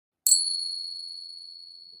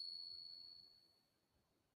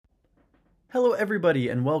Hello, everybody,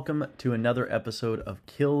 and welcome to another episode of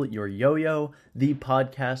Kill Your Yo-Yo, the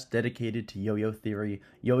podcast dedicated to yo-yo theory,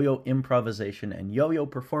 yo-yo improvisation, and yo-yo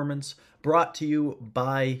performance, brought to you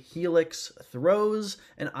by Helix Throws,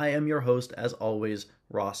 and I am your host, as always,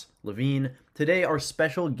 Ross Levine. Today, our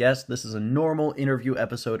special guest, this is a normal interview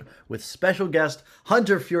episode with special guest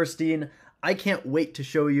Hunter Feuerstein. I can't wait to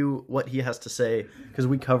show you what he has to say, because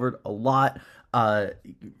we covered a lot.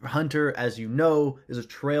 Hunter, as you know, is a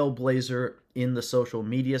trailblazer in the social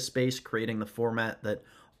media space, creating the format that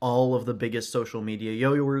all of the biggest social media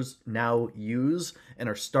yo-yoers now use and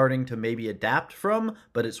are starting to maybe adapt from,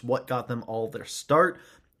 but it's what got them all their start.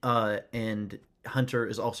 And Hunter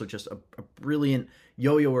is also just a brilliant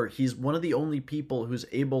yo-yoer. He's one of the only people who's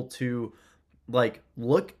able to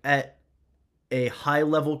look at a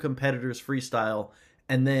high-level competitor's freestyle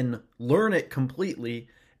and then learn it completely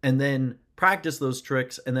and then practice those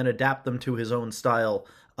tricks and then adapt them to his own style.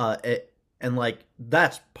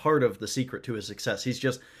 That's part of the secret to his success. He's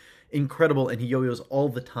just incredible, and he yo-yos all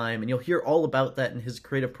the time, and you'll hear all about that in his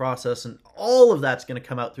creative process, and all of that's going to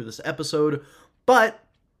come out through this episode. But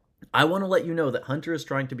I want to let you know that Hunter is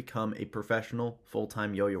trying to become a professional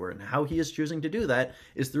full-time yo-yoer, and how he is choosing to do that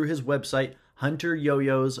is through his website,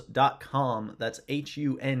 hunteryoyos.com. That's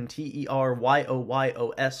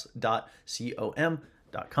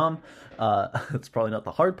hunteryoyos.com. That's probably not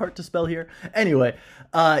the hard part to spell here. Anyway,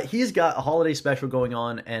 he's got a holiday special going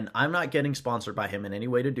on, and I'm not getting sponsored by him in any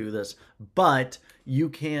way to do this, but you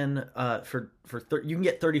can you can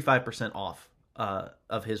get 35% off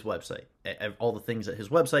of his website, all the things at his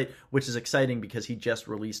website, which is exciting because he just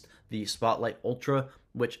released the Spotlight Ultra,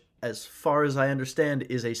 which, as far as I understand,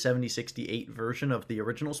 is a 7068 version of the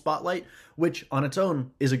original Spotlight, which on its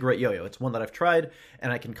own is a great yo-yo. It's one that I've tried,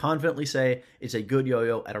 and I can confidently say it's a good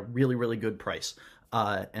yo-yo at a really, really good price.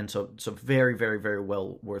 And so very, very, very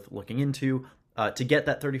well worth looking into. To get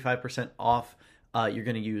that 35% off, you're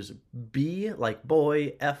going to use B like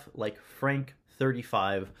boy, F like Frank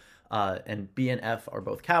 35. And B and F are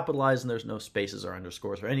both capitalized, and there's no spaces or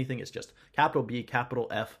underscores or anything. It's just capital B, capital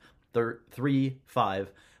F,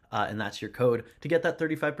 35, and that's your code to get that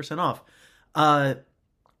 35% off.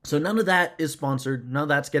 So none of that is sponsored. None of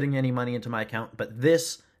that's getting any money into my account, but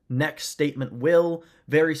this next statement will.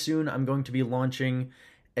 Very soon, I'm going to be launching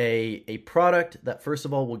a product that, first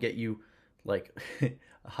of all, will get you like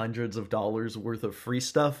hundreds of dollars worth of free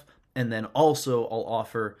stuff, and then also I'll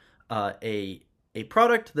offer a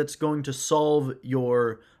product that's going to solve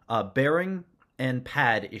your bearing and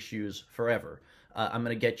pad issues forever. I'm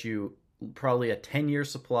going to get you probably a 10-year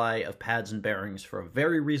supply of pads and bearings for a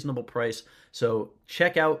very reasonable price. So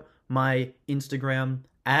check out my Instagram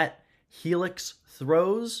at Helix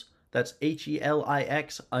Throws. That's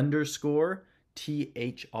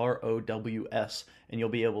HELIX_THROWS, and you'll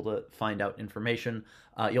be able to find out information.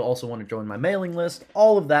 You'll also want to join my mailing list.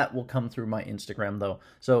 All of that will come through my Instagram, though.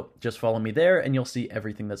 So just follow me there, and you'll see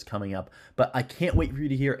everything that's coming up. But I can't wait for you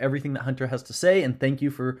to hear everything that Hunter has to say, and thank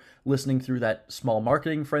you for listening through that small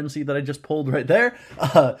marketing frenzy that I just pulled right there.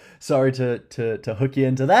 Sorry to hook you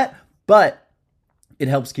into that, but it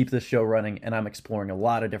helps keep this show running, and I'm exploring a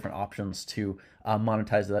lot of different options to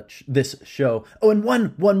monetize this show. Oh, and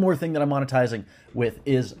one more thing that I'm monetizing with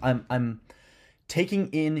is I'm taking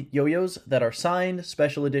in yo-yos that are signed,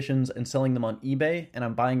 special editions, and selling them on eBay, and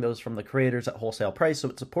I'm buying those from the creators at wholesale price, so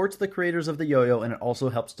it supports the creators of the yo-yo, and it also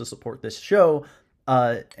helps to support this show,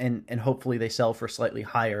 and hopefully they sell for slightly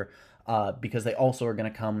higher, because they also are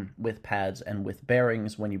going to come with pads and with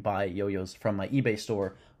bearings when you buy yo-yos from my eBay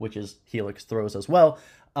store, which is Helix Throws as well.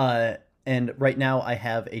 And right now I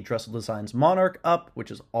have a Dressel Designs Monarch up,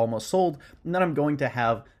 which is almost sold. And then I'm going to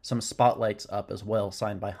have some Spotlights up as well,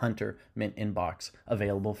 signed by Hunter, mint inbox,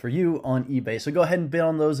 available for you on eBay. So go ahead and bid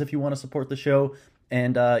on those if you want to support the show.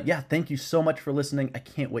 And thank you so much for listening. I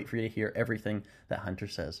can't wait for you to hear everything that Hunter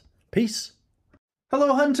says. Peace.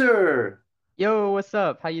 Hello, Hunter. Yo, what's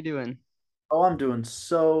up? How you doing? Oh, I'm doing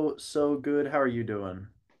so good. How are you doing?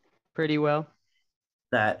 Pretty well.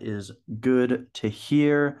 That is good to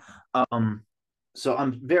hear. Um, so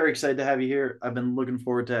I'm very excited to have you here. I've been looking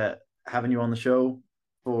forward to having you on the show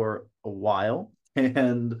for a while.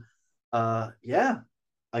 And yeah,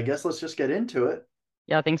 I guess let's just get into it.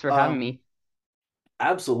 Yeah, thanks for having Um, me.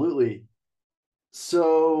 Absolutely.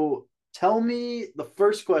 So tell me the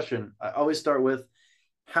first question. I always start with,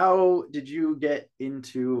 how did you get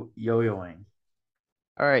into yo-yoing?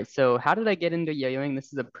 All right, so how did I get into yo-yoing?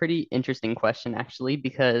 This is a pretty interesting question actually,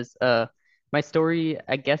 because my story,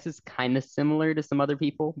 I guess, is kind of similar to some other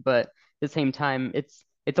people, but at the same time, it's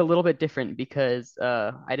a little bit different because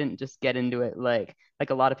I didn't just get into it like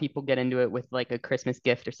a lot of people get into it with like a Christmas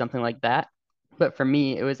gift or something like that. but for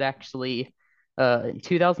me, it was actually in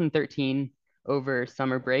 2013 over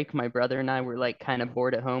summer break. My brother and I were like kind of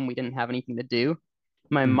bored at home. We didn't have anything to do.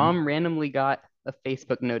 My Hmm. mom randomly got a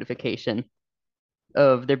Facebook notification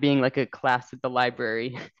of there being like a class at the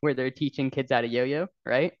library where they're teaching kids how to yo-yo,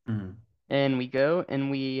 right? Hmm. And we go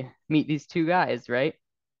and we meet these two guys, right?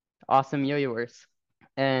 Awesome yo-yoers.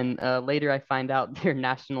 And later I find out they're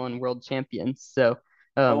national and world champions. So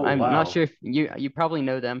Oh I'm not wow. sure if you probably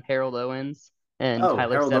know them, Harold Owens and Oh,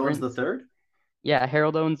 Tyler Harold Owens the Severance. third. Yeah,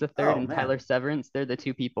 Harold Owens the third Oh and Tyler man, Severance. They're the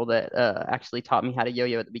two people that actually taught me how to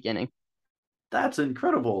yo-yo at the beginning. that's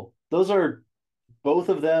incredible. Those are both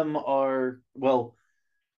of them are well.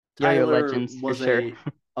 Yo-yo Tyler legends for was sure.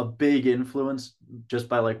 a big influence just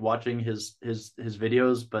by like watching his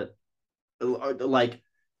videos, but like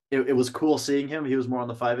it was cool seeing him. He was more on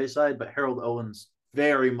the 5A side, but Harold Owens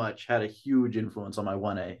very much had a huge influence on my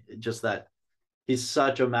 1A. Just that he's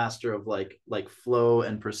such a master of like flow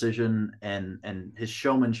and precision, and his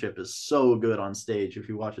showmanship is so good on stage if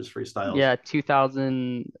you watch his freestyles. Yeah,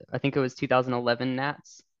 2000, I think it was 2011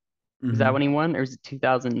 Nats. Is that when Hmm. he won, or is it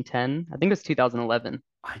 2010? I think it was 2011.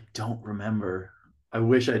 I don't remember. I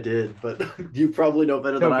wish I did, but you probably know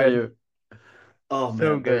better than So I good. do. Oh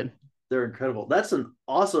So man, good. they're incredible. That's an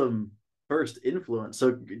awesome first influence.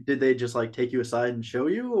 So did they just like take you aside and show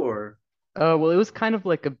you, or? Well, it was kind of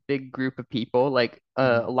like a big group of people, like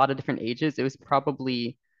a Mhm. lot of different ages. It was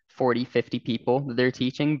probably 40, 50 people that they're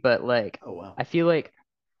teaching, but like Oh wow. I feel like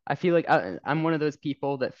I'm one of those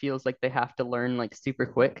people that feels like they have to learn like super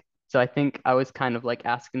quick. So I think I was kind of like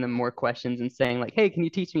asking them more questions and saying like, "Hey, can you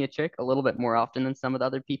teach me a trick?" a little bit more often than some of the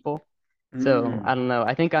other people. So I Mm, don't know.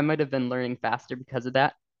 I think I might have been learning faster because of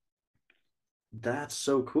that. that's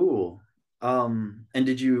so cool. And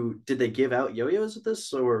did they give out yo-yos at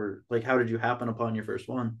this, or like how did you happen upon your first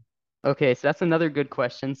one? Okay, so that's another good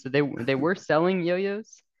question. So they were selling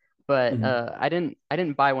yo-yos, but Mm, I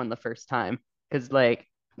didn't buy one the first time because like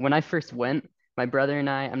when I first went, my brother and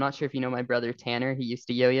I'm not sure if you know my brother Tanner, he used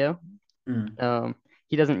to yo-yo. mm, Um,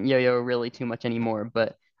 he doesn't yo-yo really too much anymore,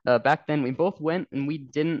 but back then we both went and we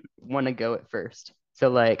didn't want to go at first. So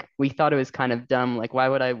like we thought it was kind of dumb. Like why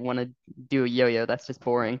would I want to do a yo-yo? That's just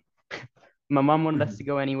boring. My mom wanted us to mm.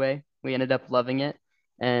 go anyway. We ended up loving it.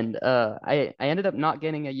 And I ended up not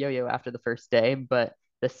getting a yo-yo after the first day, but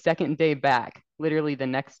the second day back, literally the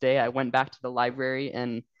next day, I went back to the library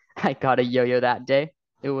and I got a yo-yo that day.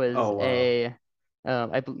 It was Oh wow.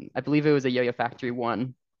 I believe it was a Yo-Yo Factory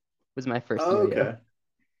 1 was my first yo-yo. Okay.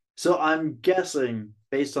 So I'm guessing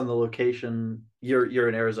based on the location, you're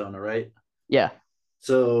in Arizona, right? Yeah.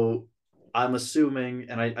 So I'm assuming,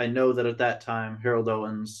 and I know that at that time, Harold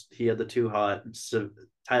Owens, he had the two hot,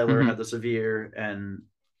 Tyler Hmm. had the severe, and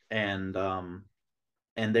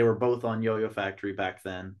and they were both on Yo-Yo Factory back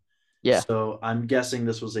then. Yeah. So I'm guessing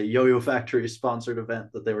this was a Yo-Yo Factory sponsored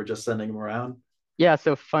event that they were just sending them around. Yeah,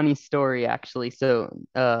 so funny story actually. So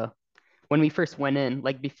when we first went in,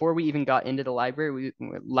 like before we even got into the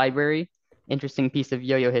library, interesting piece of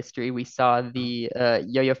yo-yo history. We saw the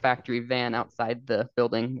Yo-Yo Factory van outside the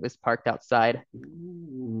building. It was parked outside. I'm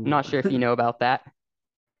Ooh. not sure if you know about that.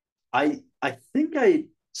 I think I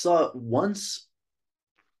saw it once.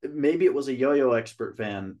 Maybe it was a Yo-Yo Expert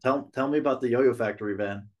van. Tell me about the Yo-Yo Factory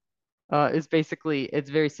van. It's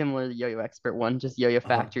very similar to the Yo-Yo Expert 1, just Yo-Yo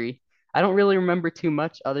Uh-huh. Factory. I don't really remember too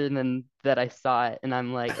much other than that I saw it and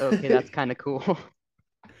I'm like, okay, that's kind of cool.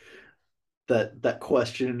 That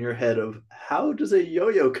question in your head of how does a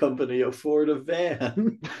yo-yo company afford a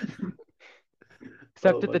van?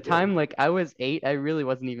 Oh Except at my the god. time, like I was 8, I really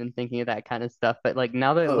wasn't even thinking of that kind of stuff. But like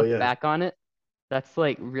now that I Oh look yeah. back on it, that's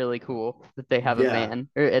like really cool that they have a Yeah, van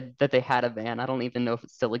or that they had a van. I don't even know if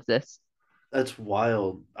it still exists. that's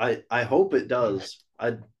wild. I hope it does.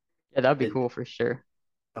 I Yeah, that'd be it cool for sure.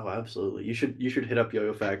 Oh absolutely. You should hit up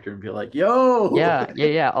Yo-Yo Factory and be like, "Yo!" Yeah, yeah,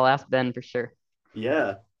 yeah. I'll ask Ben for sure.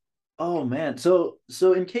 Yeah. Oh man. So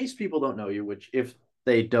in case people don't know you, which if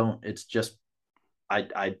they don't, it's just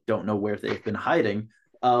I don't know where they've been hiding.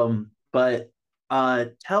 But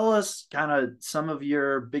tell us kind of some of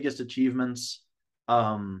your biggest achievements.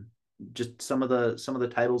 Um, just some of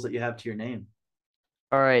the titles that you have to your name.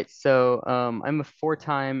 All right, so I'm a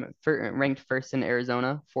four-time ranked first in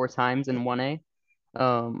Arizona, 4 times in 1A.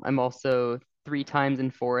 I'm also 3 times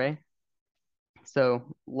in 4A. So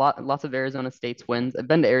lots of Arizona State's wins. I've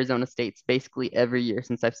been to Arizona State's basically every year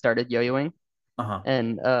since I've started yo-yoing. Uh-huh.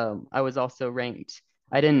 And I was also ranked.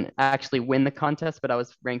 I didn't actually win the contest, but I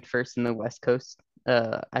was ranked first in the West Coast.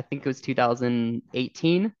 I think it was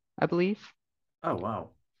 2018, I believe. Oh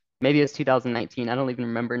wow. Maybe it was 2019. I don't even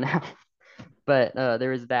remember now. But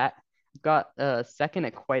there was that. got second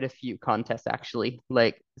at quite a few contests actually.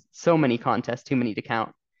 Like so many contests, too many to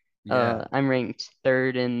count. Yeah. I'm ranked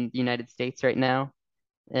third in the United States right now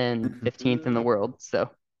and 15th in the world. So,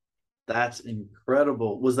 That's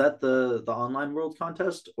incredible. Was that the online world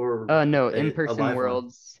contest or no, a live one?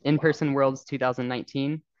 Wow. in-person worlds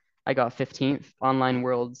 2019, I got 15th. Online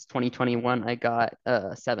worlds 2021, I got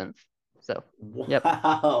 7th. So, yep.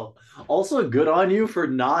 Wow. Also good on you for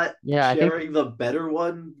not Yeah, I think sharing the better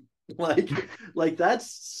one. Like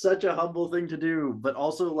that's such a humble thing to do, but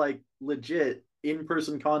also like legit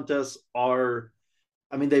in-person contests are,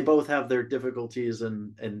 I mean, they both have their difficulties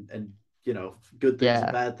and good things and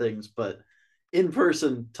yeah. bad things, but in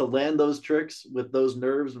person to land those tricks with those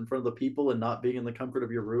nerves in front of the people and not being in the comfort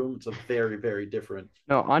of your room, it's a very, very different.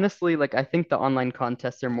 No, honestly, like I think the online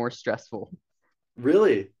contests are more stressful.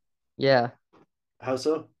 Really? Yeah. How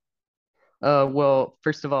so? Well,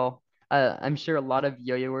 first of all, I'm sure a lot of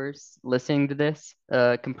yo-yoers listening to this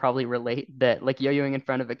can probably relate that like yo-yoing in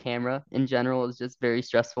front of a camera in general is just very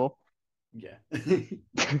stressful. Yeah.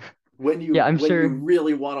 when Yeah, you I'm when you sure.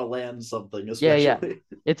 really want to land something, Yeah, yeah. especially.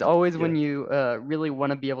 It's always Yeah. when you really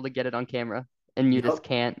want to be able to get it on camera and you just Yep.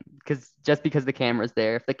 can't because the camera's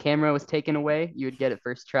there. If the camera was taken away, you would get it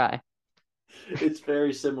first try. It's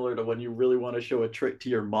very similar to when you really want to show a trick to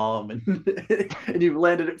your mom and and you've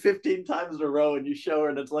landed it 15 times in a row and you show her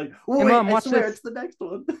and it's like, oh Hey, wait, mom, I watch swear this. it's the next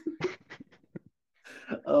one.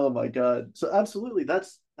 Oh my god. So absolutely,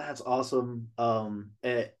 that's awesome.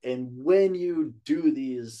 And when you do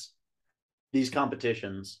these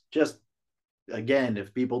competitions, just again,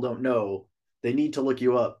 if people don't know, they need to look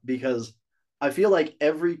you up because I feel like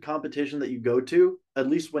every competition that you go to, at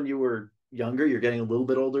least when you were younger, you're getting a little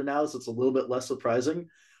bit older now, so it's a little bit less surprising.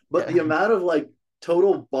 But Yeah. the amount of like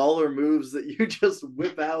total baller moves that you just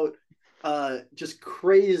whip out, just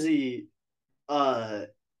crazy uh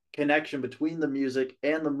connection between the music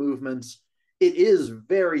and the movements. It is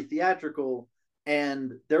very theatrical,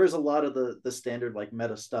 and there is a lot of the standard like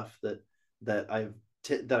meta stuff that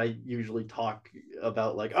I usually talk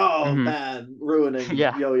about, like, oh Hmm. man, ruining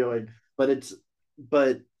Yeah. yo-yoing.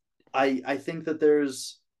 But I think that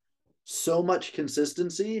there's so much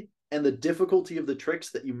consistency and the difficulty of the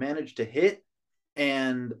tricks that you manage to hit,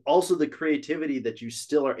 and also the creativity that you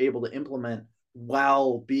still are able to implement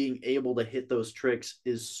while being able to hit those tricks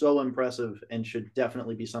is so impressive and should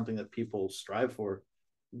definitely be something that people strive for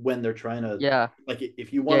when they're trying to, Yeah. like,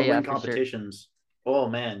 if you want Yeah, to yeah, win for sure. competitions. Oh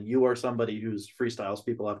man, you are somebody whose freestyles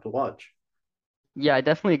people have to watch. Yeah, I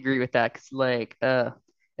definitely agree with that. 'Cause like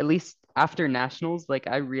at least after nationals, like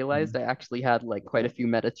I realized I actually had like quite a few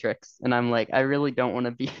meta tricks and I'm like I really don't want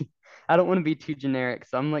to be I don't want to be too generic.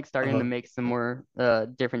 So I'm like starting to uh, make some more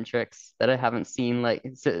different tricks that I haven't seen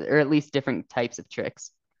or at least different types of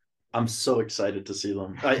tricks. I'm so excited to see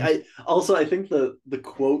them. I also, I think the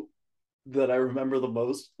quote that I remember the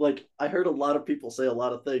most. Like, I heard a lot of people say a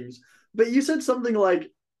lot of things, but you said something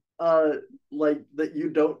uh like that you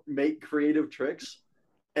don't make creative tricks.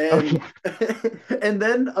 Oh And yeah. and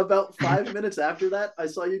then about 5 minutes after that, I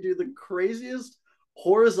saw you do the craziest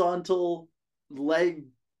horizontal leg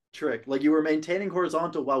trick. Like, you were maintaining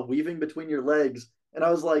horizontal while weaving between your legs. And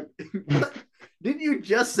I was like, what? Didn't you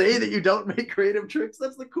just say that you don't make creative tricks?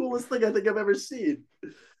 That's the coolest thing I think I've ever seen.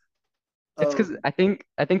 It's because Um, I think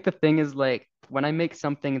the thing is like when I make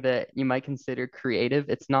something that you might consider creative,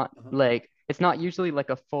 uh-huh. it's not usually like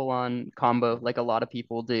a full-on combo like a lot of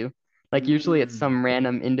people do. Like usually it's Mm. some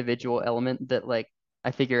random individual element that like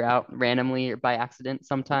I figure out randomly or by accident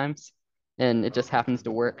sometimes, and it just Okay. happens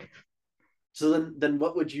to work. So then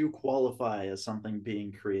what would you qualify as something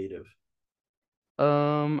being creative?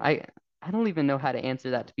 I don't even know how to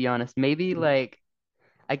answer that to be honest. Maybe like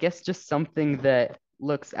I guess just something that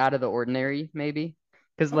looks out of the ordinary, maybe.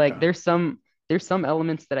 Because like Okay. there's some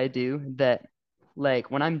elements that I do that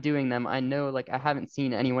like when I'm doing them, I know like I haven't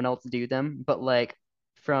seen anyone else do them, but like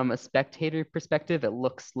from a spectator perspective, it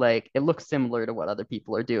looks similar to what other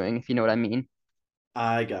people are doing, if you know what I mean.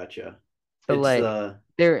 I gotcha. So It's like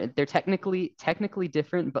they're technically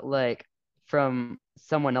different, but like from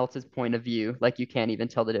someone else's point of view, like you can't even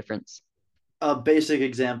tell the difference. a basic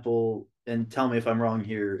example, and tell me if I'm wrong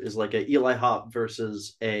here, is like a Eli hop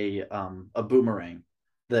versus a boomerang.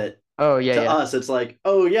 That Oh yeah, to yeah. us it's like,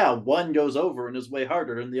 oh yeah, one goes over and is way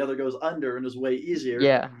harder and the other goes under and is way easier.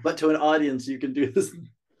 Yeah. But to an audience, you can do this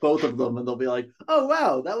both of them and they'll be like, oh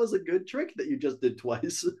wow, that was a good trick that you just did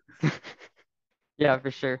twice. Yeah,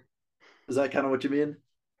 for sure. Is that kind of what you mean?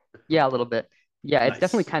 Yeah, a little bit. Yeah, it's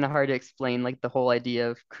definitely Nice. kind of hard to explain like the whole idea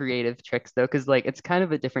of creative tricks though, because like it's kind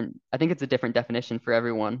of a different, I think it's a different definition for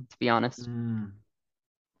everyone, to be honest. Mm,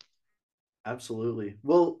 absolutely.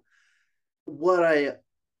 Well, what I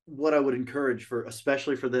what I would encourage for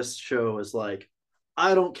especially for this show is like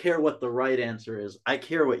I don't care what the right answer is. I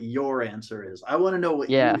care what your answer is. I want to know what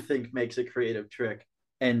you Yeah, think makes a creative trick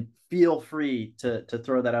and feel free to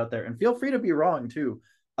throw that out there and feel free to be wrong too.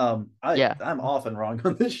 yeah. I'm often wrong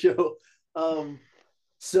on this show. Um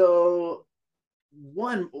so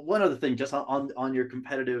one other thing just on your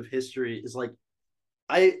competitive history is like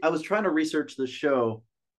I was trying to research the show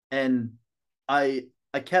and I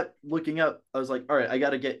kept looking up. I was like, all right, I got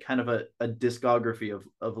to get kind of a discography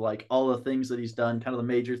of like all the things that he's done, kind of the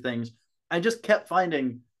major things. I just kept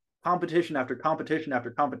finding competition after competition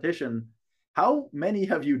after competition. How many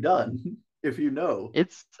have you done, if you know?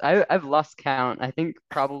 I've lost count. I think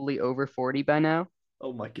probably over 40 by now.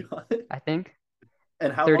 Oh my god! I think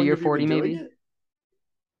And how 30 long or have you been 40 doing maybe. it?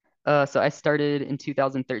 So I started in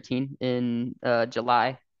 2013 in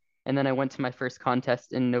July, and then I went to my first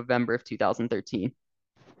contest in November of 2013.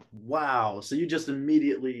 Wow! So you just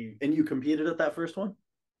immediately and you competed at that first one?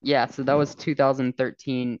 Yeah, so that was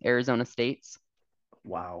 2013 Arizona States.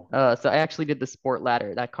 Wow! So I actually did the sport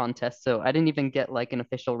ladder, that contest. So I didn't even get like an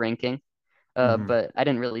official ranking, Mm-hmm. but I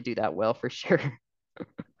didn't really do that well for sure.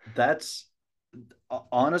 That's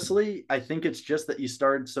honestly, I think it's just that you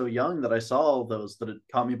started so young that I saw all those that it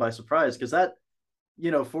caught me by surprise because that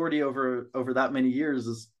 40 over that many years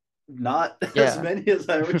is not as Yeah, many as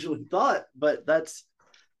I originally thought. But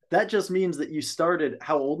that just means that you started.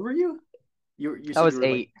 How old were you? You I said you was were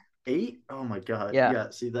like 8. 8. Oh my god, Yeah, yeah.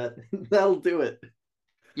 See that that'll do it.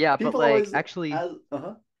 yeah, but People like always actually as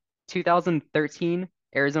 2013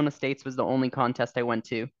 Arizona States was the only contest I went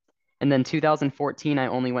to. And then 2014 I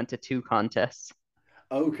only went to 2 contests.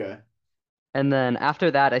 okay. And then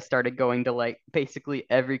after that I started going to like basically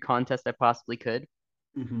every contest I possibly could.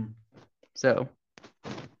 Hmm. So,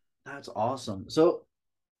 That's awesome. So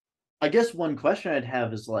I guess one question I'd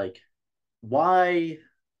have is like, why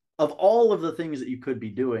of all of the things that you could be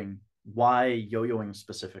doing, why yo-yoing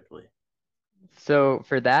specifically? so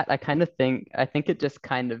for that I think it just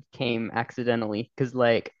kind of came accidentally because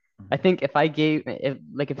like I Mhm. think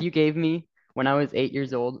if you gave me when I was 8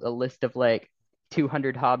 years old a list of like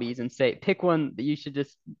 200 hobbies and say pick one that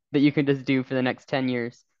you can just do for the next 10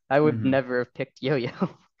 years, I would Mhm. never have picked yo-yo.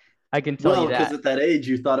 I can tell Well, you because that. at that age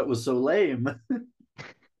you thought it was so lame,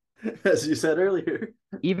 as you said earlier.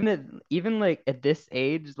 Even like at this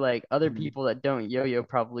age, like other Mhm. people that don't yo-yo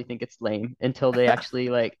probably think it's lame until they actually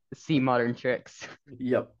like see modern tricks.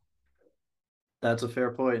 Yep, that's a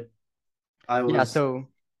fair point. I Yeah, was. so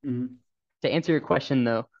Mhm. to answer your question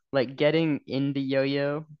though, like getting into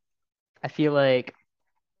yo-yo, I feel like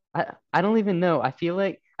I don't even know. I feel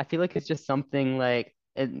like it's just something like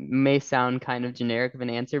it may sound kind of generic of an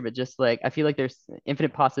answer, but just like I feel like there's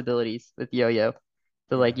infinite possibilities with yo-yo.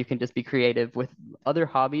 So like Yeah. you can just be creative with other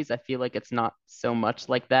hobbies. I feel like it's not so much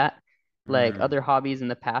like that. Like Mm. other hobbies in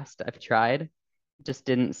the past I've tried just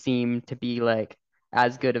didn't seem to be like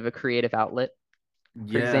as good of a creative outlet.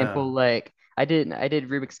 For Yeah. example, like I did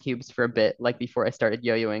Rubik's cubes for a bit, like before I started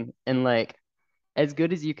yo-yoing, and like as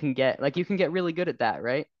good as you can get. Like you can get really good at that,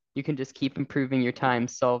 right? You can just keep improving your time,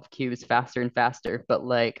 solve cubes faster and faster. But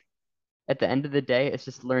like at the end of the day, it's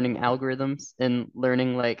just learning algorithms and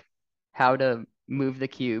learning like how to move the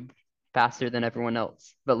cube faster than everyone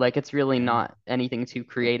else. But like it's really Yeah. not anything too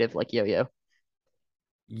creative like yo-yo.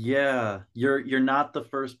 Yeah. You're not the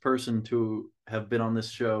first person to have been on this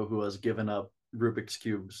show who has given up Rubik's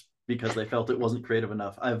cubes because they felt it wasn't creative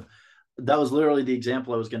enough. I've That was literally the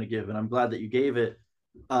example I was going to give, and I'm glad that you gave it.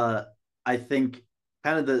 Uh, I think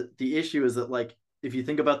kind of the issue is that like if you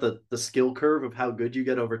think about the skill curve of how good you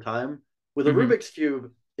get over time with a Hmm. Rubik's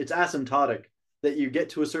cube, it's asymptotic that you get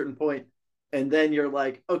to a certain point and then you're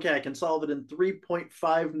like, okay, I can solve it in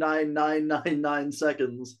 3.59999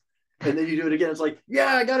 seconds. And then you do it again. It's like, yeah,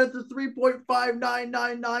 I got it to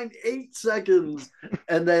 3.59998 seconds.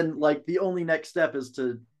 And then like the only next step is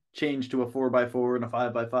to change to a 4x4 and a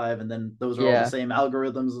 5x5, and then those are all the Yeah. same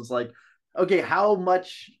algorithms. It's like, okay, how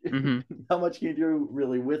much Hmm. how much can you do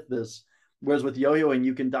really with this? Whereas with yo-yoing,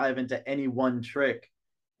 you can dive into any one trick,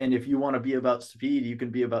 and if you want to be about speed, you can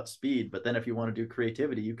be about speed. But then if you want to do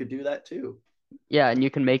creativity, you could do that too. Yeah, and you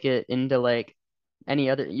can make it into like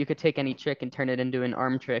you could take any trick and turn it into an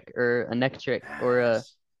arm trick or a neck trick or a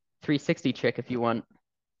Yes. 360 trick if you want.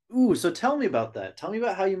 Ooh, so tell me about that. Tell me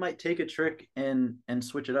about how you might take a trick and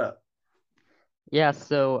switch it up. Yeah,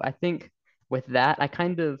 so I think with that, I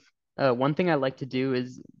kind of one thing I like to do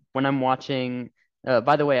is when I'm watching.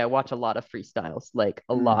 By the way, I watch a lot of freestyles, like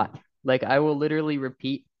a Mm. lot. Like I will literally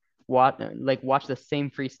watch the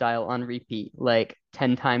same freestyle on repeat, like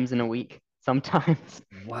 10 times in a week sometimes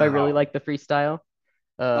if I really Wow. like the freestyle.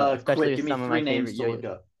 especially Quick, with give me some of three my names favorite to look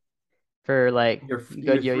yo-yos. up. For like Your good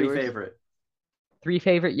three yo-yoers, favorite. three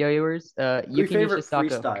favorite yo-yoers, Three Yuki favorite Nishisako.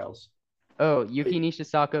 freestyles. Oh, Yuki Wait.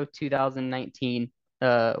 Nishisako 2019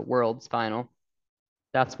 Worlds Final.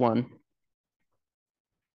 That's one.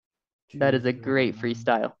 That is a great 2000.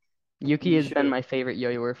 freestyle. Yuki You has been should. my favorite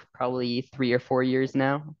yo-yoer for probably 3 or 4 years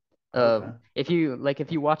now. Okay. If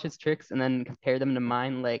you watch his tricks and then compare them to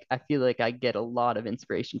mine, like I feel like I get a lot of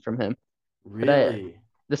inspiration from him. But at Really?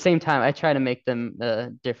 the same time, I try to make them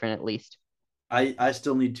different at least. I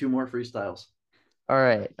still need two more freestyles. All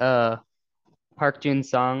right. Park Jun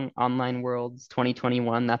Song Online Worlds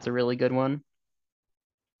 2021. That's a really good one.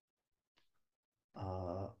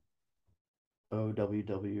 Uh,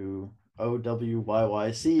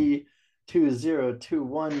 OWWOWYYC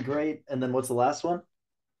 2021. Great. And then what's the last one?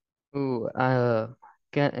 Ooh,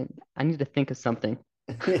 get, I need to think of something.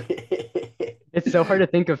 It's so hard to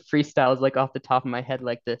think of freestyles like off the top of my head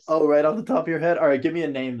like this. Oh, right off the top of your head. All right, give me a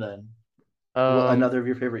name then. Um, Another of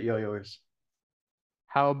your favorite yo-yoers.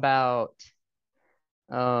 how about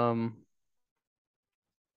um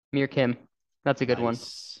Mir Kim? That's a good one.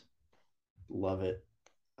 Nice. Love it.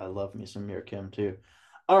 I love me some Mir Kim too.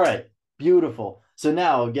 All right, beautiful. So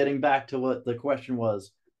now getting back to what the question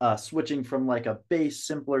was, switching from like a base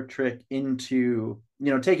simpler trick into,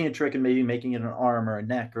 taking a trick and maybe making it an arm or a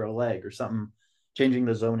neck or a leg or something, changing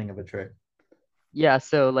the zoning of a trick. Yeah,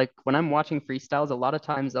 so like when I'm watching freestyles, a lot of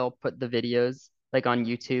times I'll put the videos like on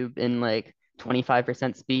YouTube in like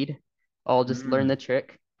 25% speed. I'll just learn the Mm,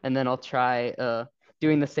 trick and then I'll try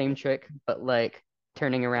doing the same trick but like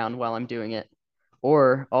turning around while I'm doing it.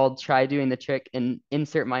 Or I'll try doing the trick and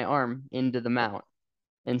insert my arm into the mount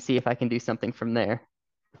and see if I can do something from there.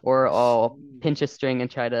 Or I I'll see. pinch a string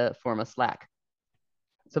and try to form a slack.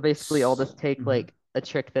 So basically, I'll just take Mhm. like a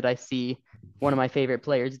trick that I see one of my favorite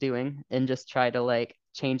players doing and just try to like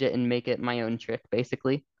change it and make it my own trick,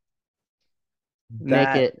 basically.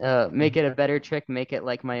 That Make it a better trick, make it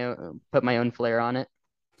like my own, put my own flair on it.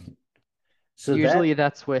 so Usually that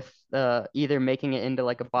that's with either making it into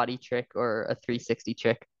like a body trick or a 360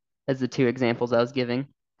 trick as the two examples I was giving.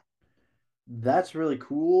 That's really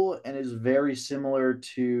cool and is very similar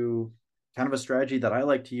to kind of a strategy that I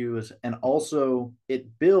like to use. And also,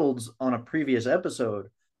 it builds on a previous episode.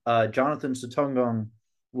 Jonathan Sutongong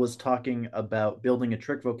was talking about building a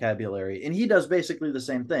trick vocabulary, and he does basically the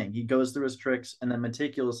same thing. He goes through his tricks and then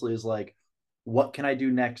meticulously is like, what can I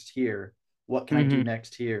do next here? What can I do Hmm.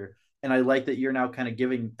 next here? And I like that you're now kind of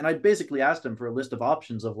giving, and I basically asked him for a list of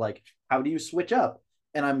options of like, how do you switch up?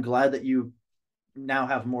 And I'm glad that you now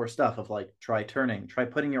have more stuff of like try turning, try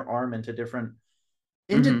putting your arm into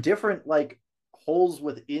Hmm. different like holes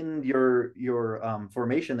within your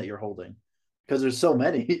formation that you're holding, because there's so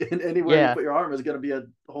many and anywhere you Yeah. put your arm is going to be a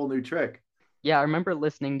whole new trick. Yeah, I remember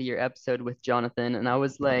listening to your episode with Jonathan and I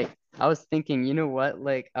was like, I was thinking, you know what?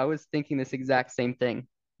 Like, I was thinking this exact same thing.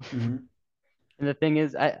 Mm-hmm. And the thing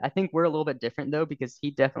is, I think we're a little bit different though, because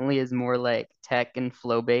he definitely is more like tech and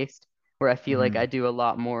flow based, where I feel like Mm-hmm. I do a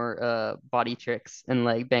lot more body tricks and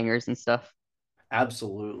like bangers and stuff.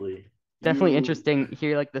 Absolutely. Definitely You interesting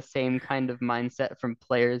hear like the same kind of mindset from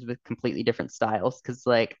players with completely different styles. Cause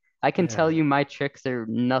like I can tell Yeah. you my tricks are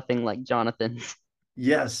nothing like Jonathan's. We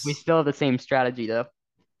Yes. still have the same strategy though.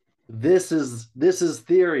 This is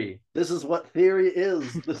theory. This is what theory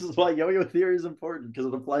is. This is why yo-yo theory is important, because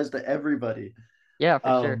it applies to everybody. Yeah, for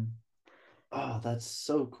sure. um Oh, that's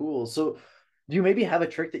so cool. So, do you maybe have a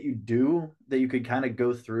trick that you do that you could kind of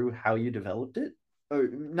go through how you developed it? Or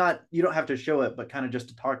not, you don't have to show it, but kind of just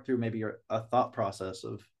to talk through maybe a thought process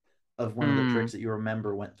of one of the Hmm. tricks that you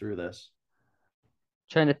remember went through this.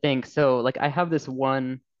 Trying to think. So like I have this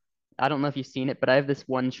one, I don't know if you've seen it, but I have this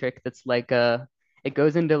one trick that's like it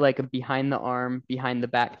goes into like a behind the arm, behind the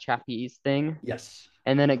back trapeze thing, Yes.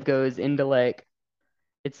 and then it goes into like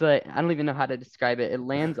it's like I don't even know how to describe it. It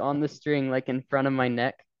lands on the string like in front of my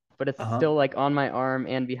neck, but it's Uh-huh. still like on my arm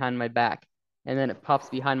and behind my back, and then it pops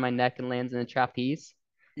behind my neck and lands in a trapeze.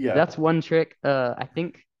 Yeah. That's one trick. I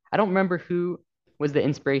think I don't remember who was the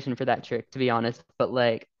inspiration for that trick, to be honest, but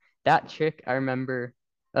like that trick, I remember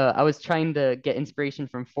I was trying to get inspiration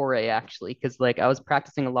from foray actually, because like I was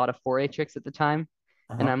practicing a lot of foray tricks at the time,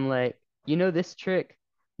 and Uh-huh. I'm like, this trick,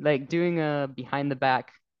 like doing a behind the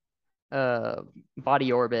back uh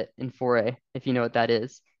body orbit in foray, if you know what that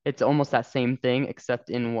is. It's almost that same thing except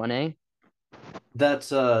in 1A.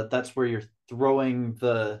 That's where you're throwing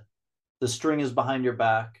the string is behind your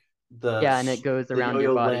back. Yeah, and it goes The around your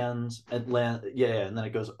yo-yo body. lands and yeah, and then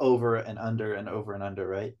it goes over and under and over and under,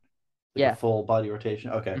 right? Like a Yeah. full body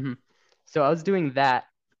rotation. Okay. Hmm. So I was doing that,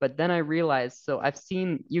 but then I realized, so I've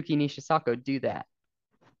seen Yuki Nishisako do that,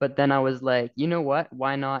 But then I was like, you know what?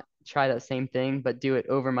 Why not try that same thing, but do it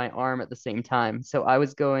over my arm at the same time? So I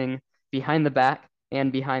was going behind the back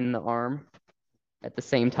and behind the arm at the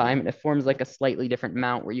same time. And it forms like a slightly different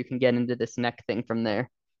mount where you can get into this neck thing from there.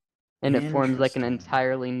 And it forms like an Interesting.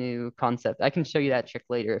 entirely new concept. I can show you that trick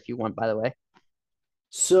later if you want, by the way.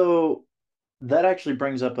 So that actually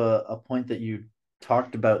brings up a point that you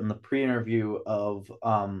talked about in the pre-interview of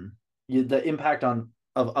the impact on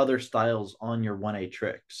of other styles on your 1A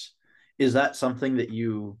tricks. Is that something that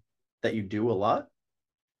you do a lot?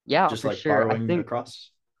 Yeah, Just for like sure. I borrowing think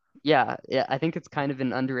across? yeah, I think it's kind of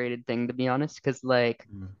an underrated thing to be honest, because like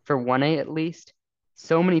Mm. for 1A at least,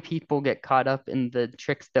 so many people get caught up in the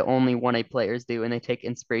tricks that only 1A players do and they take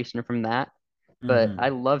inspiration from that. But I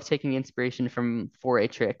Mm-hmm. love taking inspiration from 4A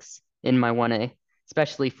tricks in my 1A,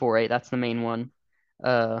 especially 4A. That's the main one.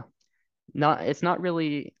 Uh, not it's not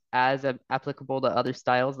really as applicable to other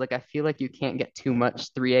styles. Like I feel like you can't get too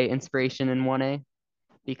much 3A inspiration in 1A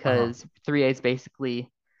Uh-huh. because 3A is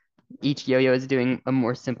basically each yo-yo is doing a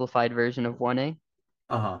more simplified version of 1A.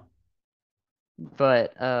 Uh-huh.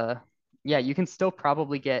 But yeah, you can still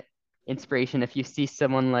probably get inspiration if you see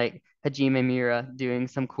someone like Hajime Mira doing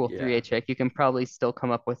some cool Yeah. 3A trick. You can probably still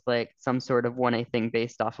come up with like some sort of 1A thing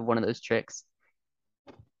based off of one of those tricks.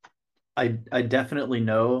 I definitely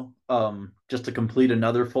know, just to complete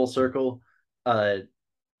another full circle, uh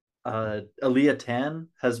Aaliyah Tan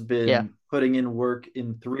has Yeah. been putting in work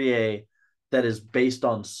in 3A that is based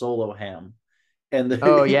on solo ham. And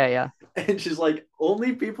Oh yeah, yeah. and she's like,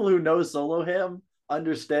 only people who know solo ham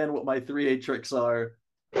understand what my 3A tricks are,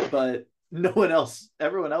 but no one else,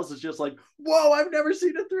 everyone else is just like, whoa, I've never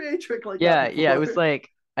seen a 3A trick like that Yeah. It before. was like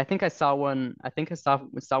I think I saw one. I think I saw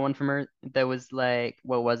one from her that was like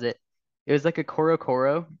what was it? It was like a Koro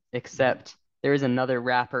Koro, except there was another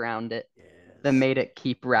wrap around it that Yes. made it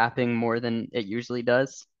keep wrapping more than it usually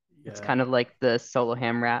does. It's Yeah. kind of like the solo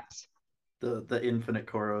ham wraps. The infinite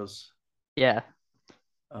Koros. Yeah,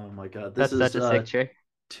 Oh my god. This that's is such a sick trick.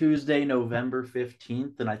 Tuesday, November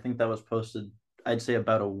 15th, and I think that was posted, I'd say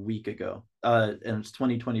about a week ago. And it's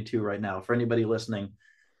 2022 right now. For anybody listening,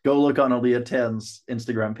 go look on Aaliyah Ten's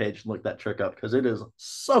Instagram page and look that trick up because it is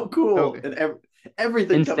so So cool. good. And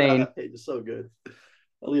everything coming out of Insane. that page is so good.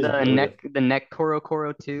 Aaliyah's brilliant. The neck Koro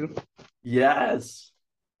Koro too. Yes.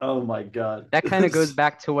 Oh my god. That kind of goes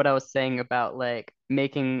back to what I was saying about like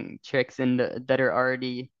making tricks that are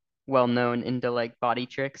already well known into like body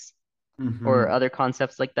tricks or Hmm. other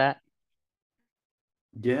concepts like that.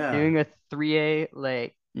 Yeah, Doing a 3A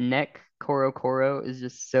like neck Koro Koro is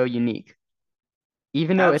just so unique.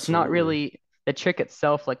 Even though it's not absolutely. really the trick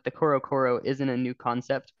itself, like the Koro Koro isn't a new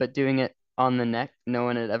concept, but doing it on the neck, no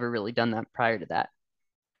one had ever really done that prior to that.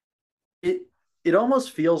 It it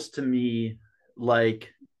almost feels to me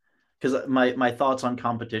like, because my thoughts on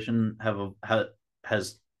competition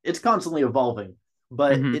has it's constantly evolving,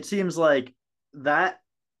 but Hmm. it seems like that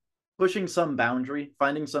pushing some boundary,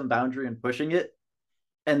 finding some boundary and pushing it,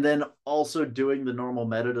 and then also doing the normal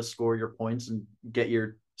meta to score your points and get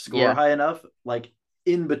your score Yeah. high enough, like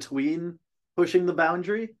in between pushing the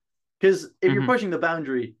boundary. Because if you're Hmm. pushing the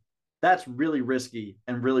boundary, that's really risky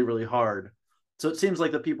and really, really hard. So it seems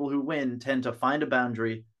like the people who win tend to find a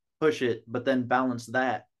boundary, push it, but then balance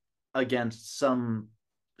that against some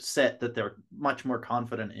set that they're much more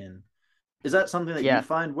confident in. Is that something that you Yeah.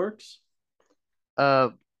 find works? Uh,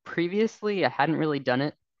 Previously I hadn't really done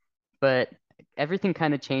it, but everything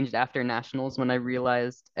kind of changed after nationals when I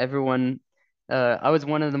realized I was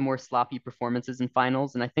one of the more sloppy performances in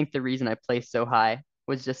finals, and I think the reason I placed so high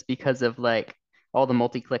was just because of like all the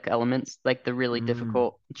multi-click elements, like the really Mm,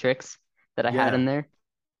 difficult tricks that I had in yeah, there.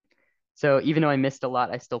 So even though I missed a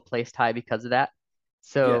lot, I still placed high because of that.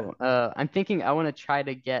 yeah. So I'm thinking I want to try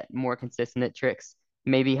to get more consistent at tricks,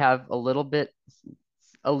 maybe have a little bit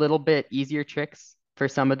easier tricks for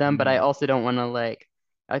some of them, but I Mm, also don't want to like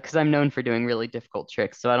because I'm known for doing really difficult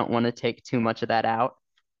tricks, so I don't want to take too much of that out.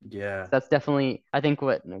 So yeah. that's definitely I think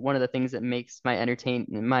what one of the things that makes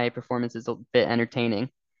my performances a bit entertaining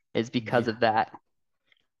is because Yeah. of that.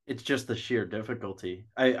 It's just the sheer difficulty.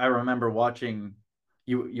 I remember watching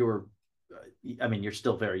you were, I mean, you're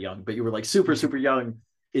still very young, but you were like super super young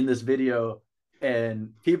in this video,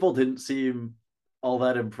 and people didn't seem all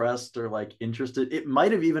that impressed or like interested. It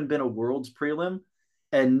might have even been a world's prelim,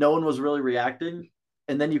 and no one was really reacting.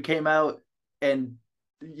 And then you came out, and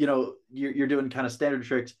you're doing kind of standard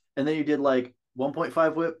tricks, and then you did like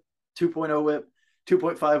 1.5 whip, 2.0 whip,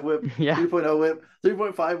 2.5 whip, Yeah. 3.0 whip,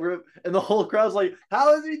 3.5 whip, and the whole crowd's like,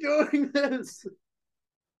 "How is he doing this?"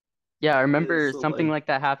 Yeah, I remember It's so something like, like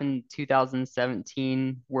that happened in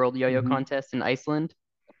 2017 World Yo-Yo mm-hmm. Contest in Iceland.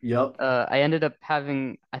 Yep. I ended up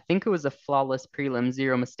having, I think it was a flawless prelim,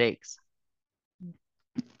 zero mistakes.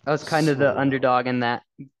 I was kind of So the well. underdog in that.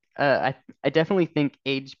 I definitely think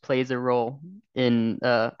age plays a role in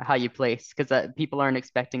how you place because people aren't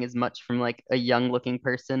expecting as much from like a young looking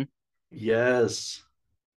person. Yes.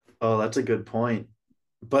 Oh, that's a good point.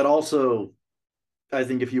 But also, I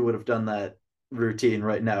think if you would have done that routine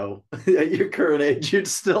right now at your current age, you'd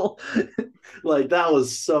still like that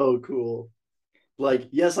was so cool. Like,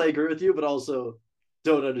 yes, I agree with you, but also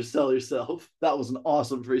don't undersell yourself. That was an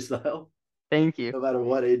awesome freestyle, Thank you. no matter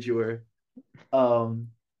what age you were. Um,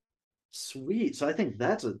 Sweet. So I think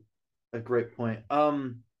that's a great point.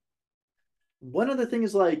 One other thing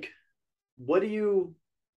is like, what do you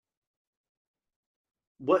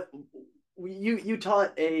what you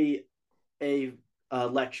taught a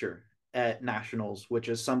lecture at nationals, which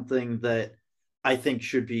is something that I think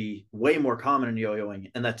should be way more common in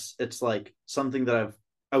yo-yoing, and it's like something that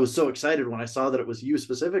I was so excited when I saw that it was you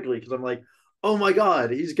specifically because I'm like, oh my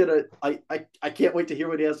god, he's gonna I can't wait to hear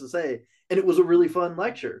what he has to say, and it was a really fun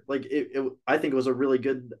lecture. Like I think it was a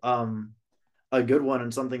good one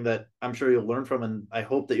and something that I'm sure you'll learn from, and I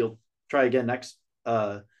hope that you'll try again next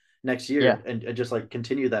Yeah. year and just like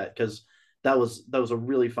continue that because that was a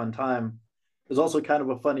really fun time. There's also kind of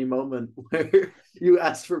a funny moment where you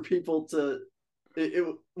asked for people to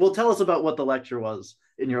well tell us about what the lecture was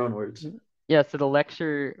in your own words. Yeah, so the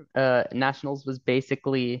lecture nationals was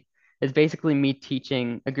basically is basically me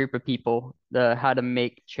teaching a group of people how to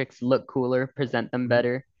make tricks look cooler, present them Mhm.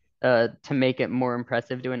 better, to make it more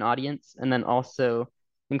impressive to an audience, and then also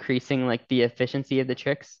increasing like the efficiency of the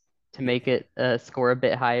tricks to Yeah, make it score a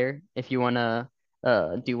bit higher if you want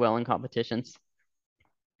to do well in competitions.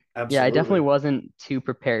 Yeah, I definitely absolutely. wasn't too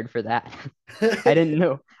prepared for that. I didn't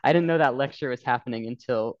know that lecture was happening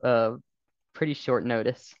until pretty short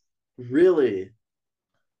notice. Really?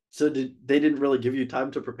 So they didn't really give you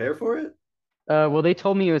time to prepare for it? Well, they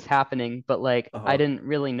told me it was happening, but like I Uh-huh. didn't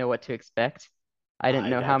really know what to expect. I didn't I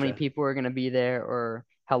know how many gotcha. people were going to be there or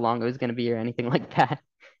how long it was going to be or anything like that.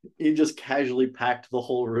 You just casually packed the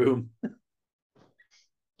whole room.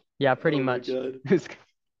 Yeah, pretty Oh my much. god.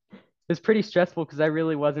 It was pretty stressful because I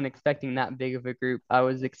really wasn't expecting that big of a group. I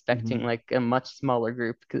was expecting Mhm. like a much smaller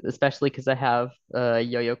group, especially because I have a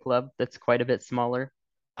yo-yo club that's quite a bit smaller.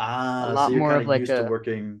 A Ah, so lot you're more kind of of like used to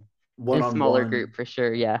working one a on smaller group one. for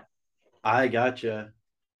sure. Yeah. I gotcha.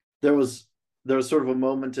 There was there was sort of a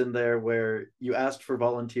moment in there where you asked for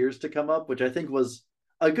volunteers to come up, which I think was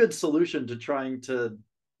a good solution to trying to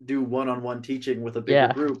do one on one teaching with a bigger Yeah.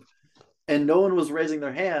 group. And no one was raising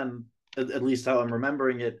their hand, at least how I'm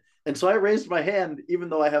remembering it. And so I raised my hand, even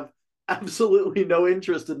though I have absolutely no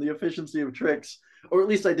interest in the efficiency of tricks, or at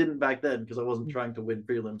least I didn't back then because I wasn't trying to win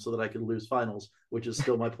prelims so that I could lose finals, which is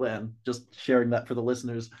still my plan. Just sharing that for the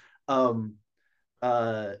listeners. Um,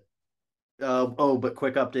 uh, oh, but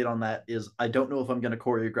quick update on that is I don't know if I'm going to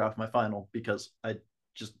choreograph my final because I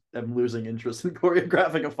just am losing interest in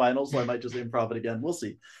choreographing a final, so I might just improv it again. We'll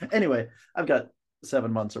see. Anyway, I've got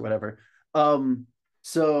 7 months or whatever. Um,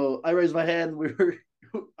 so I raised my hand.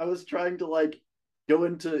 I was trying to like go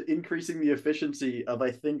into increasing the efficiency of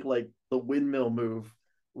I think like the windmill move,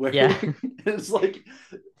 where Yeah. it's like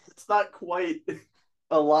it's not quite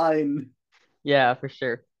aligned. Yeah, for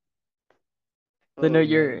sure. So no, Oh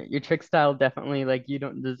man. your trick style definitely like you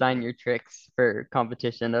don't design your tricks for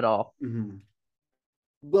competition at all. Mhm.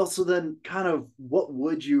 Well, so then kind of what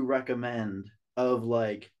would you recommend of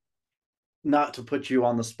like not to put you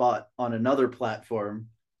on the spot on another platform,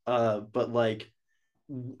 but like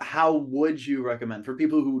how would you recommend for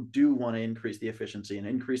people who do want to increase the efficiency and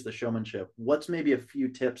increase the showmanship? What's maybe a few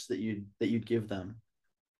tips that you'd give them?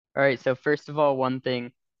 All right, so first of all, one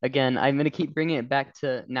thing, again, I'm gonna keep bringing it back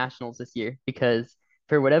to nationals this year because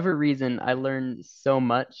for whatever reason, I learned so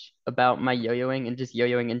much about my yo-yoing and just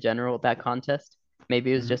yo-yoing in general at that contest.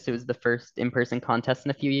 Maybe Mm-hmm. it was the first in-person contest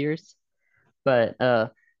in a few years, but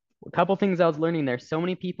a couple things I was learning there. So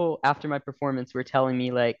many people after my performance were telling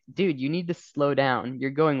me like, dude, you need to slow down.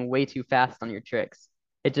 You're going way too fast on your tricks.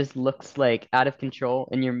 It just looks like out of control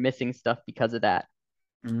and you're missing stuff because of that.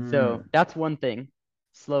 So Mm, that's one thing,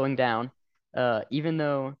 slowing down. Even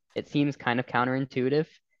though it seems kind of counterintuitive,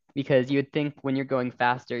 because you would think when you're going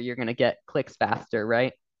faster, you're gonna get clicks faster,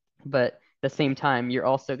 right? But at the same time, you're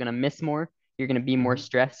also gonna miss more. You're gonna be more mm-hmm.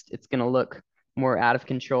 stressed. It's gonna look more out of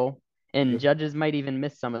control. And Yep. judges might even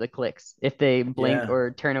miss some of the clicks if they blink Yeah,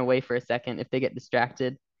 or turn away for a second, if they get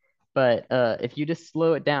distracted. But if you just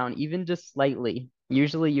slow it down, even just slightly,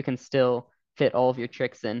 usually you can still fit all of your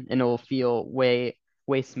tricks in and it will feel way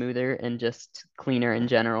smoother and just cleaner in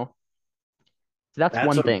general. So that's that's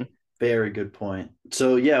one thing. Very good point.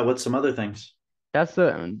 So yeah, what's some other things? That's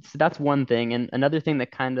one thing, and another thing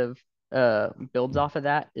that kind of builds off of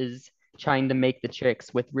that is trying to make the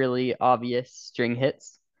tricks with really obvious string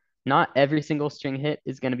hits. Not every single string hit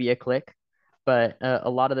is going to be a click, but a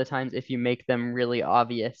lot of the times, if you make them really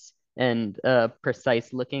obvious and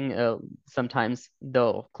precise looking, sometimes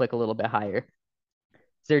they'll click a little bit higher.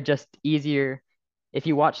 They're just easier. If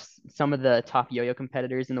you watch some of the top yo-yo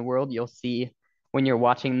competitors in the world, you'll see when you're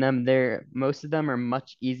watching them, they're most of them are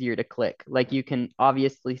much easier to click. Like you can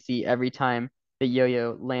obviously see every time the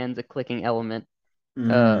yo-yo lands a clicking element.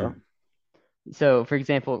 Uh, Mm, so for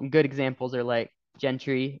example, good examples are like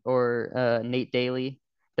Gentry or Nate Daly.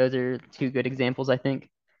 Those are two good examples, I think.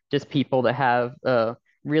 Just people that have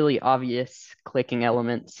really obvious clicking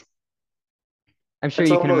elements. I'm sure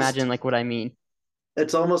it's you can almost imagine like what I mean.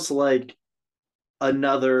 it's almost like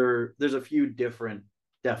another. There's a few different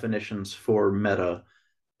definitions for meta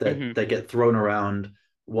Hmm. that get thrown around.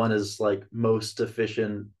 One is like most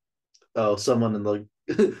efficient. Oh, someone in the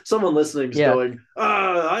someone listening is Yeah. going,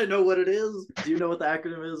 I know what it is. Do you know what the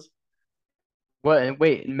acronym is? What?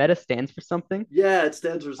 Wait, meta stands for something? Yeah, it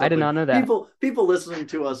stands for I did something. not know that. People listening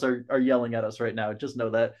to us are yelling at us right now. Just know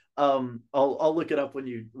that. I'll look it up when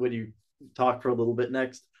you talk for a little bit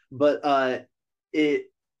next. But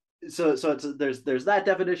it so it's there's that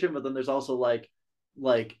definition, but then there's also like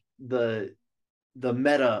the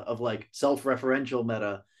meta of like self-referential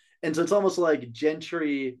meta, and so it's almost like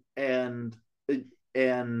Gentry and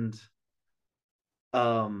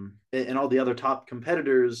and all the other top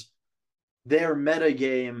competitors. Their meta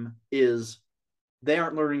game is they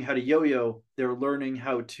aren't learning how to yo-yo, they're learning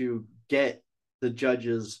how to get the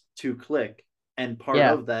judges to click, and part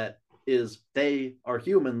Yeah. of that is they are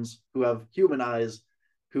humans who have human eyes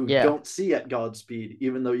who Yeah. don't see at god speed,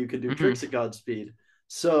 even though you can do Hmm. tricks at god speed.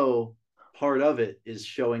 So part of it is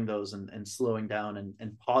showing those and slowing down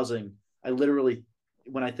and pausing. I literally,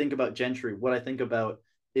 when I think about Gentry, what I think about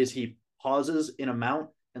is he pauses in a mount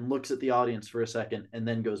and looks at the audience for a second and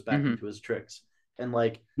then goes back Hmm. into his tricks, and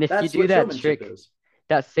like And if you that's do what that showmanship trick, is.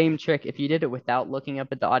 that same trick, if you did it without looking up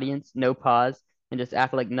at the audience, no pause, and just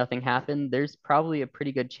act like nothing happened, there's probably a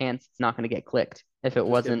pretty good chance it's not going to get clicked Just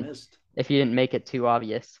get missed. if you didn't make it too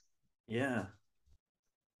obvious. Yeah.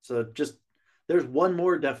 So just there's one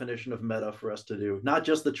more definition of meta for us to do. Not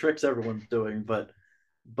just the tricks everyone's doing, but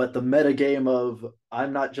the meta game of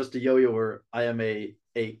I'm not just a yo-yoer, I am a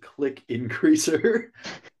click increaser.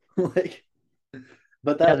 like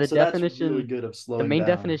but Yeah, that so that's really good of the slowing main down.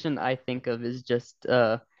 definition I think of is just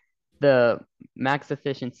the max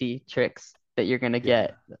efficiency tricks that you're going to Yeah.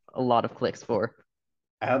 get a lot of clicks for.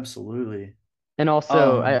 Absolutely. And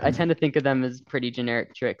also, I tend Um to think of them as pretty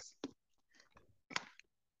generic tricks.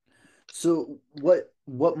 so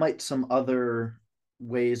what might some other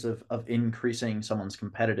ways of increasing someone's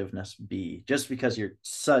competitiveness be? Just because you're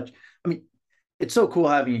such, I mean, it's so cool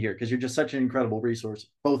having you here because you're just such an incredible resource,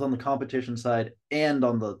 both on the competition side and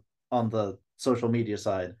on the social media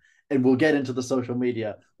side. And we'll get into the social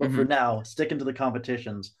media, but for Hmm. now, sticking to the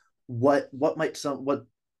competitions. What might some what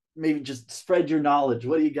maybe just spread your knowledge?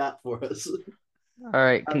 What do you got for us? All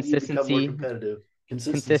right, How do you become more competitive?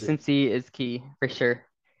 Consistency. consistency is key for sure.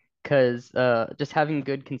 Because just having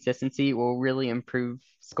good consistency will really improve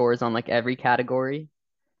scores on like every category.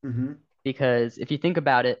 Mm-hmm. Because if you think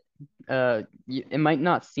about it, it might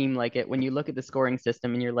not seem like it when you look at the scoring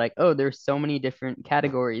system and you're like, oh, there's so many different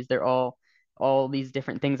categories. They're all these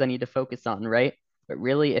different things I need to focus on, right? But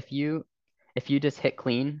really, if you just hit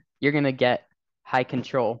clean, you're gonna get high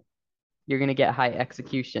control. You're gonna get high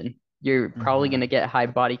execution. You're probably Mm-hmm. gonna get high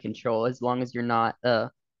body control as long as you're not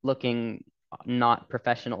looking not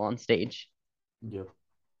professional on stage. Yep.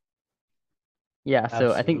 Yeah,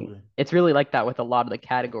 so I think Absolutely. it's really like that with a lot of the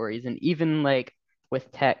categories. And even like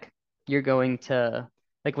with tech, you're going to,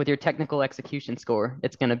 like with your technical execution score,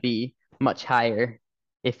 it's going to be much higher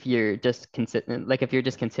if you're just consistent, like if you're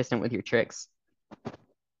just consistent with your tricks.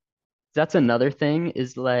 That's another thing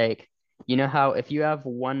is like, you know how if you have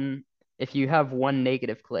one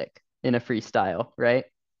negative click in a freestyle, right?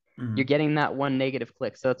 You're Mm-hmm. getting that one negative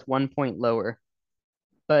click, so it's 1 point lower,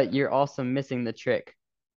 but you're also missing the trick.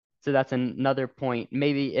 So that's another point.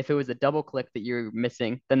 Maybe if it was a double click that you're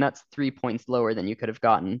missing, then that's 3 points lower than you could have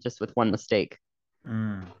gotten just with one mistake.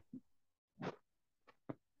 Mm.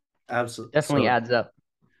 Absolutely. Definitely adds up.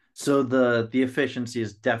 So the efficiency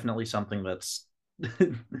is definitely something that's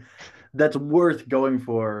that's worth going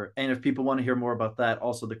for. And if people want to hear more about that,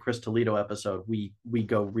 also the Chris Toledo episode, we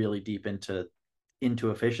go really deep into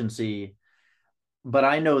efficiency. But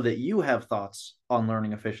I know that you have thoughts on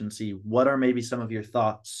learning efficiency. What are maybe some of your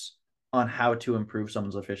thoughts on how to improve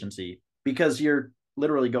someone's efficiency because you're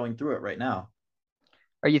literally going through it right now.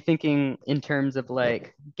 Are you thinking in terms of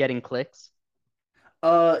like getting clicks?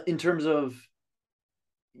 In terms of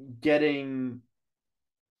getting,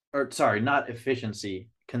 or sorry, not efficiency,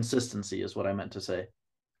 consistency is what I meant to say.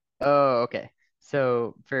 Oh, okay.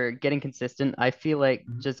 So for getting consistent, I feel like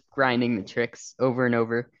Mm-hmm. just grinding the tricks over and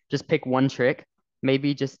over. Just pick one trick.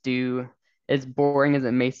 Maybe just do, as boring as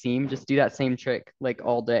it may seem, just do that same trick like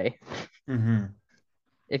all day. Mm-hmm.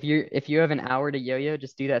 If you have an hour to yo-yo,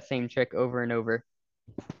 just do that same trick over and over,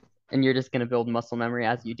 and you're just gonna build muscle memory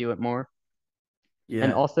as you do it more. And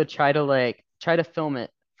Yeah. also try to film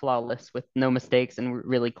it flawless with no mistakes and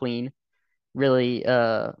really clean, really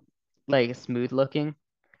like smooth looking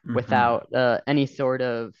Mm-hmm. without any sort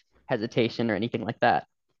of hesitation or anything like that.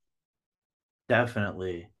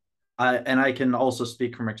 Definitely. I can also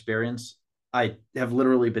speak from experience. I have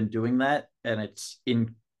literally been doing that, and it's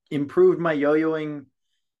improved my yo-yoing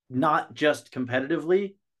not just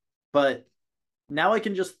competitively, but now I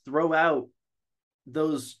can just throw out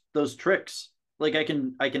those tricks. Like I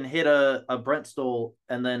can hit a Brent stole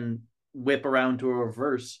and then whip around to a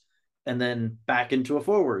reverse and then back into a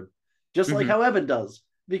forward, just like Hmm. how Evan does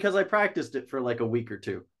because I practiced it for like a week or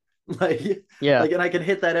two. Like Yeah. and I can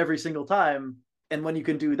hit that every single time. And when you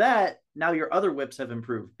can do that, now your other whips have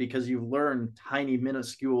improved because you've learned tiny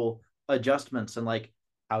minuscule adjustments and like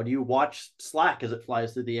how do you watch slack as it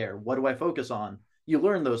flies through the air? What do I focus on? You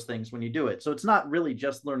learn those things when you do it. So it's not really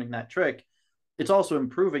just learning that trick, it's also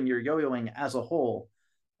improving your yo-yoing as a whole,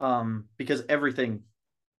 because everything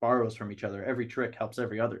borrows from each other. Every trick helps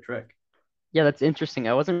every other trick. Yeah, that's interesting.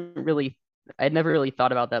 I'd never really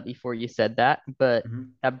thought about that before you said that, but Mm-hmm.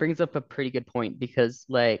 that brings up a pretty good point because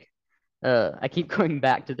like I keep going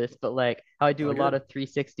back to this, but like how I It's do all a lot good. of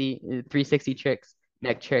 360 tricks,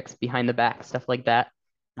 neck tricks, behind the back, stuff like that.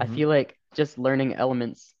 I Mm-hmm. feel like just learning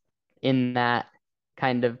elements in that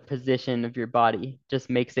kind of position of your body just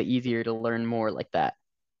makes it easier to learn more like that.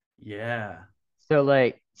 Yeah. So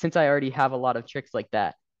like since I already have a lot of tricks like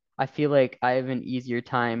that, I feel like I have an easier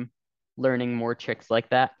time learning more tricks like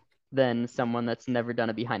that than someone that's never done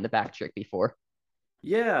a behind the back trick before.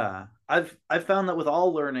 Yeah. I've found that with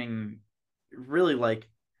all learning, really like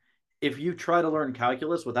if you try to learn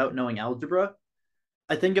calculus without knowing algebra,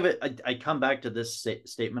 I think of it. I come back to this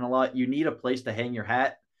statement a lot. You need a place to hang your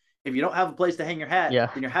hat. If you don't have a place to hang your hat, Yeah.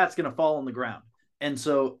 then your hat's going to fall on the ground. And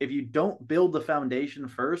so, if you don't build the foundation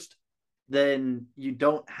first, then you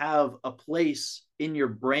don't have a place in your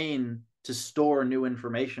brain to store new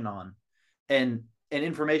information on. And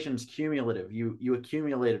information is cumulative. You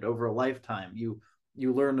accumulate it over a lifetime.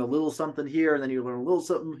 You learn a little something here, and then you learn a little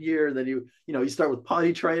something here, and then you start with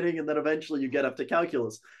potty training, and then eventually you get up to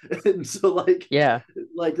calculus. And so Yeah.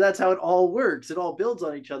 like that's how it all works. It all builds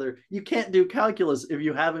on each other. You can't do calculus if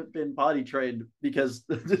you haven't been potty trained because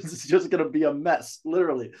it's just going to be a mess,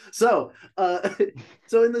 literally. So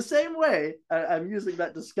so in the same way, I'm using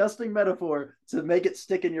that disgusting metaphor to make it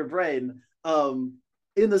stick in your brain.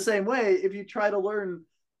 In the same way, if you try to learn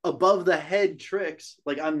above the head tricks,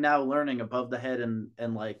 like I'm now learning above the head and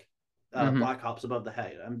like Hmm. black hops above the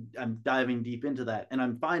head. I'm diving deep into that, and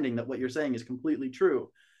I'm finding that what you're saying is completely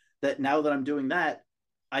true. That now that I'm doing that,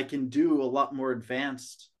 I can do a lot more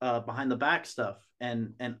advanced behind the back stuff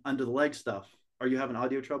and under the leg stuff. Are you having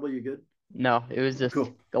audio trouble? You good? No, it was just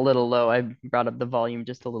Cool. a little low. I brought up the volume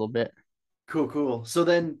just a little bit. Cool. So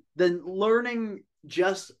then learning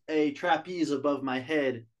just a trapeze above my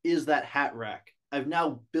head is that hat rack. I've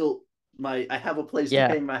now built I have a place to Yeah.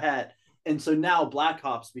 hang my hat. And so now black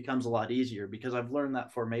hops becomes a lot easier because I've learned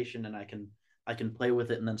that formation and I can play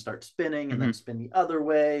with it and then start spinning and then Hmm. spin the other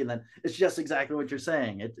way and then it's just exactly what you're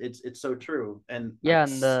saying. It's so true. And Yeah,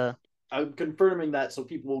 and I'm confirming that so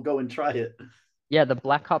people will go and try it. the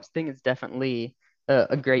Black Ops thing is definitely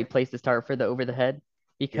a great place to start for the over the head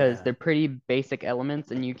because Yeah. they're pretty basic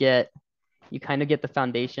elements and you kind of get the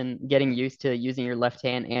foundation getting used to using your left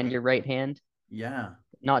hand and your right hand. Yeah.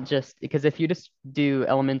 Not just because if you just do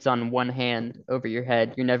elements on one hand over your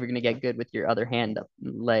head, you're never going to get good with your other hand,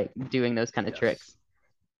 like doing those kind of Yes. tricks.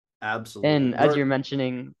 Absolutely. And as you're Learn.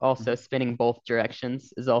 mentioning, also spinning both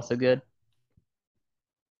directions is also good.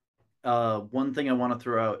 One thing I want to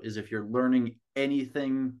throw out is if you're learning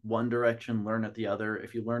anything one direction, learn it the other.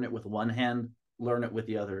 If you learn it with one hand, learn it with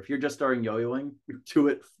the other. If you're just starting yo-yoing, do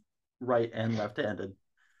it right and left-handed.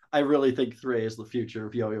 I really think 3A is the future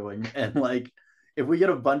of yo-yoing. And like if we get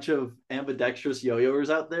a bunch of ambidextrous yo-yoers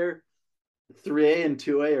out there, 3A and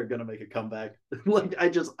 2A are gonna make a comeback. Like I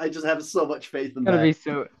just have so much faith in Gonna be that.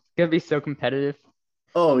 so gonna be so competitive.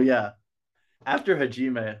 Oh yeah. After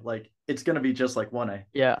Hajime, like it's gonna be just like 1A.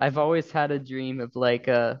 Yeah, I've always had a dream of like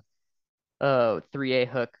a 3A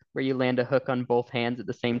hook where you land a hook on both hands at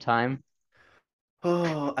the same time.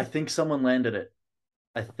 Oh, I think someone landed it.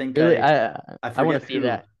 I think Really, I I want forget to see who.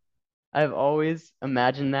 that. I've always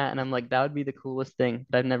imagined that, and I'm like, that would be the coolest thing,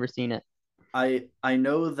 but I've never seen it. I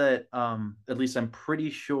know that at least I'm pretty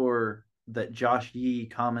sure that Josh Yee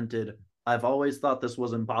commented, I've always thought this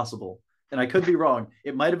was impossible. And I could be wrong.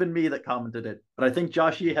 It might have been me that commented it, but I think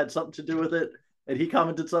Josh Yee had something to do with it. And he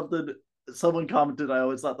commented something. Someone commented, I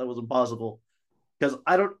always thought that was impossible. Because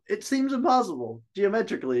I don't, it seems impossible.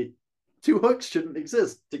 Geometrically, two hooks shouldn't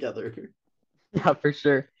exist together. Yeah, for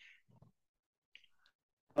sure.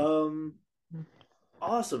 Um,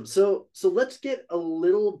 awesome. So let's get a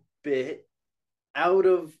little bit out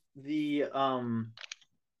of the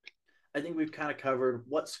I think we've kind of covered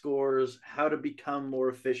what scores, how to become more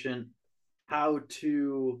efficient, how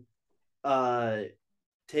to uh,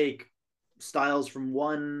 take styles from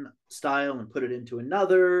one style and put it into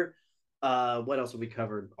another. What else have we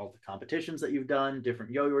covered? All the competitions that you've done,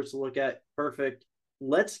 different yo-yos to look at. Perfect.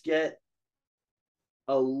 Let's get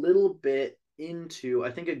a little bit into,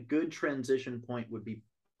 I think a good transition point would be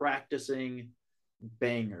practicing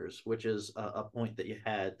bangers, which is a point that you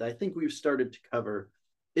had that I think we've started to cover.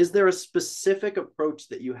 Is there a specific approach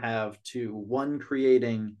that you have to one,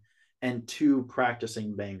 creating, and two,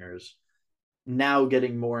 practicing bangers? Now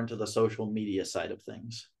getting more into the social media side of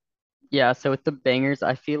things. Yeah, so with the bangers,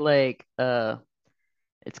 I feel like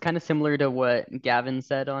it's kind of similar to what Gavin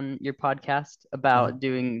said on your podcast Uh-huh. about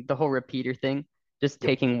doing the whole repeater thing, just Yep.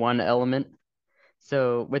 taking one element.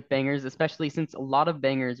 So with bangers, especially since a lot of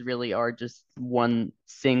bangers really are just one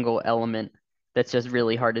single element that's just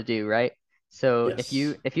really hard to do, right? So if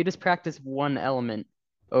Yes. you just practice one element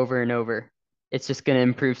over and over, it's just going to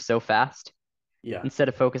improve so fast Yeah. instead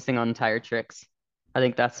of focusing on entire tricks. I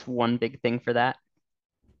think that's one big thing for that.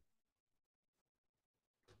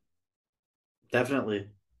 Definitely.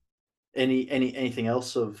 Anything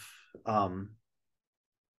else of kind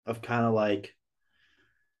of like,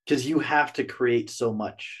 because you have to create so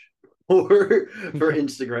much for Yeah.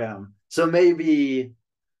 Instagram. So maybe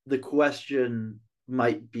the question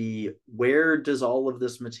might be, where does all of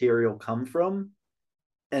this material come from?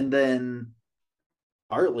 And then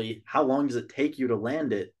partly, how long does it take you to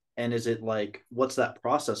land it? And is it like, what's that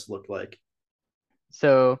process look like?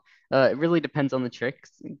 So it really depends on the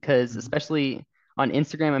tricks because Mhm. especially on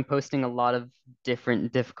Instagram, I'm posting a lot of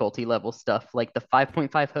different difficulty level stuff. Like the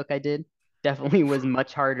 5.5 hook I did definitely was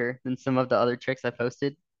much harder than some of the other tricks I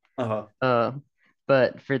posted. Uh-huh. Uh,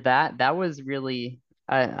 but for that, that was really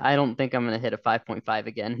I don't think I'm gonna hit a 5.5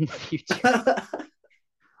 again in the future.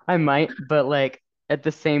 I might, but like at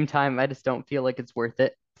the same time, I just don't feel like it's worth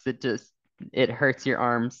it. 'Cause it hurts your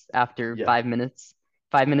arms after Yeah. 5 minutes.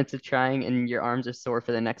 5 minutes of trying and your arms are sore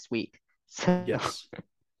for the next week. So Yes.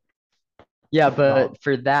 yeah, No. but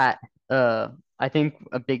for that, uh, I think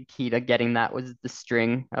a big key to getting that was the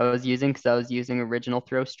string I was using because I was using original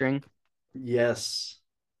throw string. Yes.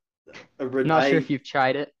 Not sure if I you've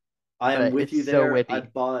tried it, I am but with it's you so there. I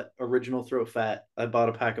whippy. bought original throw fat. I bought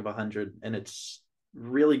a pack of 100 and it's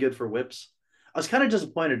really good for whips. I was kind of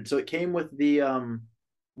disappointed. So it came with the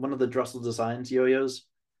one of the Drussel Designs yo-yos.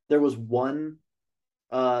 There was one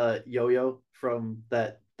yo-yo from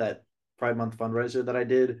that Pride Month fundraiser that I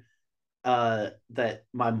did that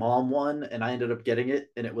my mom won and I ended up getting it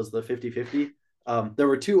and it was the 50-50. There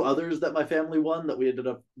were two others that my family won that we ended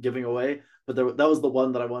up giving away, but that was the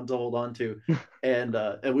one that I wanted to hold on to. And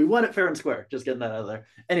we won it fair and square, just getting that out of there.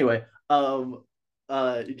 Anyway,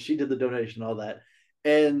 she did the donation, all that.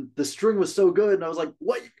 And the string was so good, and I was like,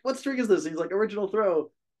 what string is this? And he's like, original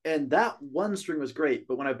throw. And that one string was great,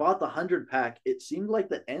 but when I bought the 100 pack, it seemed like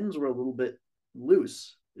the ends were a little bit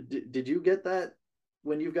loose. Did you get that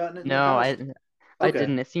when you've gotten it in the No, past? I Okay,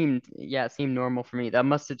 didn't. It seemed normal for me. That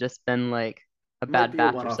must have just been like a might bad be a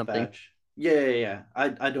batch or one-off something. batch. Yeah.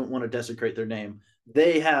 I don't want to desecrate their name.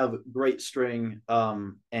 They have great string,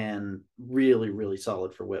 and really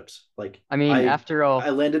solid for whips. Like I mean, I after I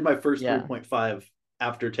all, landed my first yeah, 3.5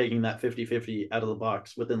 after taking that 50-50 out of the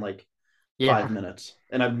box within like yeah, 5 minutes,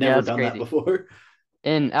 and I've yeah, never that's done that crazy. before.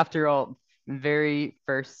 And after all, very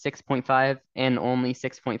first 6.5 and only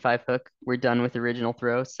 6.5 hook, we're done with original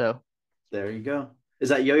throw. So There you go. Is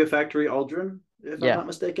that Yo-Yo Factory Aldrin, if I'm yeah, not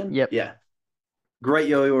mistaken? yep, Yeah, great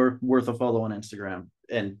yo-yo, worth a follow on Instagram,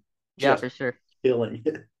 and yeah, just for sure. killing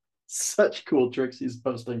it. Such cool tricks he's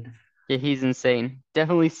posting. Yeah, he's insane.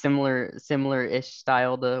 Definitely similar-ish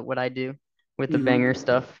style to what I do with the banger Mm-hmm.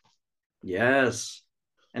 stuff. Yes.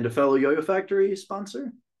 And a fellow Yo-Yo Factory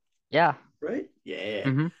sponsor, Yeah. right? Yeah.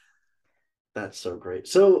 Mm-hmm. That's so great.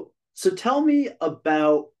 So So tell me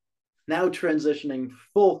about now transitioning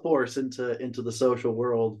full force into the social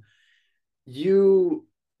world. You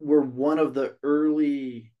were one of the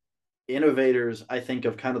early innovators, I think,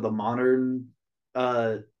 of kind of the modern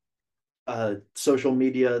uh, social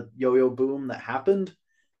media yo-yo boom that happened.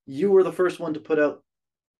 You were the first one to put out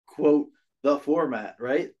quote the format,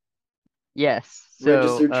 right? Yes. So,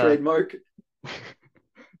 Registered trademark.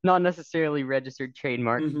 not necessarily registered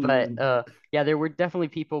trademark, but Mm-hmm. yeah, there were definitely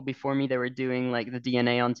people before me that were doing like the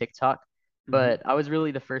DNA on TikTok, Mm-hmm. but I was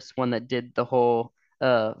really the first one that did the whole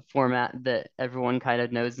format that everyone kind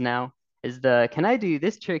of knows now is the can I do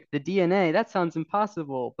this trick, the DNA? That sounds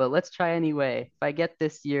impossible, but let's try anyway. If I get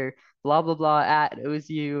this year, blah blah blah at owes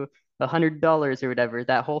you $100 or whatever,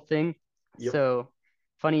 that whole thing. Yep. So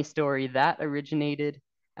funny story, that originated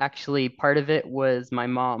actually part of it was my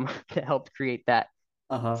mom that helped create that.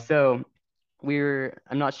 Uh-huh. So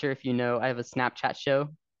I'm not sure if you know, I have a Snapchat show.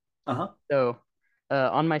 Uh-huh. So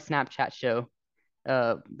on my Snapchat show,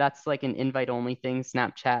 that's like an invite only thing.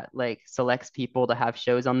 Snapchat like selects people to have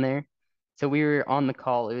shows on there. So we were on the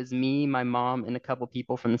call. It was me, my mom, and a couple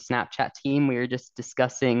people from the Snapchat team. We were just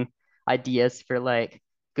discussing ideas for like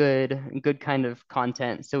good kind of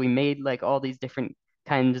content. So we made like all these different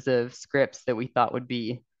kinds of scripts that we thought would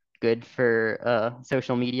be good for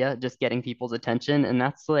social media, just getting people's attention. And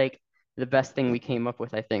that's like the best thing we came up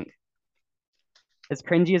with, I think. As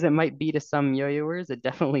cringy as it might be to some yo-yoers, it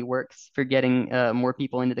definitely works for getting more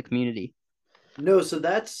people into the community. No, so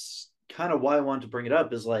that's kind of why I wanted to bring it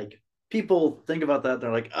up is like people think about that,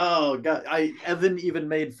 they're like, oh god, I Evan even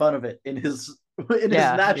made fun of it in his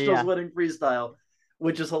Yeah, nationals yeah, winning freestyle,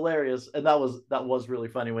 which is hilarious. And that was really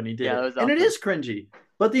funny when he did yeah. That it. was And it awesome. is cringy,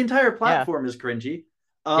 but the entire Yeah, platform is cringy.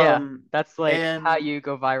 yeah. Um That's like how and you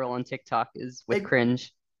go viral on TikTok is with it,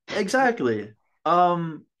 cringe. exactly.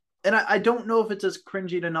 Um, and I don't know if it's as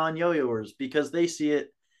cringy to non-yo-yoers because they see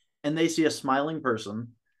it and they see a smiling person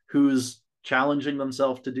who's challenging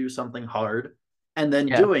themselves to do something hard and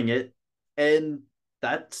then Yeah, doing it, and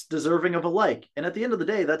that's deserving of a like. And at the end of the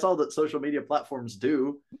day, that's all that social media platforms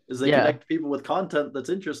do is they yeah, connect people with content that's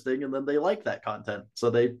interesting and then they like that content. So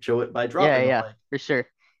they show it by yeah, dropping a yeah, like. for sure.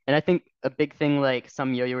 And I think a big thing like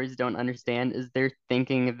some yo-yoers don't understand is they're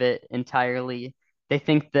thinking of it entirely. They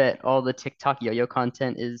think that all the TikTok yo-yo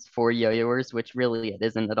content is for yo-yoers, which really it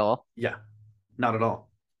isn't at all. Yeah, not at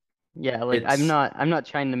all. Yeah, like It's I'm not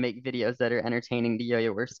trying to make videos that are entertaining to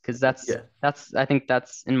yo-yoers because yeah, that's I think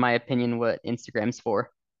that's in my opinion what Instagram's for.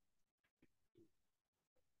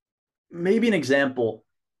 maybe an example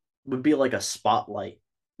would be like a spotlight.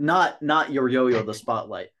 Not your yo-yo the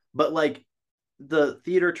spotlight, but like the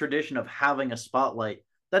theater tradition of having a spotlight.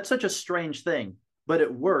 That's such a strange thing, but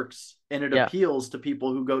it works and it Yeah, appeals to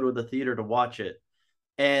people who go to the theater to watch it.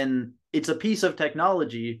 And it's a piece of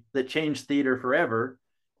technology that changed theater forever.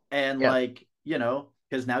 And yeah, like,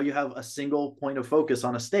 because now you have a single point of focus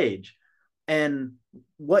on a stage. And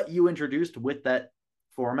what you introduced with that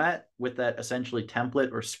format, with that essentially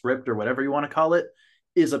template or script or whatever you want to call it,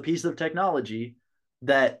 is a piece of technology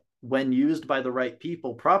that, when used by the right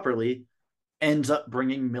people properly, ends up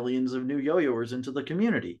bringing millions of new yo-yoers into the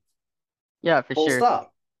community. yeah, for Full sure.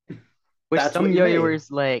 stop. Which That's some what you made. yo-yoers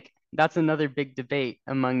like that's another big debate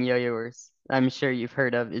among yo-yoers I'm sure you've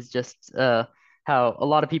heard of is just how a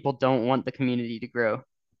lot of people don't want the community to grow.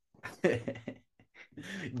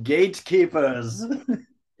 Gatekeepers.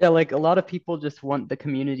 Yeah, like a lot of people just want the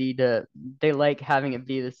community to they like having it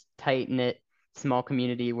be this tight-knit small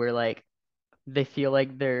community where like they feel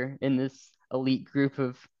like they're in this elite group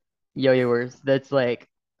of yo-yoers that's like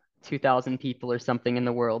 2,000 people or something in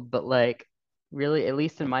the world. But like, really, at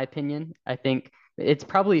least in my opinion, I think it's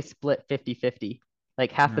probably split 50-50.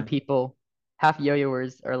 Like half the Mm-hmm. people, half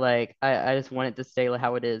yo-yoers are like, I just want it to stay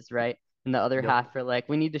how it is, right? And the other Yep. half are like,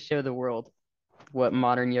 we need to show the world what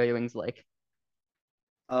modern yo-yoing's like.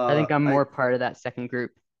 I think I'm more I part of that second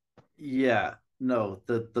group. Yeah, no,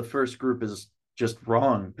 the first group is just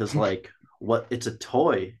wrong because like what it's a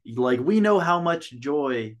toy. Like we know how much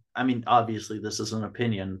joy, I mean, obviously this is an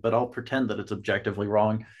opinion, but I'll pretend that it's objectively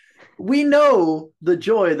wrong. We know the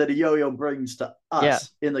joy that a yo-yo brings to Yeah,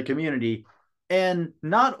 us in the community. And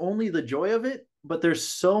not only the joy of it, but there's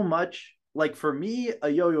so much, like for me, a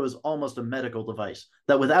yo-yo is almost a medical device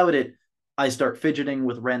that without it, I start fidgeting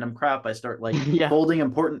with random crap. I start like yeah, folding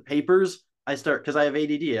important papers. I start because I have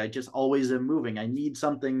ADD. I just always am moving. I need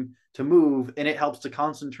something to move, and it helps to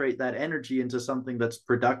concentrate that energy into something that's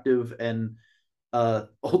productive and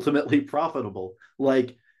ultimately profitable.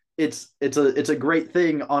 Like it's a great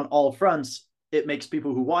thing on all fronts. It makes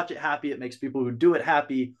people who watch it happy. It makes people who do it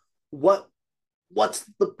happy. What's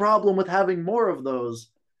the problem with having more of those?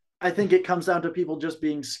 I think it comes down to people just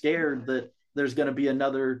being scared that there's going to be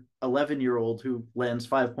another 11-year-old who lands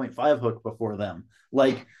 5.5 hook before them.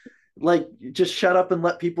 Like just shut up and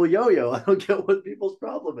let people yo-yo. I don't get what people's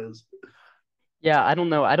problem is. Yeah, I don't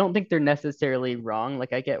know. I don't think they're necessarily wrong.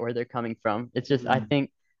 Like I get where they're coming from. It's just Mm,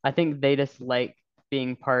 I think they just like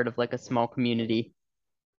being part of like a small community.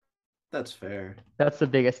 that's fair. That's the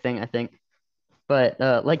biggest thing I think. But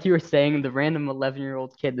like you were saying, the random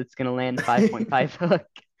 11-year-old kid that's gonna land 5.5 hook,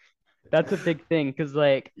 that's a big thing. Because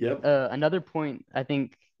like Yep. another point, I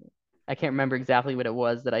think I can't remember exactly what it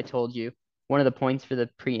was that I told you. One of the points for the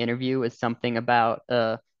pre-interview was something about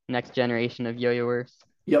next generation of yo-yoers.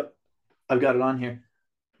 Yep. I've got it on here.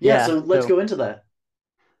 Yeah, Yeah, so let's so go into that.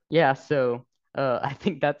 yeah, so I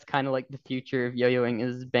think that's kind of like the future of yo-yoing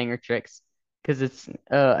is banger tricks because it's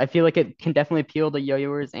I feel like it can definitely appeal to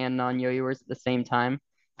yo-yoers and non-yo-yoers at the same time.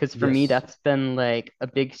 Because for me, Yes. that's been like a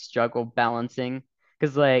big struggle balancing.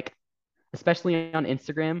 Because like especially on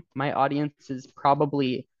Instagram, my audience is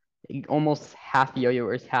probably almost half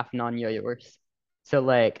yo-yoers, half non-yo-yoers. So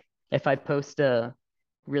like if I post a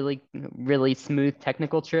really smooth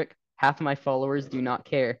technical trick, half of my followers do not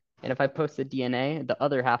care. And if I post a DNA, the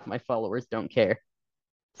other half of my followers don't care.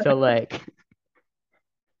 So like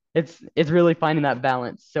it's really finding that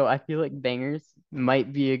balance. So I feel like bangers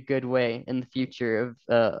might be a good way in the future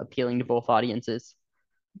of appealing to both audiences.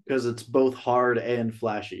 Because it's both hard and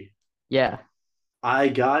flashy. Yeah. I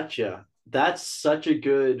gotcha. That's such a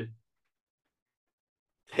good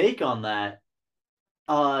take on that.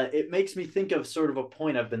 It makes me think of sort of a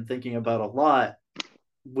point I've been thinking about a lot,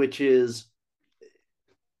 which is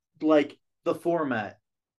like the format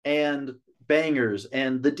and bangers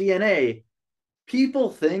and the DNA. People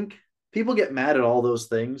think people get mad at all those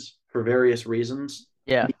things for various reasons,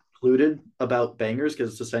 Yeah. me included, about bangers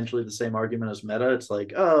because it's essentially the same argument as meta. It's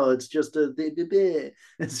like, oh, it's just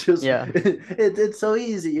it's just Yeah. it's so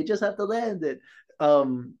easy. You just have to land it.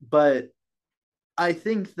 But I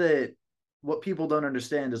think that what people don't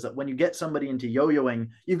understand is that when you get somebody into yo-yoing,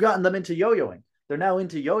 you've gotten them into yo-yoing. They're now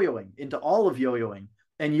into yo-yoing, into all of yo-yoing.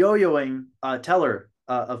 And yo-yoing, Teller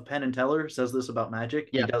of Penn and Teller says this about Magic.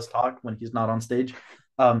 He Yeah. does talk when he's not on stage.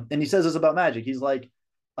 And he says this about Magic. He's like,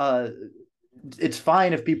 uh, it's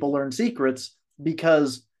fine if people learn secrets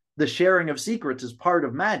because the sharing of secrets is part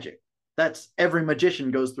of Magic. That's every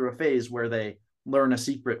magician goes through a phase where they learn a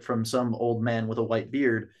secret from some old man with a white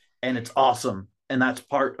beard, and it's awesome. And that's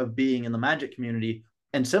part of being in the Magic community.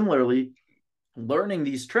 And similarly, learning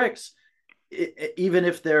these tricks, even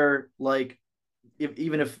if they're like,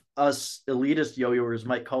 even if us elitist yo-yoers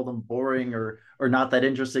might call them boring or not that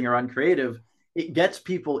interesting or uncreative, it gets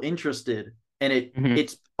people interested, and Hmm.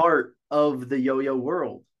 it's part of the yo-yo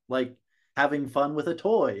world. Like having fun with a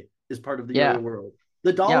toy is part of the yo-yo Yeah. world.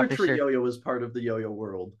 The Yeah, Dollar for Tree sure. yo-yo is part of the yo-yo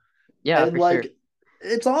world. Yeah, And for sure. like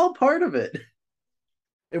it's all part of it.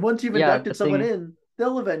 And once you've Yeah, the inducted someone thing in,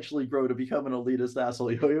 they'll eventually grow to become an elitist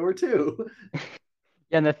asshole yo-yoer too.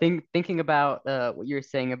 Yeah, and the thing thinking about what you were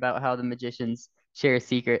saying about how the magicians share a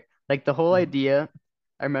secret, like the whole idea,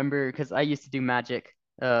 I remember because I used to do magic.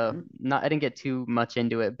 Not I didn't get too much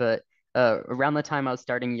into it, but around the time I was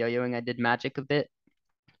starting yo-yoing, I did magic a bit,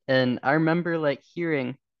 and I remember like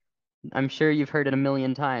hearing, I'm sure you've heard it a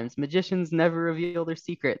million times, magicians never reveal their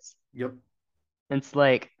secrets. Yep. And it's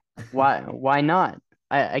like, why not?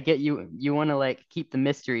 I get you want to like keep the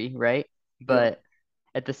mystery, right? Yep. But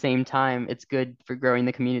at the same time, it's good for growing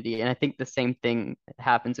the community. And I think the same thing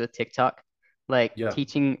happens with TikTok. Like Yeah.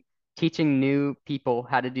 teaching new people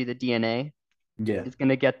how to do the DNA Yeah. is going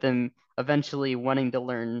to get them eventually wanting to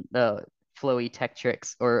learn the flowy tech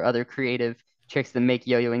tricks or other creative tricks that make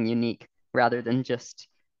yo-yoing unique rather than just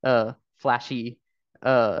flashy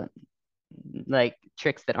uh like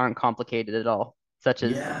tricks that aren't complicated at all, such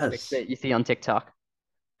as tricks Yes. that you see on TikTok.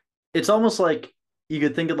 It's almost like you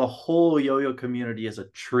could think of the whole yo-yo community as a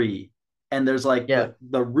tree, and there's like Yeah,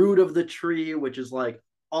 the root of the tree, which is like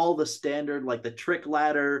all the standard, like the trick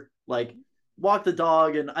ladder, like walk the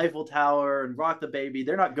dog and Eiffel Tower and rock the baby.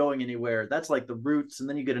 They're not going anywhere. That's like the roots. And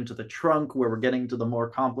then you get into the trunk where we're getting to the more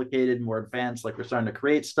complicated, more advanced, like we're starting to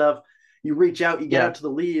create stuff. You reach out, you get yeah, out to the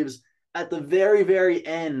leaves. At the very, very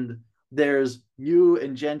end, there's you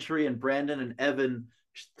and Gentry and Brandon and Evan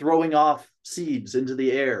throwing off seeds into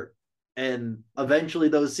the air, and eventually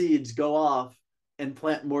those seeds go off and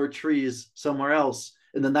plant more trees somewhere else,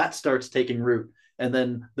 and then that starts taking root, and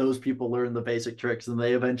then those people learn the basic tricks, and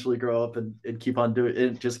they eventually grow up and keep on doing it.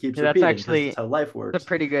 It just keeps yeah, that's repeating because that's actually how life a works.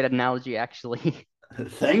 pretty good analogy, actually.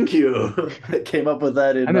 Thank you. I came up with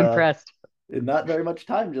that I'm impressed. in not very much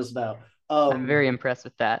time just now. I'm very impressed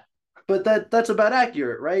with that. but that's about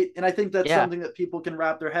accurate, right? And I think that's Yeah, something that people can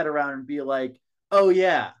wrap their head around and be like, oh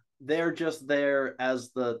yeah, they're just there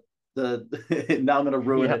as the now I'm gonna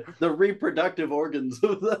ruin yeah, it, the reproductive organs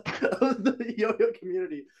of the yo-yo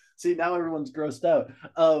community. See, now everyone's grossed out.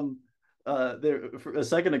 There a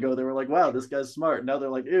second ago they were like, wow, this guy's smart. Now they're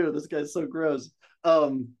like, ew, this guy's so gross.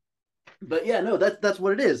 um but yeah, no, that's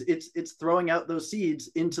what it is. It's throwing out those seeds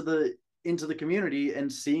into the community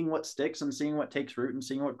and seeing what sticks and seeing what takes root and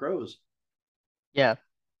seeing what grows. yeah,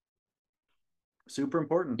 Super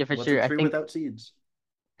important. yeah, for What's a sure. I tree think without seeds?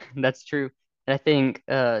 that's true. And I think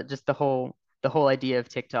just the whole idea of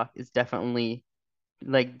TikTok is definitely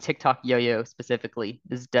like TikTok yo-yo specifically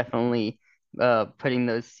is definitely putting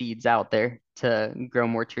those seeds out there to grow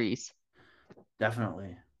more trees.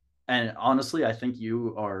 Definitely. And honestly, I think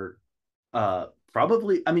you are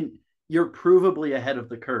probably, I mean, you're provably ahead of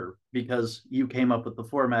the curve because you came up with the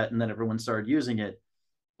format and then everyone started using it.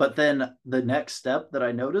 But then the next step that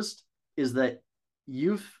I noticed is that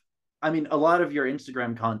you've, I mean, a lot of your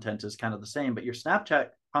Instagram content is kind of the same, but your Snapchat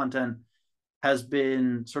content has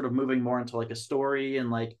been sort of moving more into like a story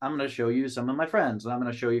and like, I'm going to show you some of my friends and I'm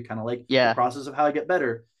going to show you kind of like the Yeah, process of how I get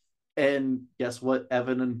better. And guess what,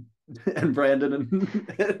 Evan and Brandon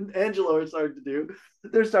and Angelo are starting to do?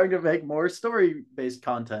 They're starting to make more story based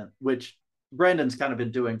content, which Brandon's kind of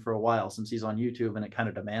been doing for a while since he's on YouTube, and it kind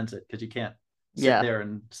of demands it because you can't sit yeah, there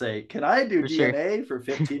and say, "Can I do for sure. DNA for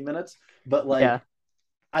 15 minutes?" But Yeah. like,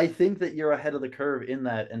 I think that you're ahead of the curve in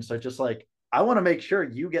that, and so just like I want to make sure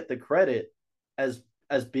you get the credit as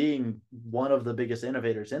as being one of the biggest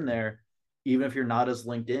innovators in there, even if you're not as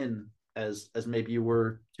linked in as maybe you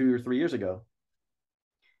were 2 or 3 years ago.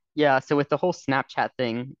 Yeah, so with the whole Snapchat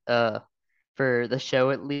thing, for the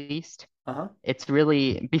show at least, Uh huh. it's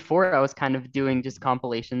really before I was kind of doing just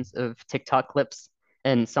compilations of TikTok clips,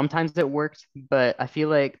 and sometimes it worked, but I feel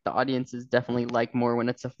like the audiences definitely like more when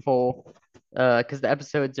it's a full, because the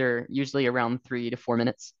episodes are usually around 3 to 4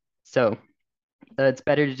 minutes. So it's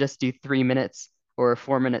better to just do 3 minutes or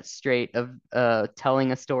 4 minutes straight of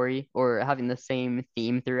telling a story or having the same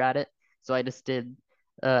theme throughout it. So I just did.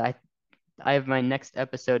 I have my next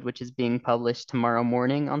episode, which is being published tomorrow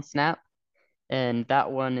morning on Snap, and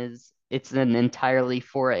that one it's an entirely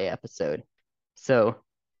 4A episode. So,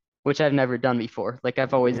 which I've never done before. Like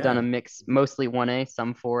I've always done a Yeah. mix, mostly 1A,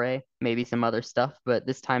 some 4A, maybe some other stuff, but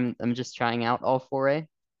this time I'm just trying out all 4A.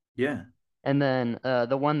 Yeah. And then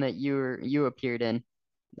the one that you appeared in,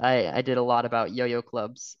 I did a lot about yo-yo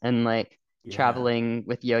clubs and like Yeah. traveling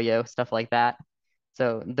with yo-yo, stuff like that.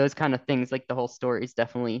 So those kind of things, like the whole stories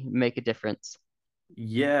definitely make a difference.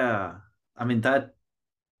 Yeah. I mean that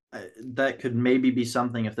could maybe be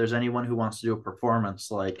something if there's anyone who wants to do a performance,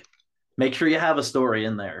 like make sure you have a story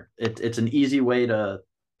in there. It's an easy way to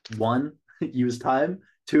one, use time,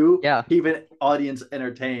 two, Yeah. keep an audience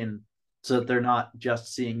entertained so that they're not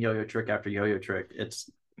just seeing yo-yo trick after yo-yo trick. It's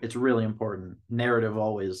really important. Narrative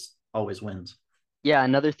always wins. Yeah,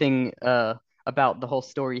 another thing about the whole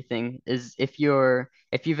story thing is if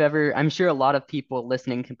you've ever, I'm sure a lot of people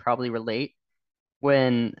listening can probably relate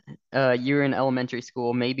when you're in elementary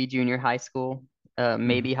school, maybe junior high school,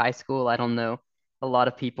 maybe Mm-hmm. high school, I don't know. A lot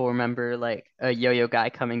of people remember like a yo-yo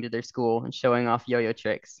guy coming to their school and showing off yo-yo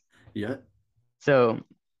tricks. Yeah. So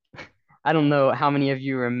I don't know how many of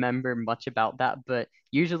you remember much about that, but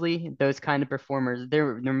usually those kind of performers,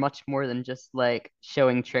 they're much more than just like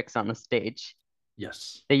showing tricks on the stage.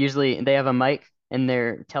 Yes. They have a mic and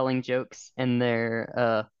they're telling jokes and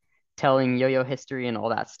they're telling yo-yo history and all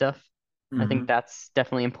that stuff. I think Mm-hmm. that's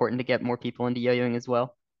definitely important to get more people into yo-yoing as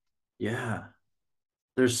well. Yeah.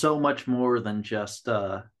 There's so much more than just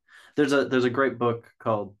there's a great book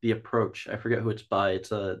called The Approach. I forget who it's by.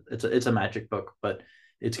 It's a magic book, but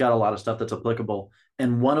it's got a lot of stuff that's applicable.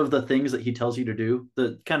 And one of the things that he tells you to do,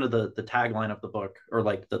 the kind of the tagline of the book, or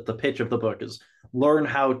like the pitch of the book, is learn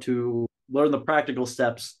the practical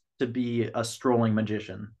steps to be a strolling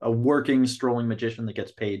magician, a working strolling magician that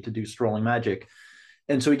gets paid to do strolling magic.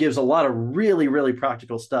 And so he gives a lot of really, really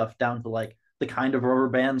practical stuff down to like the kind of rubber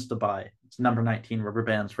bands to buy. It's number 19 rubber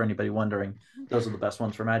bands for anybody wondering. Those are the best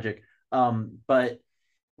ones for magic. But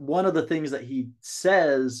one of the things that he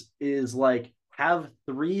says is like have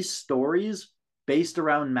 3 stories based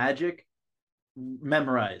around magic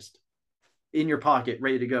memorized in your pocket,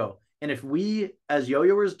 ready to go. And if we as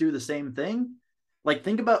yo-yoers do the same thing, like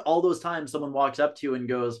think about all those times someone walks up to you and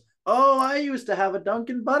goes, "Oh, I used to have a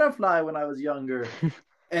Duncan butterfly when I was younger,"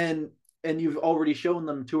 and you've already shown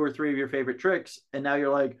them 2 or 3 of your favorite tricks, and now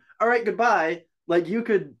you're like, "All right, goodbye." Like you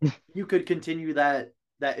could continue that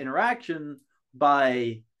interaction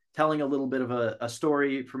by telling a little bit of a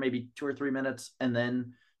story for maybe 2 or 3 minutes, and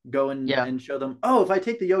then go Yeah. and show them, oh, if I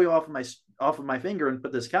take the yo-yo off of my finger and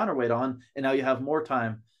put this counterweight on, and now you have more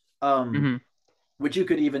time. Hmm. Which you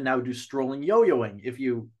could even now do strolling yo-yoing if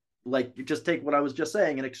you like. You just take what I was just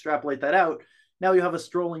saying and extrapolate that out. Now you have a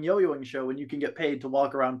strolling yo-yoing show, and you can get paid to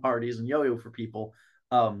walk around parties and yo-yo for people.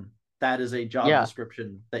 That is a job Yeah.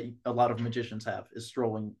 description that a lot of magicians have, is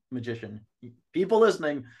strolling magician. People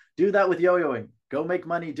listening, do that with yo-yoing. Go make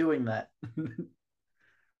money doing that.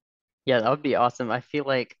 Yeah, that would be awesome. I feel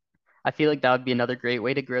like that would be another great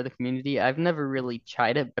way to grow the community. I've never really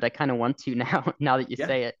tried it, but I kind of want to now, now that you Yeah,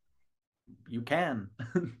 say it. you can.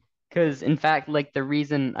 Because in fact, like the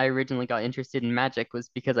reason I originally got interested in magic was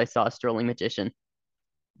because I saw a strolling magician.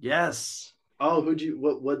 Yes. Oh,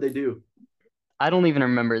 what'd they do? I don't even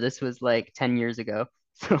remember. This was like 10 years ago.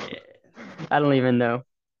 So Yeah. I don't even know.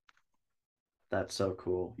 That's so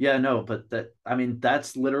cool. Yeah, no, but that, I mean,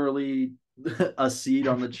 that's literally a seed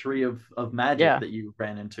on the tree of magic Yeah, that you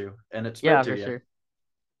ran into, and it spread yeah, to for you. sure.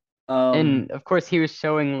 Um, And of course, he was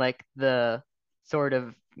showing like the sort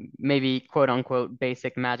of maybe quote unquote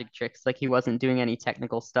basic magic tricks. Like he wasn't doing any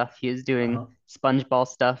technical stuff. He was doing uh-huh. sponge ball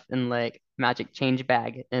stuff and like magic change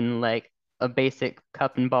bag and like a basic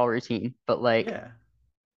cup and ball routine. But like Yeah,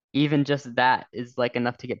 even just that is like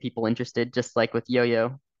enough to get people interested. Just like with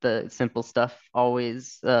yo-yo, the simple stuff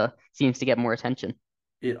always seems to get more attention.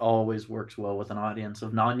 it always works well with an audience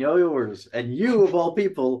of non-yo-yoers, and you of all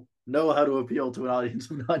people know how to appeal to an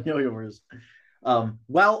audience of non-yo-yoers,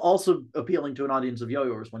 while also appealing to an audience of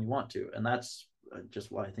yo-yoers when you want to, and that's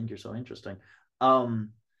just why I think you're so interesting.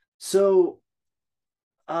 Um, so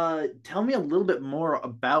tell me a little bit more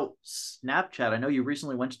about Snapchat. I know you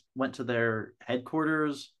recently went to their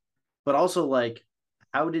headquarters, but also like,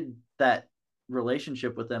 how did that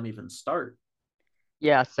relationship with them even start?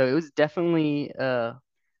 Yeah, so it was definitely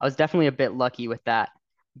I was definitely a bit lucky with that.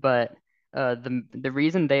 But the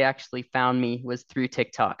reason they actually found me was through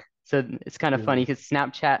TikTok. So it's kind of funny Cool. because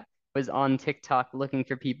Snapchat was on TikTok looking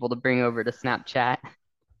for people to bring over to Snapchat.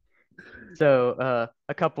 So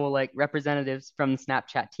a couple like representatives from the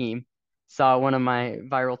Snapchat team saw one of my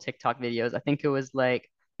viral TikTok videos. I think it was like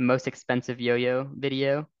most expensive yo-yo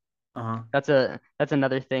video. Uh-huh. That's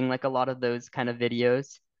another thing. Like a lot of those kind of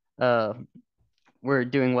videos. Uh, were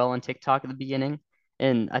doing well on TikTok at the beginning.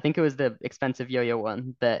 And I think it was the expensive yo-yo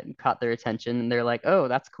one that caught their attention. And they're like, oh,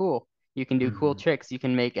 that's cool. You can do cool Mm-hmm. tricks. You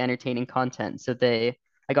can make entertaining content.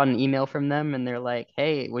 I got an email from them and they're like,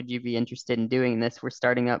 hey, would you be interested in doing this? We're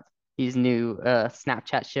starting up these new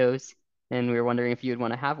Snapchat shows and we were wondering if you would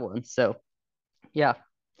want to have one. So yeah,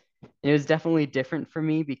 it was definitely different for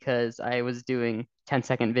me because I was doing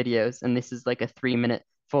 10-second videos and this is like a 3 minute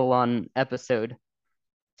full on episode.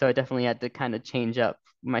 So I definitely had to kind of change up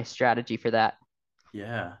my strategy for that.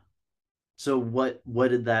 Yeah. So what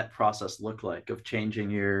did that process look like of changing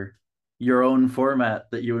your own format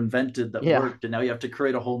that you invented that Yeah. worked, and now you have to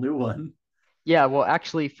create a whole new one? Yeah. Well,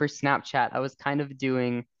 actually, for Snapchat, I was kind of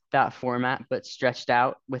doing that format, but stretched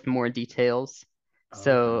out with more details.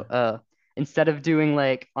 So Okay. instead of doing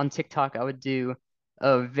like on TikTok, I would do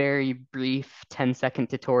a very brief 10-second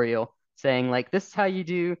tutorial saying, like, this is how you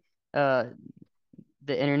do uh,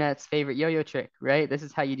 the internet's favorite yo-yo trick, right? This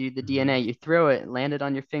is how you do the Mm-hmm. DNA. You throw it, land it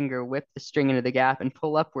on your finger, whip the string into the gap, and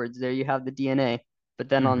pull upwards. There you have the DNA. But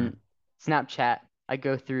then Mm-hmm. on Snapchat, I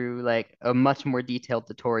go through like a much more detailed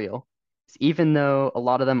tutorial. Even though a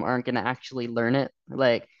lot of them aren't going to actually learn it,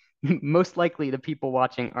 like most likely the people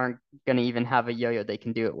watching aren't going to even have a yo-yo they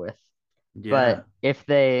can do it with. But Yeah.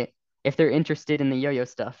 if they're interested in the yo-yo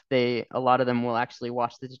stuff, they a lot of them will actually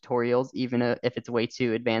watch the tutorials, even if it's way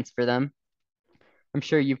too advanced for them. I'm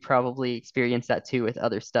sure you've probably experienced that too with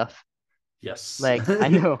other stuff. Yes. Like I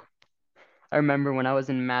know I remember when I was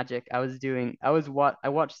in Magic, I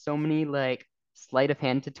watched so many like sleight of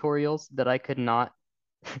hand tutorials that I could not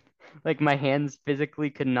like my hands physically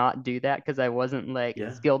could not do that because I wasn't like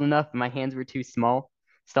Yeah. skilled enough. My hands were too small,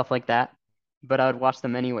 stuff like that. But I would watch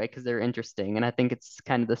them anyway because they're interesting. And I think it's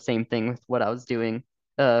kind of the same thing with what I was doing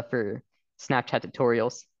for Snapchat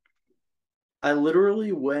tutorials. I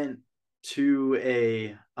literally went to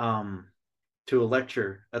a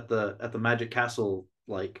lecture at the Magic Castle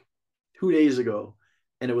like 2 days ago,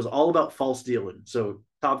 and it was all about false dealing. So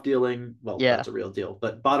top dealing, well, Yeah. that's a real deal,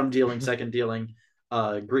 but bottom dealing, second dealing,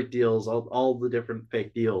 Greek deals, all the different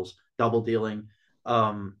fake deals, double dealing.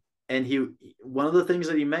 Um, and he one of the things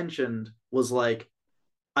that he mentioned was like,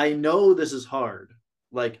 I know this is hard.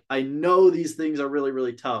 Like I know these things are really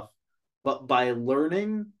really tough, but by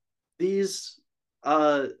learning these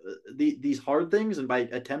uh these hard things and by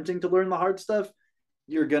attempting to learn the hard stuff,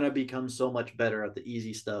 you're going to become so much better at the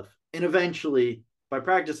easy stuff. And eventually, by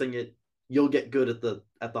practicing it, you'll get good at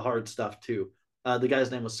the hard stuff too. The guy's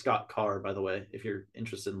name was Scott Carr, by the way. If you're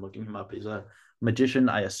interested in looking him up, he's a magician,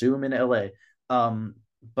 I assume, in LA.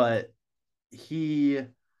 But he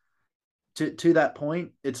to that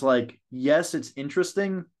point, it's like yes, it's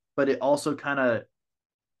interesting, but it also kind of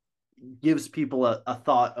gives people a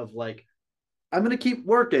thought of like I'm going to keep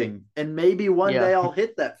working and maybe one Yeah. day I'll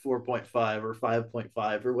hit that 4.5 or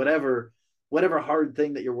 5.5 or whatever hard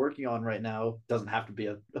thing that you're working on right now. Doesn't have to be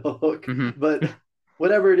a hook, Hmm. but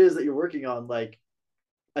whatever it is that you're working on, like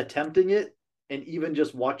attempting it and even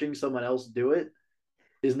just watching someone else do it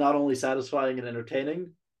is not only satisfying and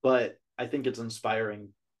entertaining, but I think it's inspiring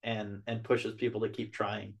and pushes people to keep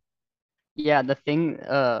trying. Yeah, the thing,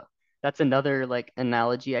 that's another like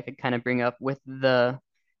analogy I could kind of bring up with the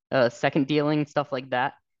second dealing stuff like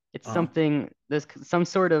that. It's Uh-huh. something there's some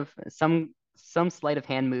sort of some sleight of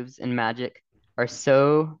hand moves in Magic are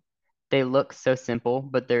so they look so simple,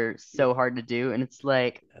 but they're so hard to do, and it's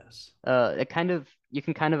like Yes. it kind of you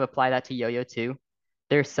can kind of apply that to yo-yo too.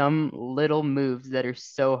 There's some little moves that are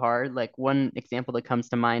so hard. Like one example that comes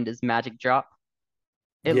to mind is Magic Drop.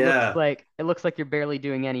 Yeah. It looks like you're barely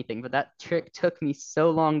doing anything, but that trick took me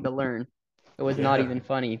so long to learn. It was not Yeah. even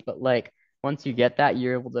funny, but like once you get that,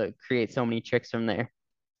 you're able to create so many tricks from there.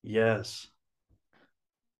 Yes.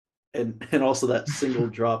 And also that single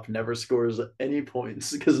drop never scores any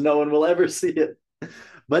points because no one will ever see it.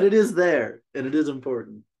 But it is there and it is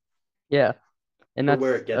important Yeah, and for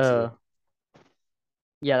where it gets you.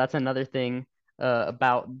 that's another thing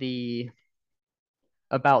about the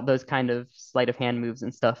about those kind of sleight of hand moves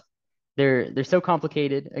and stuff. They're so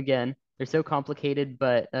complicated. Again, they're so complicated,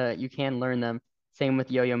 but you can learn them. Same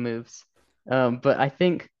with yo-yo moves. But I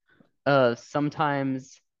think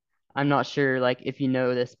sometimes I'm not sure like if you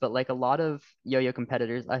know this, but like a lot of yo-yo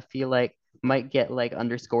competitors, I feel like might get like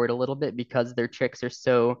underscored a little bit because their tricks are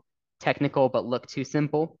so technical but look too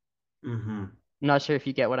simple. Mm-hmm. I'm not sure if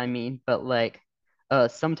you get what I mean, but like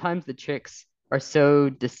sometimes the tricks are so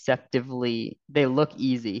deceptively they look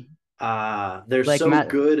easy. They're Like so Matt,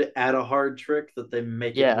 good at a hard trick that they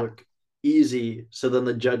make it yeah, look easy so then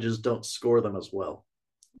the judges don't score them as well.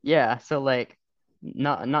 yeah. So like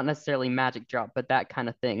not necessarily magic drop, but that kind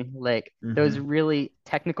of thing. Like those Mm-hmm. really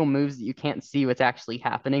technical moves that you can't see what's actually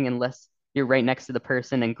happening unless you're right next to the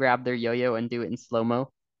person and grab their yo-yo and do it in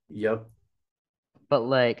slow-mo. Yep. But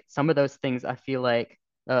like some of those things, I feel like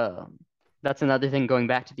that's another thing going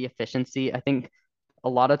back to the efficiency. I think a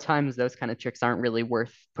lot of times those kind of tricks aren't really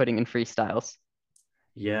worth putting in freestyles.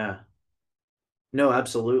 Yeah. No,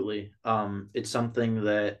 absolutely. It's something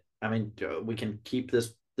that I mean, we can keep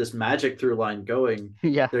this magic through line going.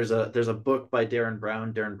 Yeah, There's a book by Darren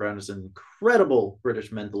Brown. Darren Brown is an incredible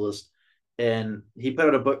British mentalist, and he put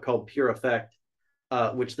out a book called Pure Effect,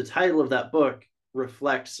 which the title of that book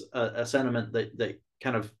reflects a sentiment that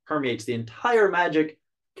kind of permeates the entire magic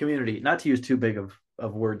community. Not to use too big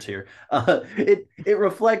of words here, it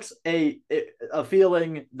reflects a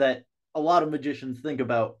feeling that a lot of magicians think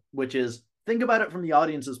about, which is think about it from the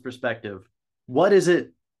audience's perspective. What is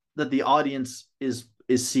it that the audience is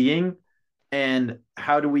seeing, and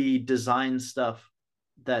how do we design stuff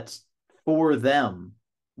that's for them?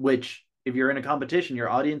 Which, if you're in a competition, your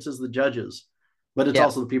audience is the judges, but it's yeah.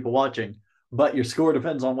 also the people watching. But your score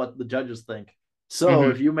depends on what the judges think. So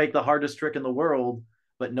if Hmm. you make the hardest trick in the world,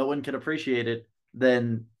 but no one can appreciate it,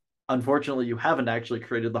 then unfortunately you haven't actually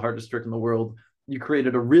created the hardest trick in the world. You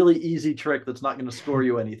created a really easy trick that's not going to score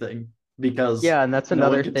you anything because Yeah, and that's no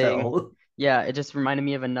one another can thing. tell. Yeah, it just reminded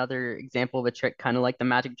me of another example of a trick, kind of like the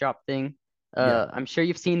magic drop thing. Yeah. I'm sure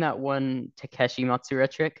you've seen that one Takeshi Matsura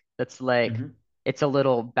trick that's like Mm-hmm. it's a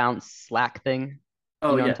little bounce slack thing. You Oh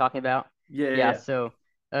know what I'm yeah. talking about? Yeah. Yeah. Yeah, Yeah. so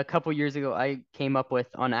a couple years ago I came up with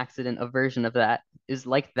on accident a version of that. Is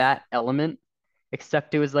like that element,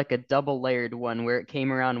 except it was like a double layered one where it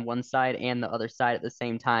came around one side and the other side at the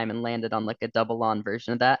same time and landed on like a double on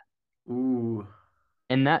version of that. Ooh.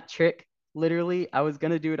 And that trick, literally, I was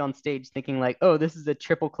gonna do it on stage thinking like, oh, this is a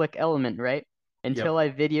triple click element, right? Until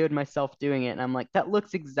Yep. I videoed myself doing it, and I'm like, that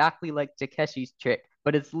looks exactly like Takeshi's trick,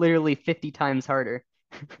 but it's literally 50 times harder.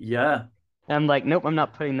 Yeah. And I'm like, nope, I'm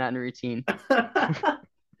not putting that in a routine.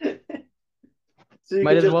 So you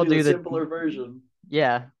Might could as just well be the do the, simpler version.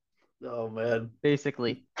 yeah, Oh man.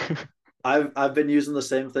 basically. I've been using the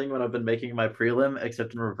same thing when I've been making my prelim,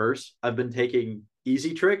 except in reverse. I've been taking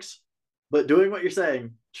easy tricks, but doing what you're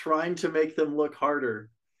saying, trying to make them look harder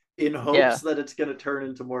in hopes Yeah, that it's going to turn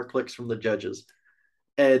into more clicks from the judges.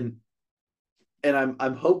 And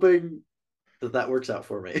I'm hoping that that works out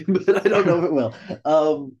for me, but I don't know if it will. it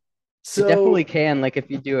definitely So can, like if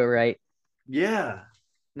you do it right. yeah,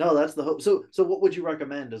 No, that's the hope. So what would you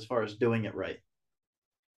recommend as far as doing it right?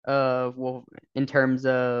 Well, in terms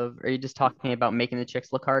of, are you just talking about making the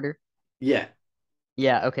tricks look harder? Yeah,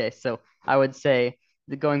 Yeah, okay. So I would say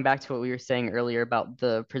going back to what we were saying earlier about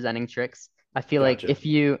the presenting tricks, I feel like gotcha.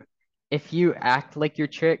 if you act like your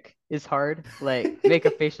trick is hard, like make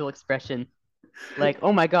a facial expression like,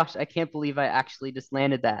 "Oh my gosh, I can't believe I actually just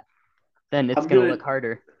landed that." Then it's I'm gonna gonna look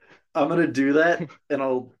harder. I'm gonna do that, and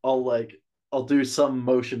I'll do some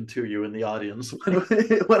motion to you in the audience when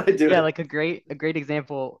I do Yeah, it. like a great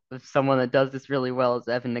example of someone that does this really well is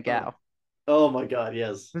Evan Oh, Nagao. oh my God,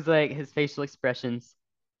 yes, Who's like his facial expressions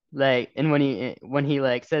like and when he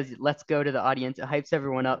like says let's go to the audience, it hypes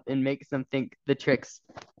everyone up and makes them think the tricks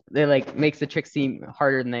they like makes the tricks seem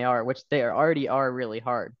harder than they are, which they already are really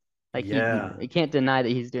hard. Like yeah, he can't deny that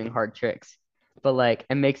he's doing hard tricks, but like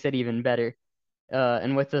it makes it even better.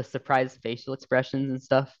 And with the surprise facial expressions and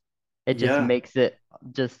stuff, it just yeah. makes it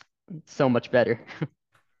just so much better.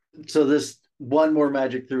 So this one more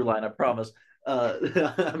magic through line, I promise.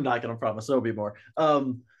 I'm not gonna promise there'll be more.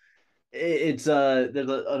 It's there's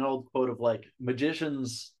an old quote of like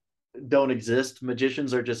magicians don't exist.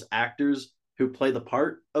 Magicians are just actors who play the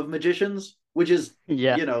part of magicians, which is,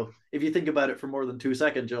 Yeah, if you think about it for more than 2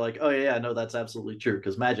 seconds, you're like, oh yeah, no, that's absolutely true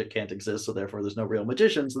because magic can't exist, so therefore there's no real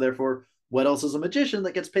magician. So therefore, what else is a magician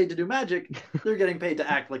that gets paid to do magic? They're getting paid to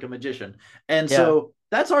act like a magician, and yeah, so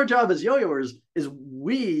that's our job as yo-yoers. Is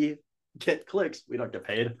we get clicks. We don't get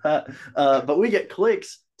paid, but we get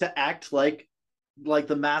clicks to act like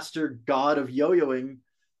the master god of yo-yoing,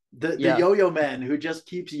 the yeah. yo-yo man who just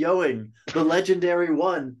keeps yoing, the legendary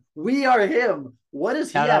one. We are him. What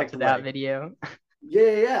does Shout he out act to that like? video. Yeah,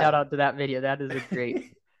 yeah, Shout yeah. out to that video. That is a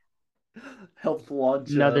great Helped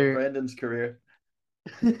launch another Brandon's career.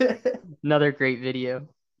 another great video.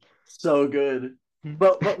 So good.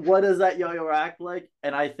 But what does that yo-yo act like?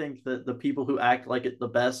 And I think that the people who act like it the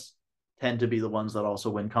best tend to be the ones that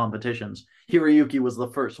also win competitions. Hiroyuki was the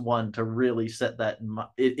first one to really set that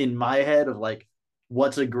in my head of like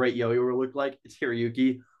what's a great yo-yo look like. It's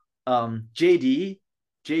Hiroyuki.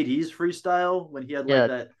 JD's freestyle when he had like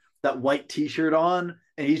Yeah. that white t-shirt on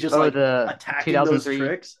and he's just Oh, like the attacking those 2003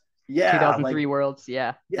 tricks. Yeah, 2003 like Worlds.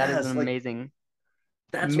 Yeah, that is an yes, like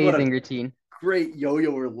that's what a amazing routine. great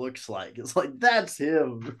yo-yoer looks like. It's like that's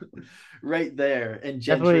him right there. And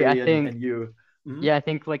Definitely, I Gentry think. and you. Mhm. Yeah, I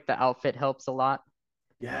think like the outfit helps a lot.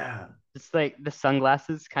 Yeah. Just like the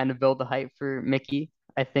sunglasses kind of build the hype for Mickey.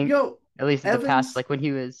 I think Yo, at least in the past, Evans. like when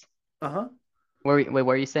he was. Uh-huh. Wait, what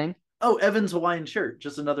were you saying? Oh, Evans Hawaiian shirt.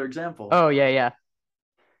 Just another example. Oh yeah, yeah,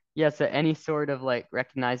 yeah. So any sort of like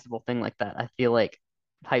recognizable thing like that, I feel like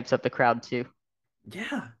hypes up the crowd too.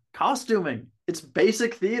 Yeah. Costuming. It's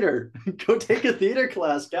basic theater. Go take a theater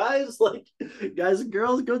class, guys. Like, guys and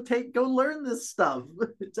girls, go learn this stuff.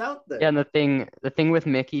 It's out Yeah, there. and the thing with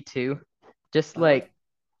Mickey too, just Uh-huh. like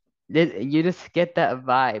you just get that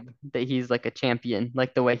vibe that he's like a champion,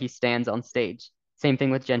 like the way he stands on stage. Same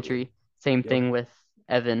thing with Totally. Gentry. Same Yep. thing with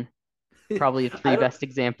Evan. Probably the I three don't best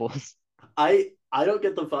examples. I don't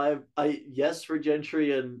get the vibe. I yes for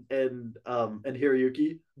Gentry and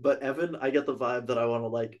Hiroyuki, but Evan, I get the vibe that I want to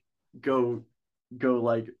like go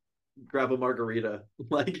like grab a margarita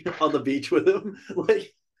like on the beach with him.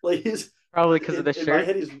 Like he's Probably because of the in my shirt.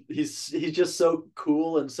 head he's just so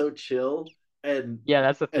cool and so chill Yeah,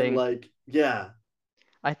 that's the and thing. like yeah,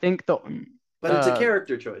 I think the but it's a uh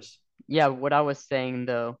character choice. yeah, what I was saying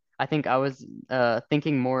though, I think I was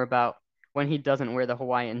thinking more about when he doesn't wear the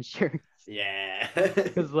Hawaiian shirts. Yeah.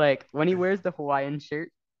 Because like when he wears the Hawaiian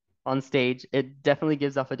shirt on stage, it definitely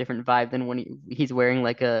gives off a different vibe than when he's wearing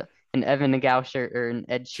like a an Evan Nagao shirt or an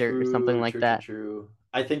Ed shirt or something True, like true, true, that. true.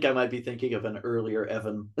 I think I might be thinking of an earlier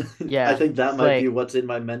Evan. I Yeah, think that it's might be like what's in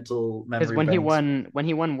my mental because memory banks. when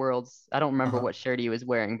he won Worlds, I don't remember Uh-huh. what shirt he was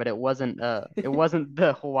wearing, but it wasn't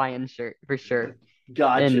the Hawaiian shirt for sure. And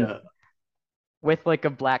Gotcha. with like a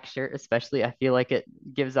black shirt, especially, I feel like it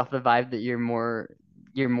gives off the vibe that you're more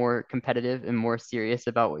competitive and more serious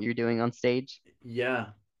about what you're doing on stage. Yeah.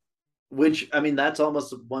 Which, I mean, that's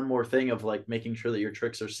almost one more thing of like making sure that your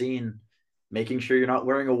tricks are seen, making sure you're not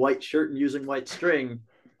wearing a white shirt and using white string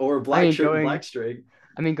or a I black mean, shirt and black string.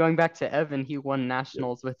 going back to Evan, he won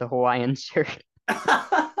nationals with the Hawaiian shirt.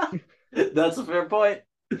 That's a fair point.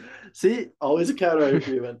 See, always a counter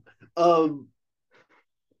argument. Um,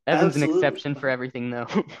 Evan's an absolutely. exception for everything though.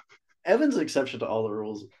 Evan's an exception to all the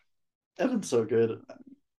rules. Evan's so good.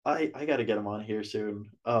 I got to get him on here soon.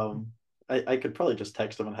 I could probably just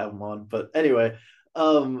text him and have him on. But anyway,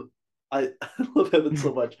 I, I love Evan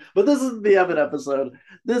so much. But this is the Evan episode.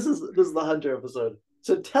 This is the Hunter episode.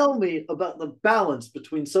 So tell me about the balance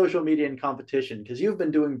between social media and competition, because you've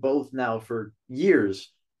been doing both now for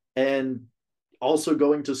years and also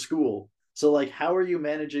going to school. So like how are you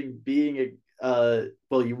managing being a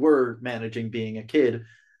well, you were managing being a kid,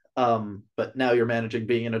 but now you're managing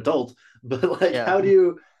being an adult. But like Yeah. how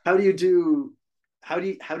do you do how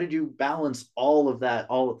did you balance all of that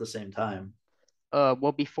all at the same time?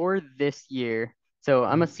 Well, before this year, so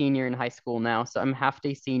I'm a Mm-hmm. senior in high school now, so I'm half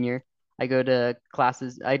day senior. I go to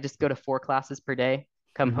classes, I just go to 4 classes per day,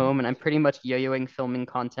 come Mm-hmm. home, and I'm pretty much yo-yoing, filming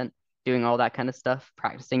content, doing all that kind of stuff,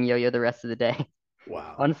 practicing yo-yo the rest of the day.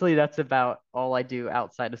 Wow. Honestly, that's about all I do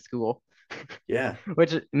outside of school, Yeah.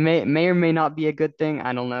 which may or may not be a good thing.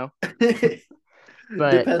 I don't know,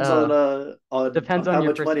 but Depends depends on on how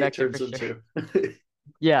your much money it perspective for turns sure. into.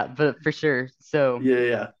 Yeah, but for sure. So Yeah,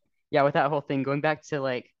 yeah. yeah, with that whole thing, going back to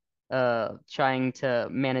like trying to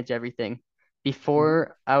manage everything. Mhm.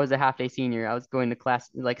 Before I was a half day senior, I was going to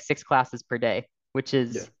class like 6 classes per day, which Yeah,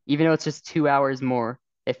 is even though it's just 2 hours more,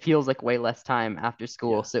 it feels like way less time after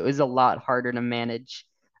school. yeah. So it was a lot harder to manage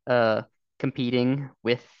uh competing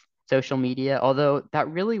with social media. Although that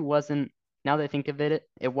really wasn't, now that I think of it,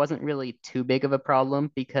 it wasn't really too big of a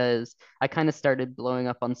problem because I kind of started blowing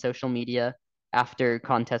up on social media after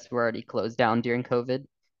contests were already closed down during COVID.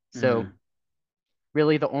 So Mm,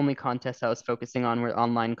 really the only contests I was focusing on were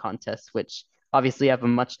online contests, which obviously have a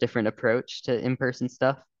much different approach to in-person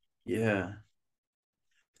stuff. yeah.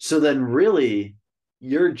 So then really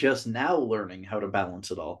you're just now learning how to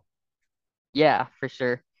balance it all. Yeah, for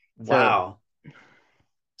sure. So Wow.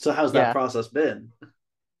 So how's that yeah, process been?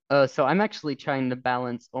 so I'm actually trying to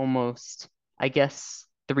balance almost, I guess,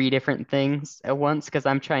 3 different things at once because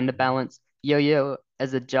I'm trying to balance yo-yo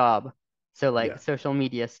as a job, so like Yeah. social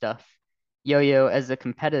media stuff, yo-yo as a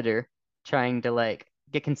competitor, trying to like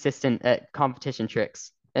get consistent at competition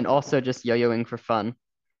tricks, and also just yo-yoing for fun.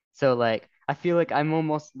 So like I feel like I'm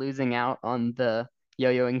almost losing out on the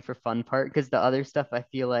yo-yoing for fun part because the other stuff I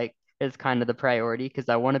feel like is kind of the priority because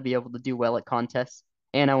I want to be able to do well at contests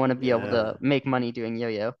and I want to be able to Yeah. make money doing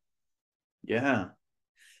yo-yo. Yeah.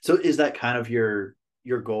 So is that kind of your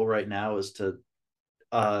goal right now is to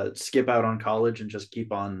skip out on college and just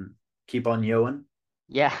keep on yoing?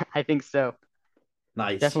 Yeah, I think so.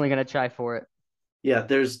 Nice. Definitely gonna try for it. Yeah,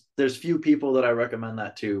 there's few people that I recommend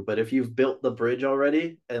that to, but if you've built the bridge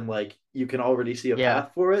already and like you can already see a Yeah.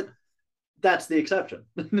 path for it, that's the exception.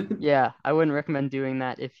 Yeah, I wouldn't recommend doing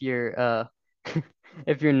that if you're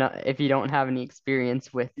if you don't have any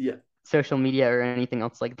experience with Yeah. social media or anything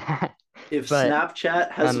else like that. If But Snapchat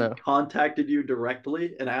I don't hasn't know. contacted you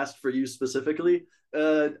directly and asked for you specifically,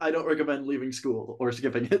 I don't recommend leaving school or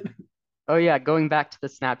skipping it. Oh yeah, going back to the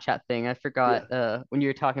Snapchat thing, I Yeah. forgot when you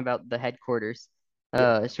were talking about the headquarters.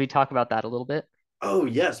 Yeah. Should we talk about that a little bit? Oh,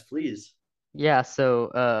 yes, please. Yeah,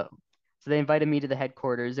 so they invited me to the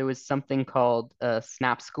headquarters. It was something called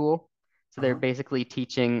Snap School. So they're Uh-huh. basically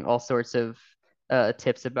teaching all sorts of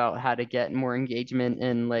tips about how to get more engagement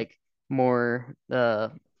and more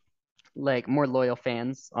more loyal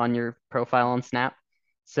fans on your profile on Snap.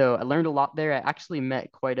 So I learned a lot there. I actually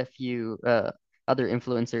met quite a few other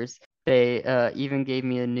influencers. They even gave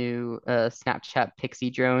me a new Snapchat Pixie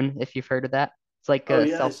drone, if you've heard of that. It's like Oh, a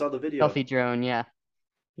yeah, I saw the video. selfie drone. Yeah.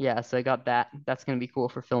 Yeah. So I got that. That's going to be cool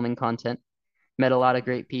for filming content. Met a lot of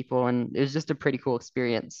great people, and it was just a pretty cool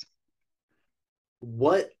experience.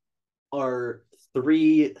 What are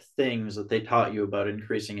three things that they taught you about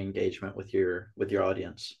increasing engagement with your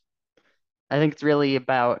audience? I think it's really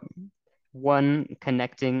about one,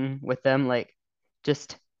 connecting with them, like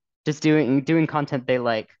just just doing content they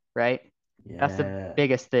like, right? That's the Yeah.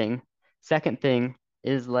 biggest thing. Second thing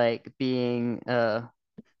is like being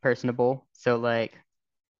personable. So like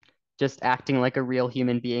just acting like a real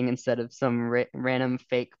human being instead of some random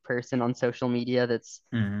fake person on social media that's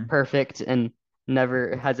Mm-hmm. perfect and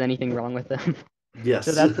never has anything wrong with them. So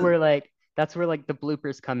Yes. that's where like the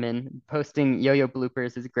bloopers come in. Posting yo-yo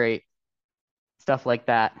bloopers is great, stuff like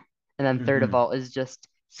that. And then third of Mm-hmm. all is just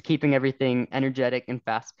keeping everything energetic and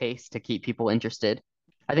fast paced to keep people interested.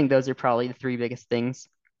 I think those are probably the 3 biggest things.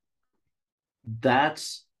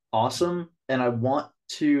 That's awesome. And I want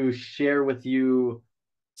to share with you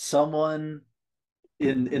someone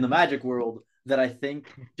in the magic world that I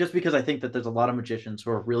think just because I think that there's a lot of magicians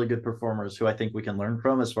who are really good performers who I think we can learn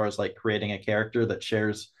from as far as like creating a character that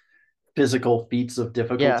shares physical feats of Yeah.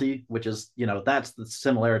 difficulty, which is, that's the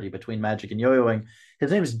similarity between magic and yo-yoing.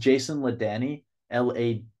 His name is Jason Ladany,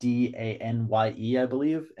 Ladanye, I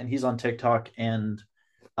believe, and he's on TikTok and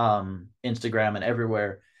Instagram and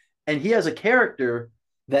everywhere. And he has a character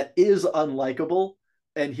that is unlikable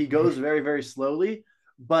and he goes very, very slowly,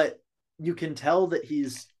 but you can tell that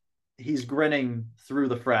he's grinning through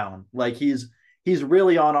the frown. Like he's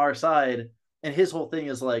really on our side, and his whole thing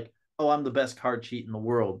is like, "Oh, I'm the best card cheat in the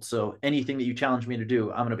world. So anything that you challenge me to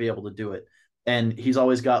do, I'm going to be able to do it." And he's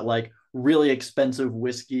always got like really expensive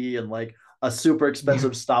whiskey and like a super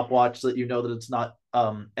expensive stopwatch that you know that it's not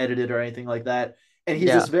edited or anything like that. And he's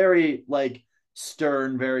Yeah, this very like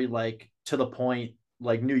stern, very like to the point,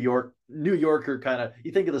 like New Yorker kind of.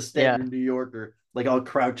 You think of the yeah, standard New Yorker, like all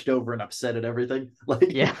crouched over and upset at everything.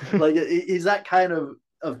 Like yeah, like he's that kind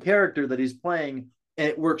of character that he's playing, and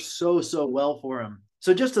it works so well for him.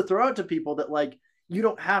 So just to throw out to people that like you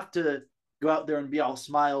don't have to go out there and be all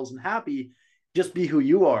smiles and happy, just be who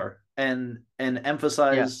you are and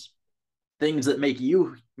yeah, emphasize things that make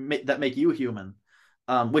you human.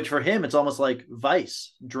 Which for him, it's almost like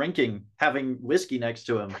vice, drinking, having whiskey next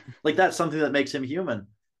to him. Like that's something that makes him human.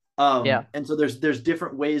 yeah, And so there's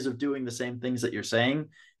different ways of doing the same things that you're saying,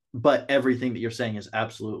 but everything that you're saying is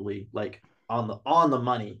absolutely like on the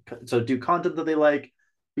money. So do content that they like,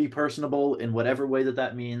 be personable in whatever way that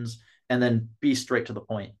that means, and then be straight to the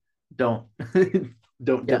point. Don't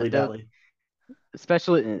don't yeah. dilly dally.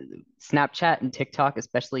 Especially Snapchat and TikTok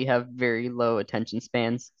especially have very low attention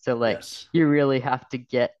spans. So like Yes. you really have to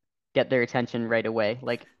get their attention right away.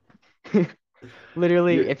 Like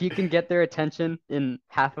literally, You're if you can get their attention in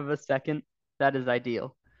half of a second, that is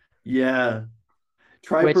ideal. yeah.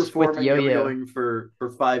 Try Which with performing yo-yo, yo-yoing for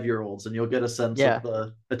 5-year-olds, and you'll get a sense of yeah,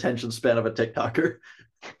 the attention span of a TikToker.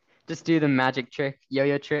 just do the magic trick,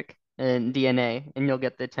 yo-yo trick and DNA, and you'll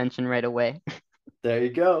get the attention right away. There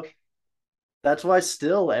you go. That's why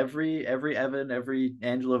still every Evan, every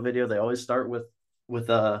Angelo video, they always start with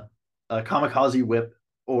a kamikaze whip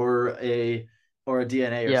or a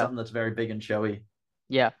DNA or Yeah, something that's very big and showy.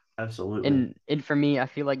 yeah. Absolutely. And for me, I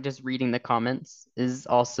feel like just reading the comments is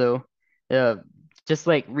also uh just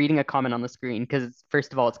like reading a comment on the screen because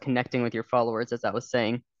first of all, it's connecting with your followers, as I was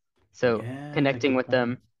saying. So Yeah, connecting good with point.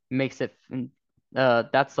 them makes it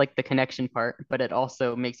that's like the connection part, but it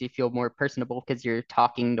also makes you feel more personable because you're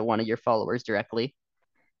talking to one of your followers directly.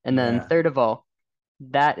 And then Yeah. third of all,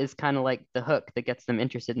 that is kind of like the hook that gets them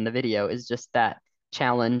interested in the video is just that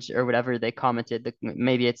challenge or whatever they commented.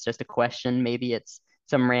 Maybe it's just a question, maybe it's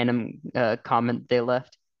some random comment they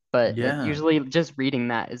left. But Yeah. usually just reading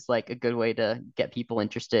that is like a good way to get people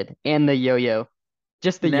interested. And the yo-yo,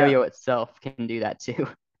 just the Now yo-yo itself can do that too.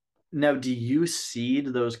 now do you seed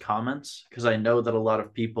those comments? Because I know that a lot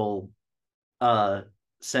of people uh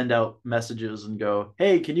send out messages and go,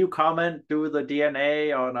 "Hey, can you comment do the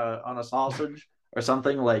DNA on a sausage or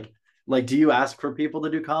something?" Like do you ask for people to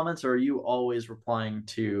do comments, or are you always replying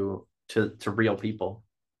to real people?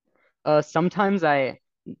 Sometimes I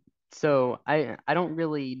don't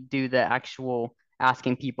really do the actual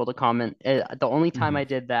asking people to comment. The only time Mm-hmm. I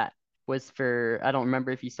did that was for I don't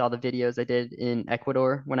remember if you saw the videos I did in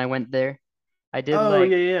Ecuador when I went there. I did Oh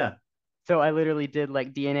like yeah, yeah. so I literally did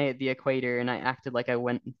like DNA at the equator and I acted like I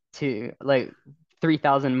went to like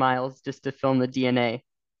 3,000 miles just to film the DNA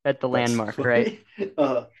at the That's so landmark, right?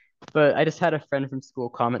 funny. But I just had a friend from school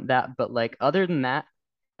comment that, but like other than that,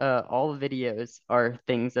 all videos are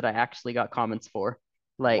things that I actually got comments for,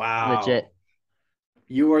 like legit. Wow.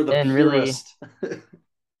 You are the And really, purest.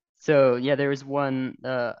 so yeah, there was one,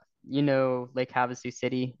 Lake Havasu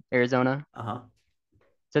City, Arizona. Uh-huh.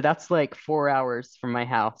 So that's like 4 hours from my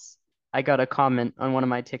house. I got a comment on one of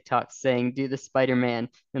my TikToks saying, do the Spider-Man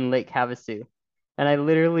in Lake Havasu. And I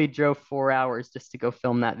literally drove 4 hours just to go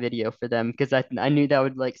film that video for them because I knew that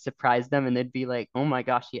would like surprise them and they'd be like, oh my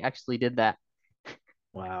gosh, he actually did that.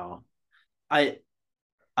 Wow. I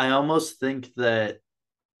I almost think that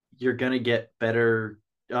you're gonna get better.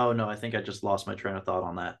 Oh no, I think I just lost my train of thought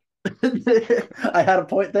on that. I had a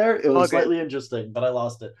point there. It All was good. slightly interesting, but I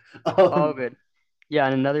lost it. All good. Yeah,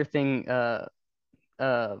 and another thing,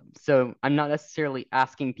 so I'm not necessarily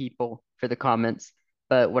asking people for the comments,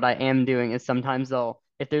 but what I am doing is sometimes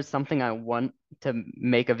if there's something I want to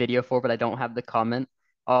make a video for, but I don't have the comment,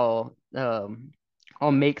 I'll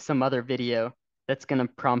make some other video that's gonna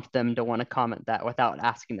prompt them to want to comment that without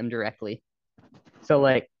asking them directly. So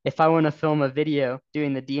like, if I want to film a video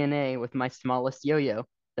doing the DNA with my smallest yo-yo,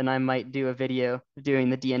 then I might do a video doing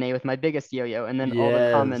the DNA with my biggest yo-yo, and then all the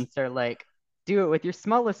Yes, comments are like, do it with your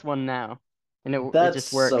smallest one now, and it that's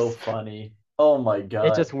just so works. funny. Oh my It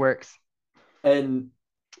God. just works. And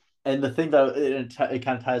and the thing that it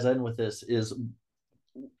kind of ties in with this is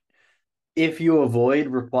if you avoid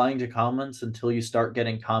replying to comments until you start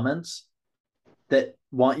getting comments that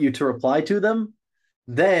want you to reply to them,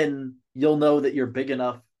 then you'll know that you're big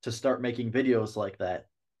enough to start making videos like that.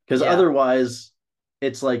 Because Yeah, otherwise,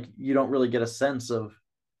 it's like you don't really get a sense of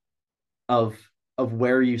of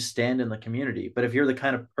where you stand in the community. But if you're the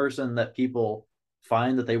kind of person that people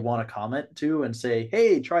find that they want to comment to and say,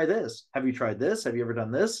 "Hey, try this. Have you tried this? Have you ever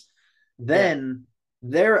done this?" Yeah. Then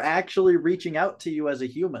they're actually reaching out to you as a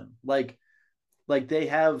human. Like they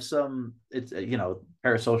have some, it's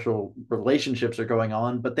parasocial relationships are going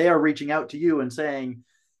on, but they are reaching out to you and saying,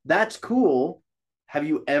 "That's cool. Have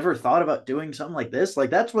you ever thought about doing something like this?" Like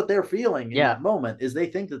that's what they're feeling in Yeah. that moment, is they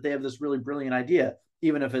think that they have this really brilliant idea,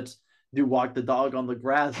 even if it's do walk the dog on the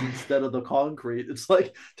grass instead of the concrete. It's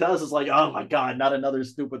like, to us it's like, oh my god, not another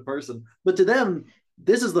stupid person. But to them,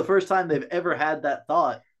 this is the first time they've ever had that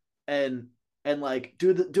thought. And like, do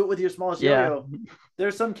it with your smallest Yeah. yo-yo.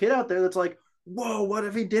 There's some kid out there that's like, whoa, what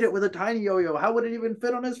if he did it with a tiny yo-yo? How would it even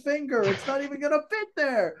fit on his finger? It's not even gonna fit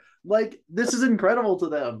there. Like, this is incredible to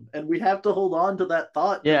them, and we have to hold on to that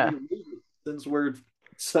thought till we Yeah. leave, since we're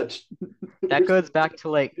such That we're goes so back to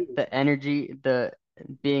like new. the energy, the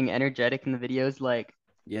being energetic in the videos. Like,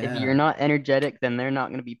 if you're Yeah, not energetic, then they're not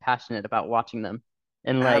going to be passionate about watching them.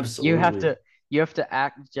 And like, absolutely. you have to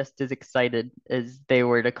act just as excited as they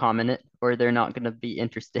were to comment it, or they're not going to be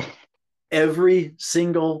interested. Every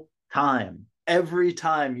single time, every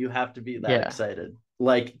time you have to be that Yeah. excited.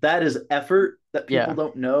 Like, that is effort that people Yeah.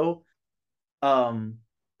 don't know. um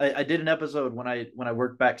I did an episode when I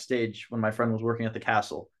worked backstage when my friend was working at the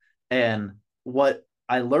castle, and what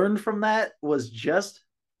I learned from that was just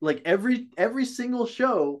like every single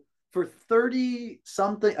show for 30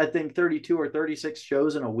 something, I think 32 or 36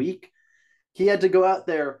 shows in a week, he had to go out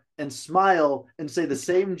there and smile and say the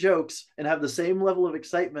same jokes and have the same level of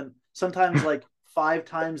excitement, sometimes like 5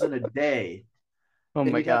 times in a day. Oh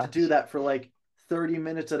And my he'd have to do gosh. that for like 30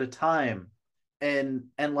 minutes at a time. And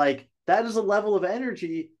like, that is a level of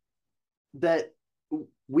energy that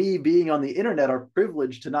we, being on the internet, are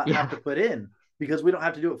privileged to not have Yeah. to put in, because we don't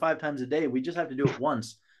have to do it 5 times a day. We just have to do it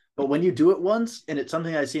once. But when you do it once, and it's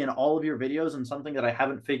something I see in all of your videos and something that I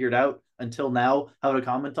haven't figured out until now how to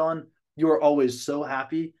comment on, you are always so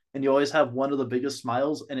happy and you always have one of the biggest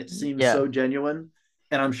smiles, and it seems Yeah. so genuine.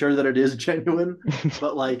 And I'm sure that it is genuine,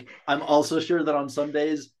 but like, I'm also sure that on some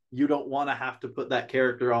days you don't want to have to put that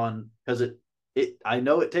character on, because it I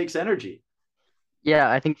know it takes energy. Yeah,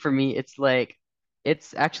 I think for me, it's like,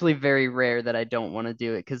 it's actually very rare that I don't want to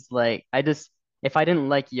do it because, like, if I didn't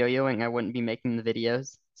like yo-yoing, I wouldn't be making the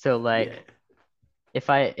videos. So, Yeah. like, if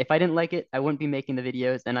I didn't like it, I wouldn't be making the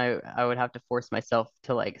videos, and I would have to force myself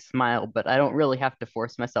to like smile, but I don't really have to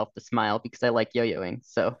force myself to smile because I like yo-yoing.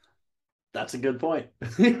 So, That's a good point.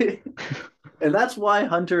 And that's why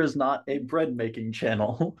Hunter is not a bread making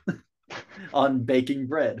channel on baking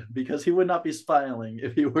bread, because he would not be smiling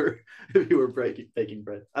if he were if he were baking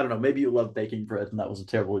bread. I don't know. Maybe you love baking bread, and that was a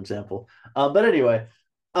terrible example. But anyway,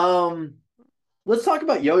 um, let's talk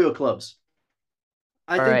about yo-yo clubs.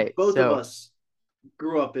 I all think right. both of So, us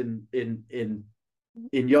grew up in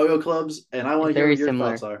yo-yo clubs, and I want to hear very what your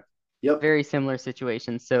thoughts similar, are. Yep. very similar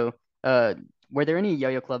situation. So, were there any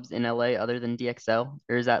yo-yo clubs in LA other than DXL,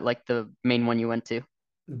 or is that like the main one you went to?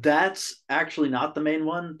 That's actually not the main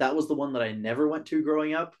one. That was the one that I never went to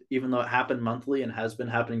growing up, even though it happened monthly and has been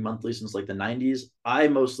happening monthly since like the 90s. I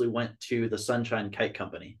mostly went to the Sunshine Kite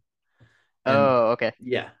Company. And Oh, okay.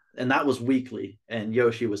 yeah, and that was weekly. And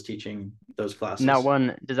Yoshi was teaching those And that classes.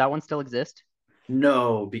 one, does that one still exist?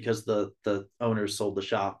 No, because the owners sold the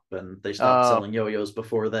shop and they stopped Oh, selling yo-yos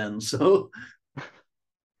before then. So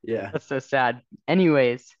yeah. that's so sad.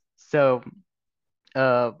 Anyways, so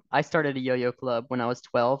I started a yo-yo club when I was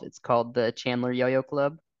 12. It's called the Chandler Yo-Yo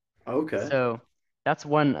Club. Okay. So that's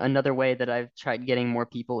another way that I've tried getting more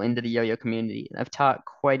people into the yo-yo community. I've taught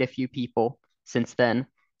quite a few people since then.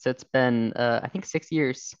 So it's been I think 6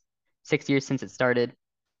 years, 6 years since it started,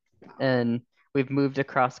 and we've moved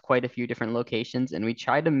across quite a few different locations, and we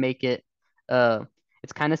try to make it uh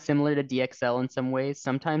it's kind of similar to DXL in some ways.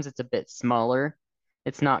 Sometimes it's a bit smaller.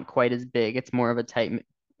 It's not quite as big. It's more of a tight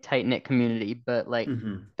knit community, but like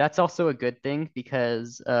Hmm. that's also a good thing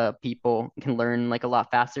because people can learn like a lot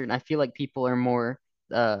faster, and I feel like people are more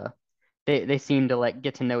uh they seem to like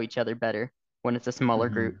get to know each other better when it's a smaller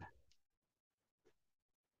group. Hmm.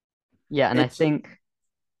 Yeah, and I It's think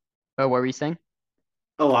oh, what were you saying?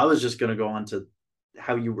 Oh, I was just going to go on to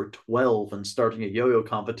how you were 12 and starting a yo-yo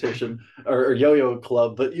competition, or yo-yo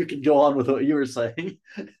club, but you can go on with what you were saying.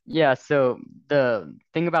 Yeah, so the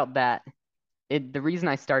thing about that, the reason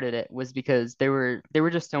I started it was because there were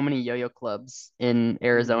just so many yo-yo clubs in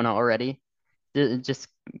Arizona Hmm. already. Just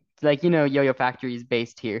like Yo-Yo Factory is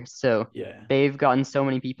based here, so Yeah. they've gotten so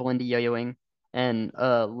many people into yo-yoing, and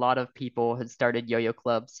a lot of people had started yo-yo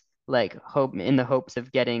clubs, like hopes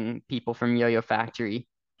of getting people from Yo-Yo Factory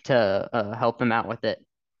to help them out with it.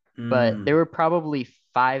 but there Mm. were probably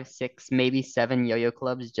five, six, maybe seven yo-yo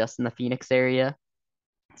clubs just in the Phoenix area,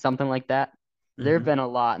 something like that. There have Hmm. been a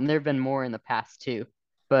lot, and there have been more in the past too.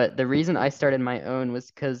 But the reason I started my own was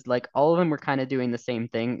because like all of them were kind of doing the same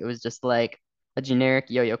thing. It was just like a generic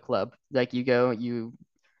yo-yo club. Like you go, you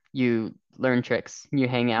learn tricks, you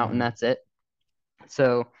hang out, and Hmm. that's it.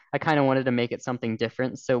 So I kind of wanted to make it something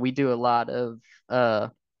different. So uh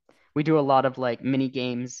we do a lot of like mini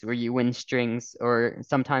games where you win strings or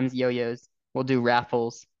sometimes yo-yos. We'll do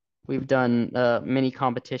raffles. We've done mini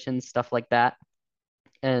competitions, stuff like that.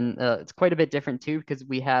 And it's quite a bit different too because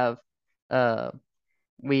uh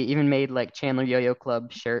we even made like Chandler Yo-Yo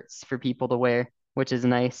Club shirts for people to wear, which is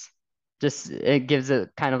nice. Just it gives a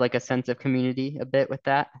kind of like a sense of community a bit with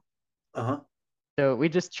that. Uh-huh. So we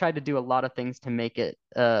just tried to do a lot of things to make it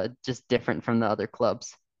just different from the other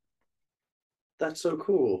clubs. That's so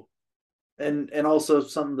cool. And also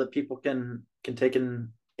something that people can take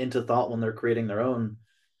into thought when they're creating their own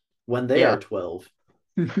when they are Yeah. 12.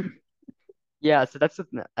 Yeah, so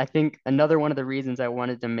I think another one of the reasons I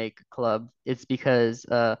wanted to make a club is because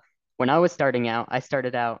when I was starting out, I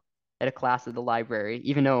started out at a class at the library.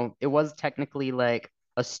 Even though it was technically like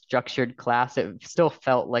a structured class, it still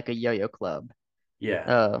felt like a yo-yo club. Yeah.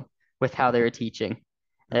 uh, with how they were teaching.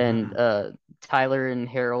 And Hmm. Tyler and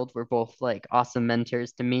Harold were both like awesome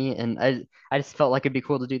mentors to me, and I just felt like it'd be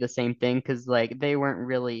cool to do the same thing because like they weren't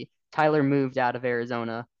really. Tyler moved out of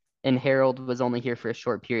Arizona, and Harold was only here for a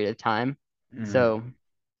short period of time. Mm. So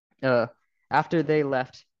uh, after they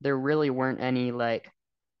left, there really weren't any like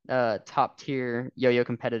top tier yo-yo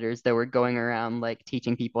competitors that were going around like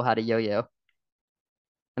teaching people how to yo-yo.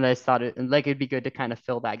 And I just thought it'd be good to kind of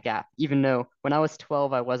fill that gap. Even though when I was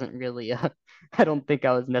 12, I wasn't really I don't think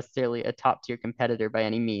I was necessarily a top tier competitor by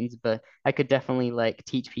any means, but I could definitely like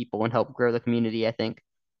teach people and help grow the community, I think.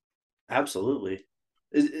 Absolutely.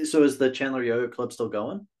 So is the Chandler Yoga Club still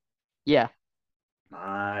going? Yeah,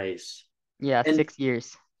 Nice. yeah, And 6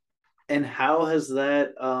 years. and how has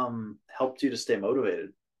that helped you to stay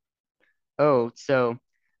motivated? Oh, so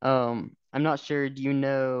I'm not sure. Do you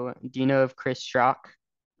know of Chris Schrock,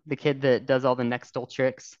 the kid that does all the Nextel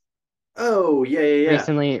tricks? Oh, yeah, yeah,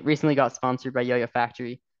 yeah. Recently got sponsored by Yo-Yo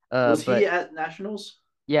Factory. Was he But at Nationals?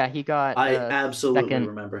 yeah, he got I absolutely second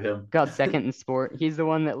remember him. got second in sport. He's the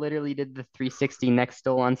one that literally did the 360 next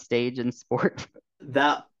still on stage in sport.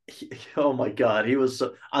 That oh my God, he was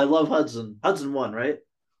so I love Hudson. Hudson won, right?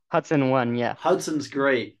 Hudson won, yeah. Hudson's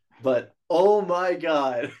great, but oh my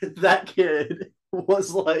God, that kid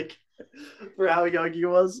was like for how young he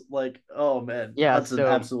was, like, oh man, Yeah, Hudson so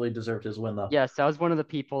absolutely deserved his win though. yeah, so I was one of the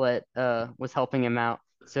people that was helping him out.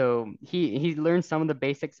 So he learned some of the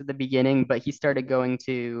basics at the beginning, but he started going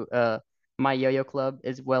to my yo-yo club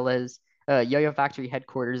as well as Yo-Yo Factory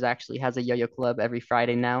headquarters actually has a yo-yo club every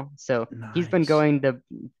Friday now. So he's been Nice. going to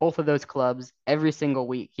both of those clubs every single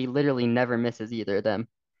week. He literally never misses either of them.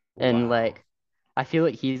 And Wow. like I feel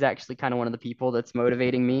like he's actually kind of one of the people that's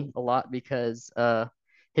motivating me a lot because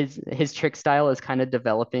his trick style is kind of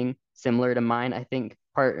developing similar to mine. I think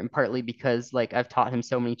partly because like I've taught him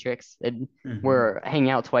so many tricks and Hmm. we're hanging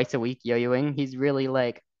out twice a week yo-yoing. He's really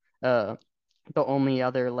like uh the only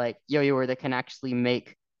other like yo-yoer that can actually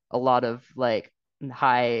make a lot of like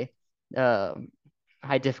high uh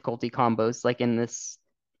high difficulty combos like in this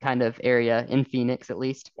kind of area in Phoenix at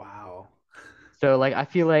least. Wow. So like I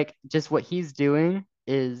feel like just what he's doing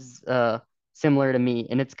is similar to me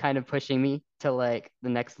and it's kind of pushing me to like the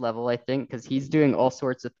next level, I think, because he's doing all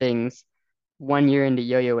sorts of things 1 year into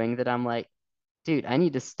yo-yoing that I'm like, dude, I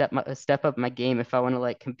need to step up my game if I want to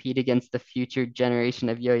like compete against the future generation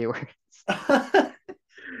of yo-yoers.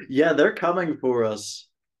 Yeah, they're coming for us.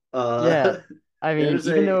 Yeah. Uh, I mean, there's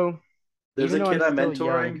a there's even a though I'm kid I'm still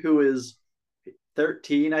mentoring young, who is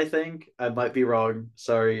 13, I think. I might be wrong.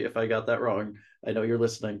 Sorry if I got that wrong. I know you're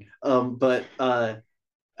listening. But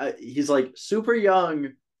he's like super young,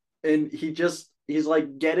 and he's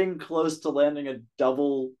like getting close to landing a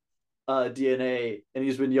double DNA, and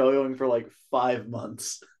he's been yo-yoing for like 5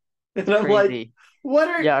 months. And it's I'm like, crazy. what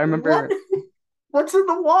are Yeah, I what remember. what's in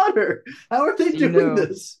the water? How are they Do you doing know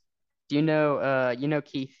this? you know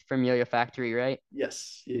Keith from Yo-Yo Factory, right?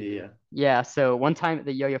 Yes, yeah, yeah. Yeah, so one time at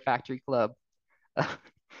the Yo-Yo Factory Club,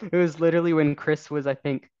 it was literally when Chris was, I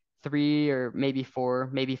think, 3 or maybe 4,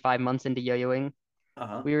 maybe 5 months into yo-yoing.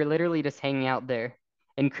 Uh-huh. We were literally just hanging out there,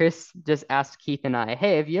 and Chris just asked Keith and I,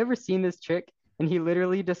 "Hey, have you ever seen this trick?" And he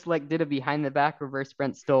literally just like did a behind the back reverse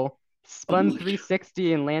Brent stole, Oh spun my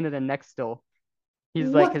 360 and landed a neck stole. He's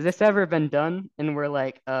like, what? "Has this ever been done?" And we're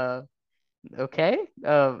like, okay.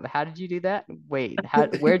 How did you do that? Wait,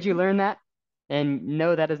 where'd you learn that?" And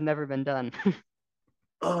no, that has never been done.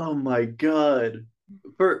 Oh my god.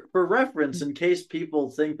 For reference, in case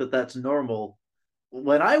people think that that's normal,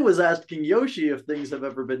 when I was asking Yoshi if things have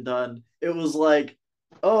ever been done, it was like,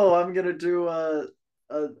 "Oh, I'm gonna do a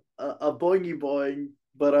a boingy boing,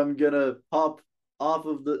 but I'm gonna pop off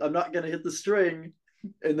of the. I'm not gonna hit the string,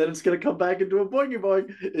 and then it's gonna come back into a boingy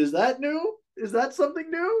boing." Is that new? Is that something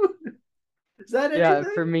new? Is that Yeah,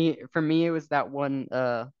 anything? for me it was that one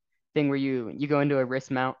thing where you go into a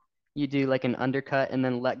wrist mount, you do like an undercut and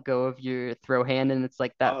then let go of your throw hand and it's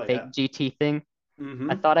like that Oh yeah. fake GT thing.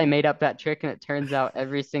 I Mm-hmm. thought I made up that trick and it turns out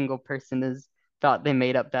every single person has thought they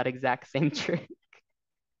made up that exact same trick.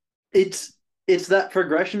 it's it's that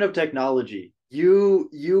progression of technology. You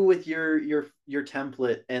with your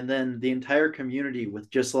template, and then the entire community with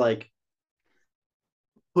just like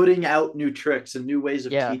putting out new tricks and new ways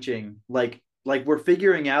of Yeah, teaching. Like we're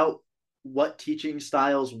figuring out what teaching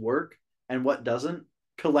styles work and what doesn't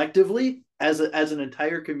collectively as an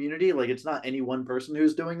entire community. Like it's not any one person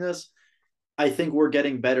who's doing this. I think we're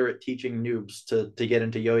getting better at teaching noobs to get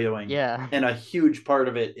into yo-yoing, yeah, and a huge part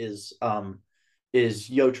of it is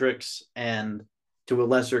yo tricks, and to a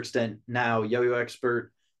lesser extent now yo-yo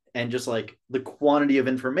expert, and just like the quantity of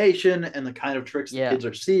information and the kind of tricks the yeah, kids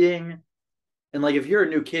are seeing. And like if you're a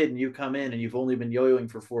new kid and you come in and you've only been yo-yoing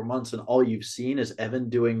for 4 months and all you've seen is Evan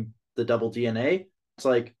doing the double DNA, it's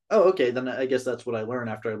like, oh, okay, then I guess that's what I learn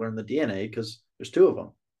after I learn the DNA because there's two of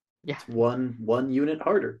them. yeah. It's one unit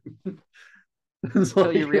harder. It's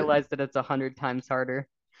Until you like, realize that it's 100 times harder.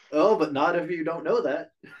 oh, but not if you don't know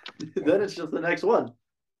that. Then it's just the next one.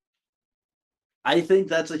 I think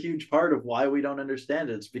that's a huge part of why we don't understand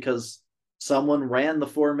it. It's because someone ran the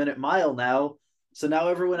 4 minute mile now, so now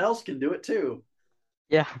everyone else can do it too.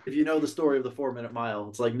 Yeah. If you know the story of the 4 minute mile,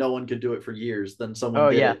 it's like no one could do it for years. Then someone Oh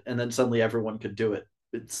did yeah. it, and then suddenly everyone could do it.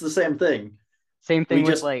 It's the same thing. Same We thing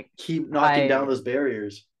with just like keep knocking down high those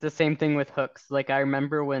barriers. the same thing with hooks. Like I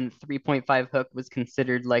remember when 3.5 hook was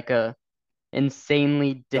considered like a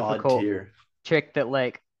insanely God difficult tier. trick that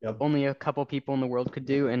like Yep. only a couple people in the world could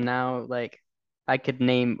do, and now like I could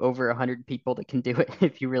name over 100 people that can do it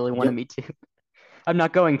if you really wanted Yep. me to. I'm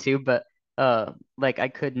not going to, but like I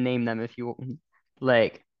could name them if you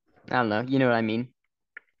like. I don't know. You know what I mean?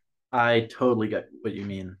 I totally get what you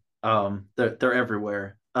mean. They're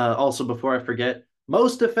everywhere. Also, before I forget,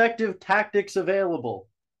 most effective tactics available.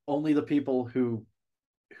 Only the people who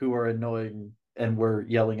are annoying and were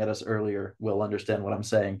yelling at us earlier will understand what I'm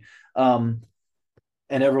saying. Um,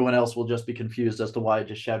 and everyone else will just be confused as to why I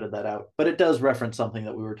just shouted that out. But it does reference something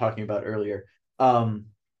that we were talking about earlier. Um,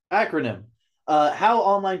 Acronym. How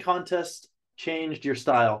online contests changed your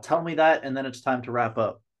style? Tell me that, and then it's time to wrap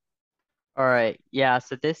up. All right. Yeah.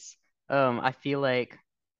 So this, I feel like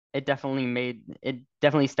it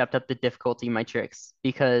definitely stepped up the difficulty in my tricks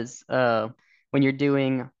because when you're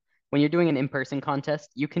doing when you're doing an in-person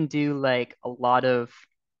contest, you can do like a lot of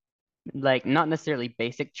like not necessarily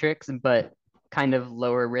basic tricks, but kind of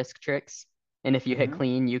lower risk tricks. And if you hit Mm-hmm.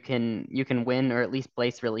 clean, you can win or at least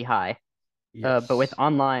place really high. But with Yes.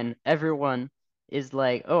 online, everyone is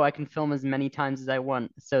like, oh, I can film as many times as I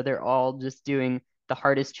want. So they're all just doing the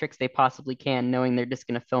hardest tricks they possibly can, knowing they're just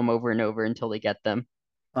gonna film over and over until they get them.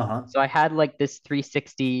 Uh huh. So I had like this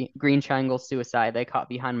 360 green triangle suicide I caught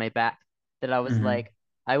behind my back that I was Mm-hmm. like,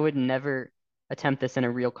 I would never attempt this in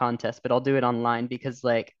a real contest, but I'll do it online because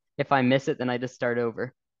like if I miss it, then I just start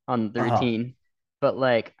over on the Uh huh. routine. But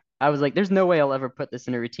like I was like, there's no way I'll ever put this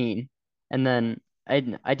in a routine. And then I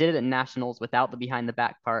did it at nationals without the behind the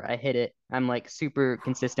back part. I hit it. I'm like super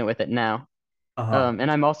consistent with it now. Uh huh. And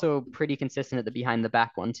I'm also pretty consistent at the behind the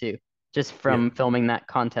back one too, just Yeah. from filming that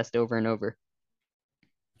contest over and over.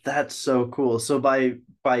 That's so cool. So by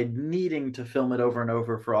needing to film it over and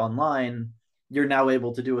over for online, you're now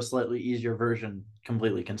able to do a slightly easier version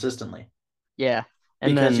completely consistently Yeah.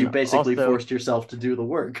 And because you then basically also, forced yourself to do the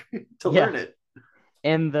work to yeah. learn it.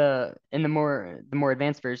 And the more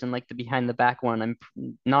advanced version, like the behind the back one,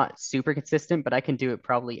 not super consistent, but I can do it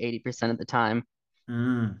probably 80% of the time.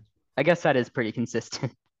 Mm, I guess that is pretty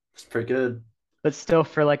consistent. it's pretty good. But still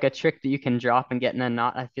for like a trick that you can drop and get in a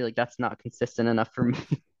knot, I feel like that's not consistent enough for me.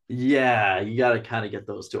 Yeah, you got to kind of get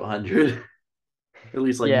those to 100, at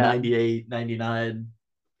least like Yeah. 98, 99.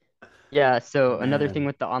 Yeah, so another thing Man.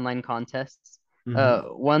 with the online contests, Mm-hmm.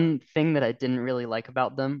 one thing that I didn't really like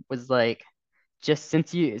about them was like just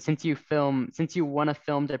since you want to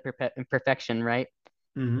film to perfection, right?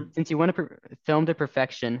 Mm-hmm. Since you want to film to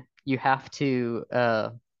perfection, you have to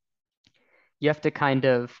kind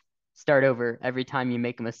of start over every time you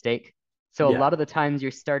make a mistake. So a Yeah. lot of the times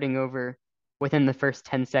you're starting over within the first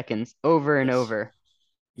 10 seconds over and Yes. over.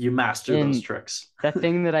 You master those And tricks. the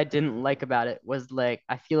thing that I didn't like about it was like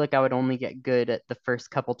I feel like I would only get good at the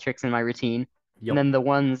first couple tricks in my routine. And Yep. then the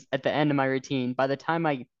ones at the end of my routine, by the time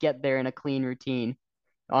I get there in a clean routine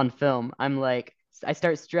on film, I'm like I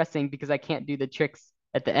start stressing because I can't do the tricks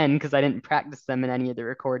at the end because I didn't practice them in any of the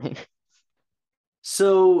recording.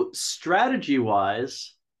 So strategy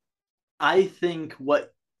wise, I think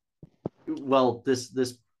what well, this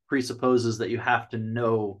presupposes that you have to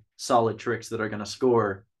know solid tricks that are going to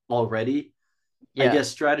score already. I Yeah. guess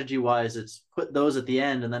strategy wise, it's put those at the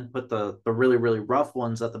end and then put the really really rough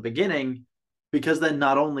ones at the beginning, because then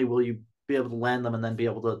not only will you be able to land them and then be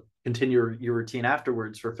able to continue your routine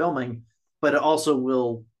afterwards for filming, but it also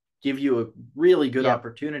will give you a really good Yep.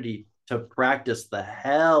 opportunity to practice the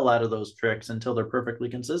hell out of those tricks until they're perfectly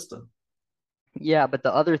consistent. Yeah, but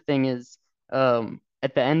the other thing is,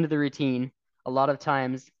 at the end of the routine, a lot of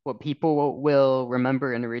times what people will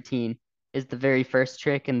remember in a routine is the very first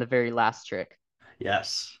trick and the very last trick.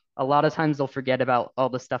 Yes. A lot of times they'll forget about all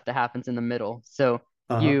the stuff that happens in the middle. So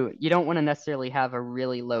Uh-huh. you don't want to necessarily have a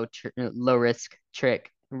really low risk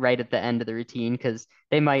trick right at the end of the routine because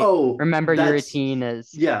they might Oh, remember your that's routine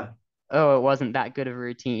as, yeah. oh, it wasn't that good of a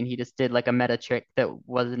routine. He just did like a meta trick that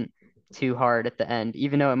wasn't too hard at the end,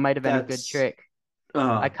 even though it might have been a good That's trick.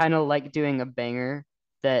 I uh kind of like doing a banger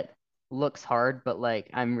that looks hard, but like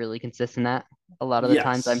I'm really consistent at. A lot of the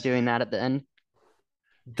times I'm yes. doing that at the end.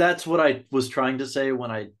 That's what I was trying to say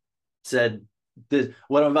when I said this.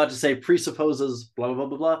 What I'm about to say presupposes blah blah blah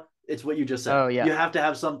blah blah. It's what you just said. Oh yeah, You have to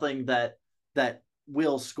have something that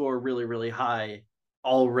will score really really high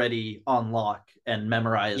already on lock and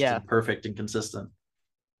memorized yeah, and perfect and consistent,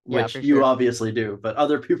 yeah, which for you sure. obviously do, but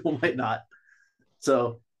other people might not.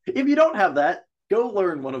 So if you don't have that, go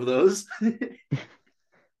learn one of those, and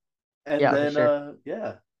Yeah, for then sure.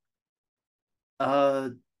 yeah, uh,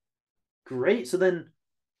 great. So then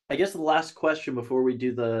I guess the last question before we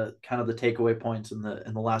do the kind of the takeaway points and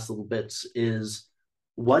the last little bits is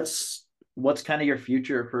what's kind of your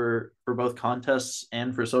future for both contests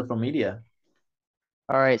and for social media?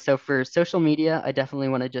 All right, so for social media, I definitely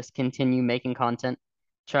want to just continue making content,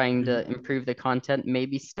 trying to Mm-hmm. improve the content,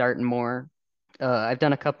 maybe start more. I've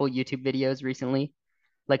done a couple YouTube videos recently,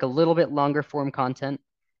 like a little bit longer form content.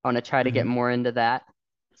 I want to try to get Mm-hmm. more into that.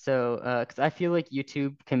 So, because I feel like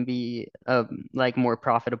YouTube can be like more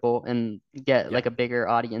profitable and get Yeah. like a bigger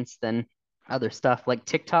audience than other stuff. Like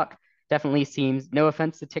TikTok definitely seems, no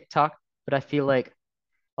offense to TikTok, but I feel like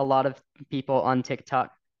a lot of people on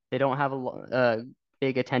TikTok, they don't have a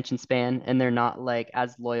big attention span and they're not like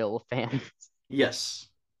as loyal fans. Yes.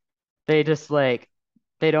 They just like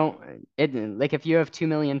they don't it like if you have 2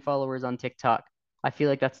 million followers on TikTok, I feel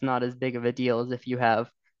like that's not as big of a deal as if you have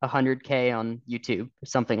 100K on YouTube or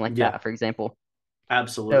something like Yeah. that, for example.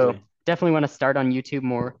 So Absolutely. definitely want to start on YouTube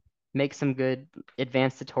more, make some good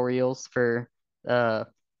advanced tutorials for uh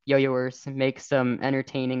yo-yoers, make some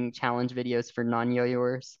entertaining challenge videos for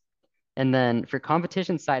non-yo-yoers. And then for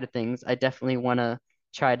competition side of things, I definitely want to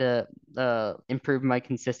try to improve my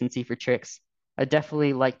consistency for tricks. I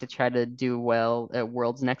definitely like to try to do well at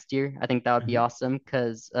Worlds next year. I think that would be Mm-hmm. awesome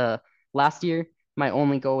because last year my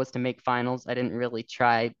only goal was to make finals. I didn't really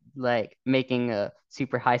try like making a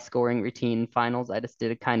super high scoring routine finals. I just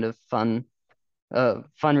did a kind of fun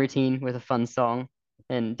routine with a fun song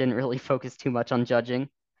and didn't really focus too much on judging.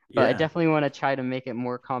 But I Yeah. definitely want to try to make it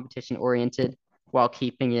more competition oriented while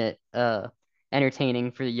keeping it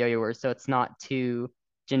entertaining for the yo-yoers so it's not too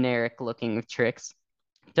generic looking with tricks.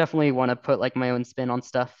 Definitely want to put like my own spin on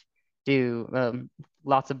stuff, do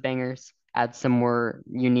lots of bangers, add some more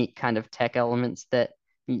unique kind of tech elements that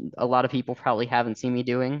a lot of people probably haven't seen me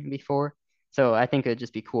doing before. So I think it'd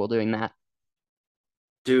just be cool doing that.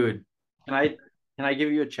 Dude, can I can I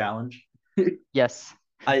give you a challenge? Yes.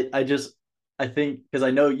 I just I think because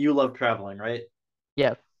I know you love traveling, right?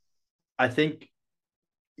 Yeah. I think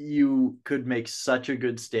you could make such a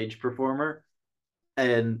good stage performer.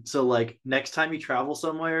 And so, like, next time you travel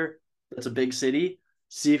somewhere that's a big city,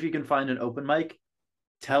 see if you can find an open mic,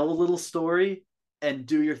 tell a little story, and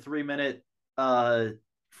do your 3 minute uh,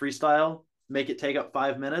 freestyle. Make it take up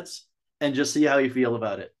 5 minutes, and just see how you feel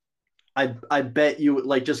about it. I bet you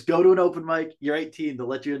like just go to an open mic. You're 18; they'll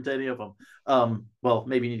let you into any of them. Well,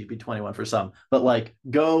 maybe you need to be 21 for some, but like,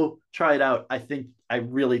 go try it out. I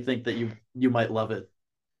really think that you might love it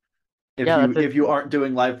Yeah, that's a if you aren't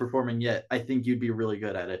doing live performing yet. I think you'd be really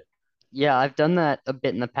good at it. Yeah, I've done that a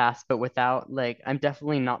bit in the past, but without like I'm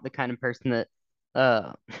definitely not the kind of person that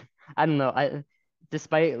uh I don't know, I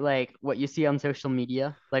despite like what you see on social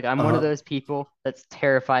media, like I'm one of Uh-huh. those people that's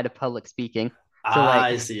terrified of public speaking. So like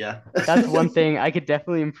I see ya. that's one thing I could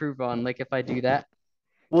definitely improve on like if I do that.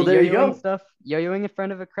 Well, The there you yo-yoing go. stuff, yo-yoing in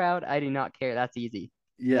front of a crowd, I do not care. That's easy.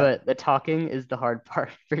 Yeah. But the talking is the hard part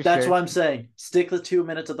for That's sure. what I'm saying. Stick the 2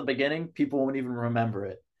 minutes at the beginning. People won't even remember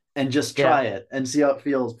it, and just Yeah. try it and see how it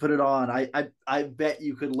feels. Put it on. I bet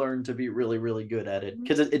you could learn to be really really good at it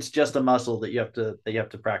because it's just a muscle that you have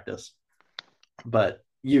to practice. But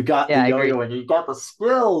you got the Yeah, I agree. yo-yo and you got the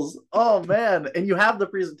skills. Oh man, and you have the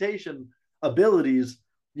presentation abilities.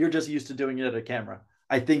 You're just used to doing it at a camera.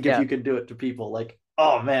 I think if Yeah. you could do it to people, like,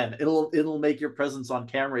 oh man, it'll make your presence on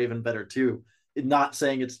camera even better too. Not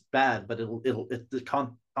saying it's bad, but it's the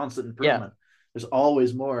constant Yeah. improvement. There's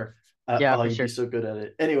always more. Yeah, Oh, for you'd be sure. so good at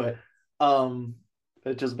it. Anyway,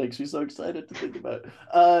 it just makes me so excited to think about.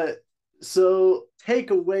 So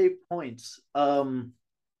takeaway points.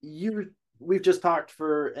 You we've just talked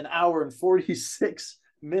for an hour and 46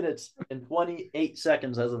 minutes and 28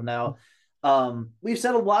 seconds as of now. We've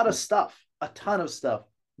said a lot of stuff, a ton of stuff.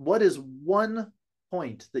 What is one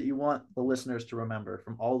point that you want the listeners to remember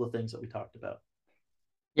from all the things that we talked about?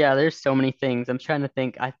 Yeah, there's so many things. I'm trying to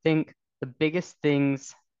think. I think the biggest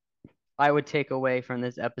things I would take away from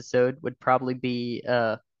this episode would probably be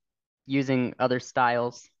using other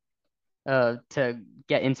styles to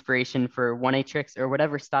get inspiration for 1A tricks or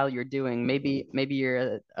whatever style you're doing. Maybe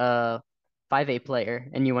you're a 5A player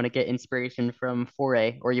and you want to get inspiration from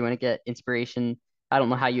 4A, or you want to get inspiration. I don't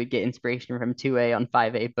know how you would get inspiration from 2A on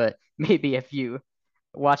 5A, but maybe if you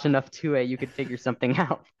watch enough 2A, you could figure something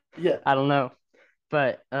out. Yeah. I don't know.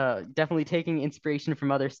 But definitely taking inspiration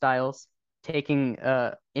from other styles, taking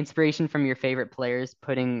inspiration from your favorite players,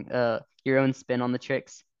 putting your own spin on the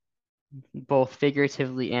tricks, both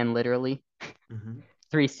figuratively and literally. Mm-hmm.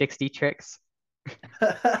 360 tricks.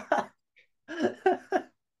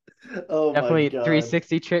 Oh my Definitely God.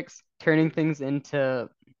 360 tricks, turning things into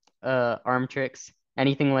arm tricks,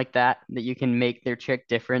 anything like that that you can make their trick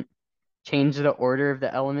different. Change the order of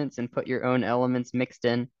the elements and put your own elements mixed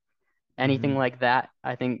in. Anything Mm-hmm. like that,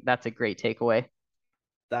 I think that's a great takeaway.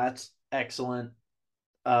 That's excellent.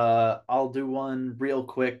 I'll do one real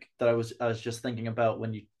quick that I was just thinking about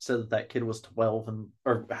when you said that that kid was 12 and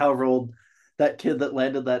or however old that kid that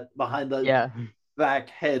landed that behind the Yeah. back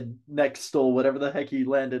head neck stole whatever the heck he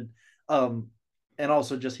landed. Um, and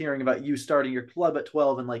also just hearing about you starting your club at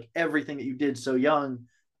 12 and like everything that you did so young,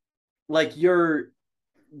 like you're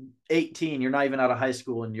 18, you're not even out of high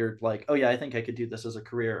school, and you're like, oh yeah, I think I could do this as a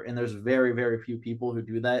career. And there's very, very few people who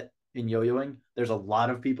do that in yo-yoing. There's a lot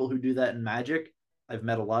of people who do that in Magic. I've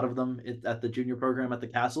met a lot of them at the junior program at the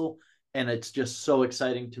castle, and it's just so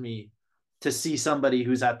exciting to me to see somebody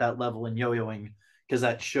who's at that level in yo-yoing because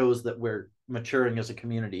that shows that we're maturing as a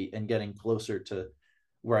community and getting closer to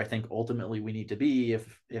where I think ultimately we need to be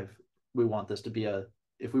if we want this to be a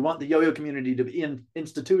if we want the yo-yo community to be an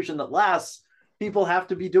institution that lasts. People have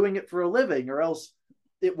to be doing it for a living or else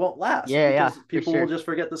it won't last Yeah, yeah, because for people will sure. just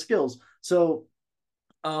forget the skills. So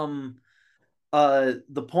um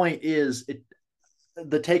the point is it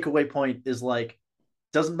the takeaway point is like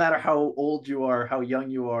doesn't matter how old you are, how young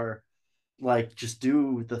you are, like just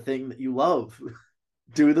do the thing that you love.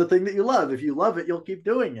 Do the thing that you love. If you love it, you'll keep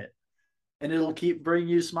doing it. And it'll keep bringing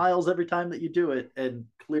you smiles every time that you do it. And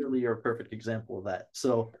clearly you're a perfect example of that.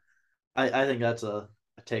 So I think that's a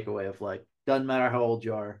takeaway of like, doesn't matter how old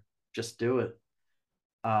you are, just do it.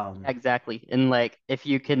 Exactly. And like if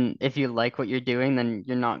you like what you're doing, then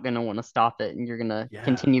you're not gonna want to stop it and you're gonna Yeah,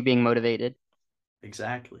 continue being motivated.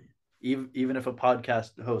 exactly. Even if a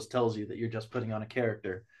podcast host tells you that you're just putting on a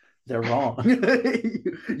character, they're wrong.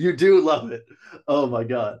 You do love it. Oh my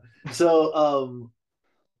god. So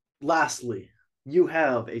lastly, you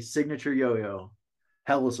have a signature yo-yo.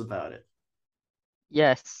 Tell us about it.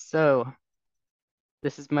 Yes, so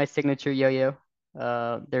this is my signature yo-yo.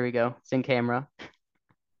 There we go. It's in camera.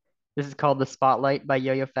 This is called the Spotlight by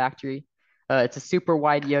Yo-Yo Factory. It's a super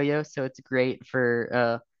wide yo-yo, so it's great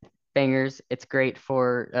for bangers. It's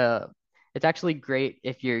actually great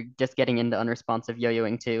if you're just getting into unresponsive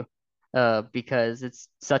yo-yoing too, because it's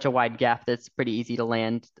such a wide gap that's pretty easy to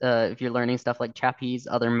land. If you're learning stuff like trapeze,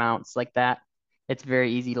 other mounts like that, it's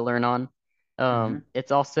very easy to learn on. Mm-hmm.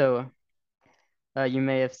 It's also you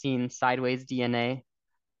may have seen Sideways DNA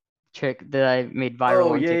trick that I made viral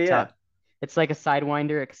Oh on yeah, yeah, yeah. TikTok. It's like a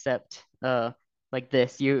sidewinder except like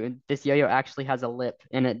this yo-yo actually has a lip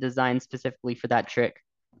and it designed specifically for that trick.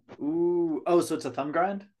 Ooh. Oh, so it's a thumb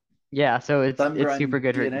grind? Yeah, so Thumb it's super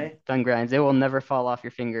grind good for DNA? thumb grinds. It will never fall off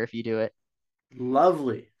your finger if you do it.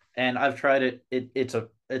 Lovely. And I've tried it. It's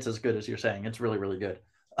as good as you're saying. It's really, really good.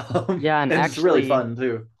 Yeah, and And it's really actually, fun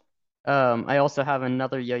too. I also have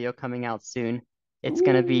another yo-yo coming out soon. It's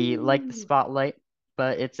gonna be like the Ooh. Spotlight,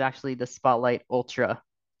 but it's actually the Spotlight Ultra.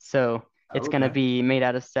 So It's going to Okay. be made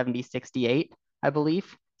out of 7068, I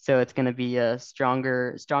believe. So it's going to be a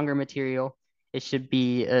stronger material. It should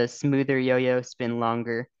be a smoother yo-yo, spin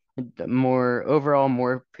longer, more overall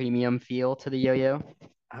more premium feel to the yo-yo.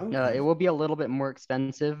 It Okay. will be a little bit more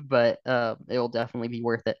expensive, but it will definitely be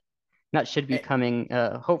worth it. That should be Eh, coming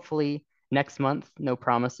hopefully next month. No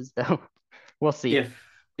promises though. We'll see.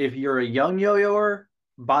 if you're a young yo-yoer,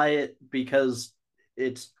 buy it because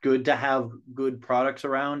it's good to have good products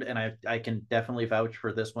around, and I can definitely vouch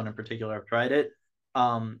for this one in particular. I've tried it.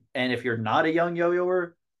 And if you're not a young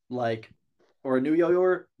yo-yoer, like or a new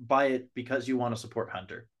yo-yoer, buy it because you want to support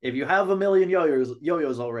Hunter. If you have a million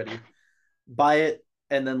yo-yos already, buy it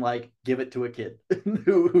and then like give it to a kid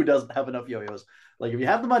who doesn't have enough yo-yos. Like if you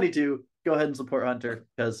have the money to, go ahead and support Hunter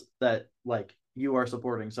because that like you are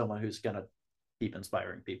supporting someone who's gonna keep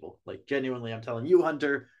inspiring people. Like genuinely, I'm telling you,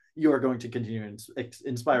 Hunter, you are going to continue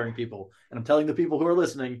inspiring people, and I'm telling the people who are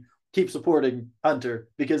listening, keep supporting Hunter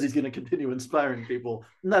because he's going to continue inspiring people,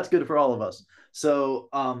 and that's good for all of us. So,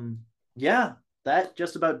 yeah, that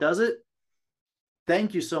just about does it.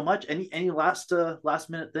 Thank you so much. Any last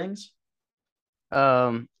minute things?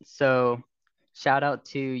 So shout out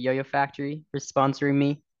to Yo-Yo Factory for sponsoring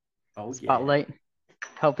me, Oh yeah, Spotlight,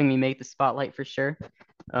 helping me make the spotlight for sure.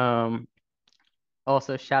 Um,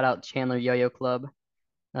 Also shout out Chandler Yo-Yo Club,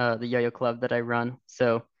 the yo-yo club that I run.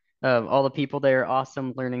 So all the people there are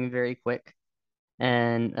awesome, learning very quick.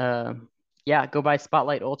 And yeah, go buy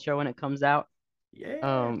Spotlight Ultra when it comes out.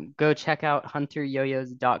 yeah. Go check out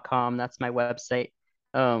hunteryoyos.com. That's my website.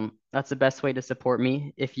 That's the best way to support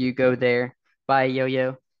me. If you go there, buy a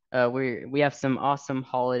yo-yo. We have some awesome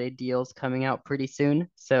holiday deals coming out pretty soon,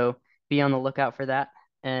 so be on the lookout for that.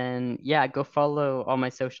 And yeah, go follow all my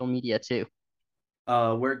social media too.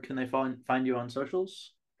 Where can they find you on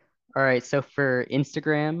socials? All right, so for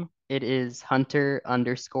Instagram, it is hunter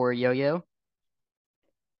underscore yo-yo.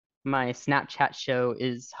 My Snapchat show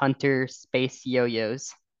is hunter space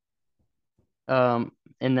yo-yos. And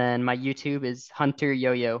then my YouTube is Hunter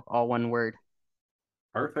Yo-Yo, all one word.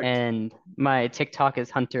 Perfect. And my TikTok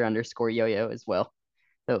is Hunter underscore yo-yo as well.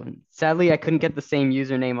 So sadly, I couldn't get the same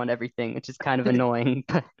username on everything, which is kind of annoying.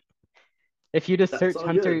 But if you just That's search all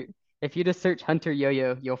good. Hunter, if you just search Hunter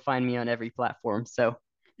Yo-Yo, you'll find me on every platform. So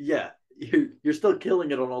Yeah, you're still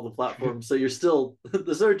killing it on all the platforms, so you're still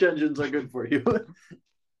the search engines are good for you.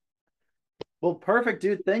 Well, perfect,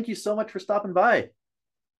 dude. Thank you so much for stopping by.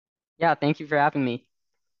 yeah, thank you for having me.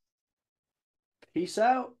 Peace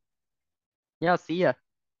out. Yeah, I'll see ya.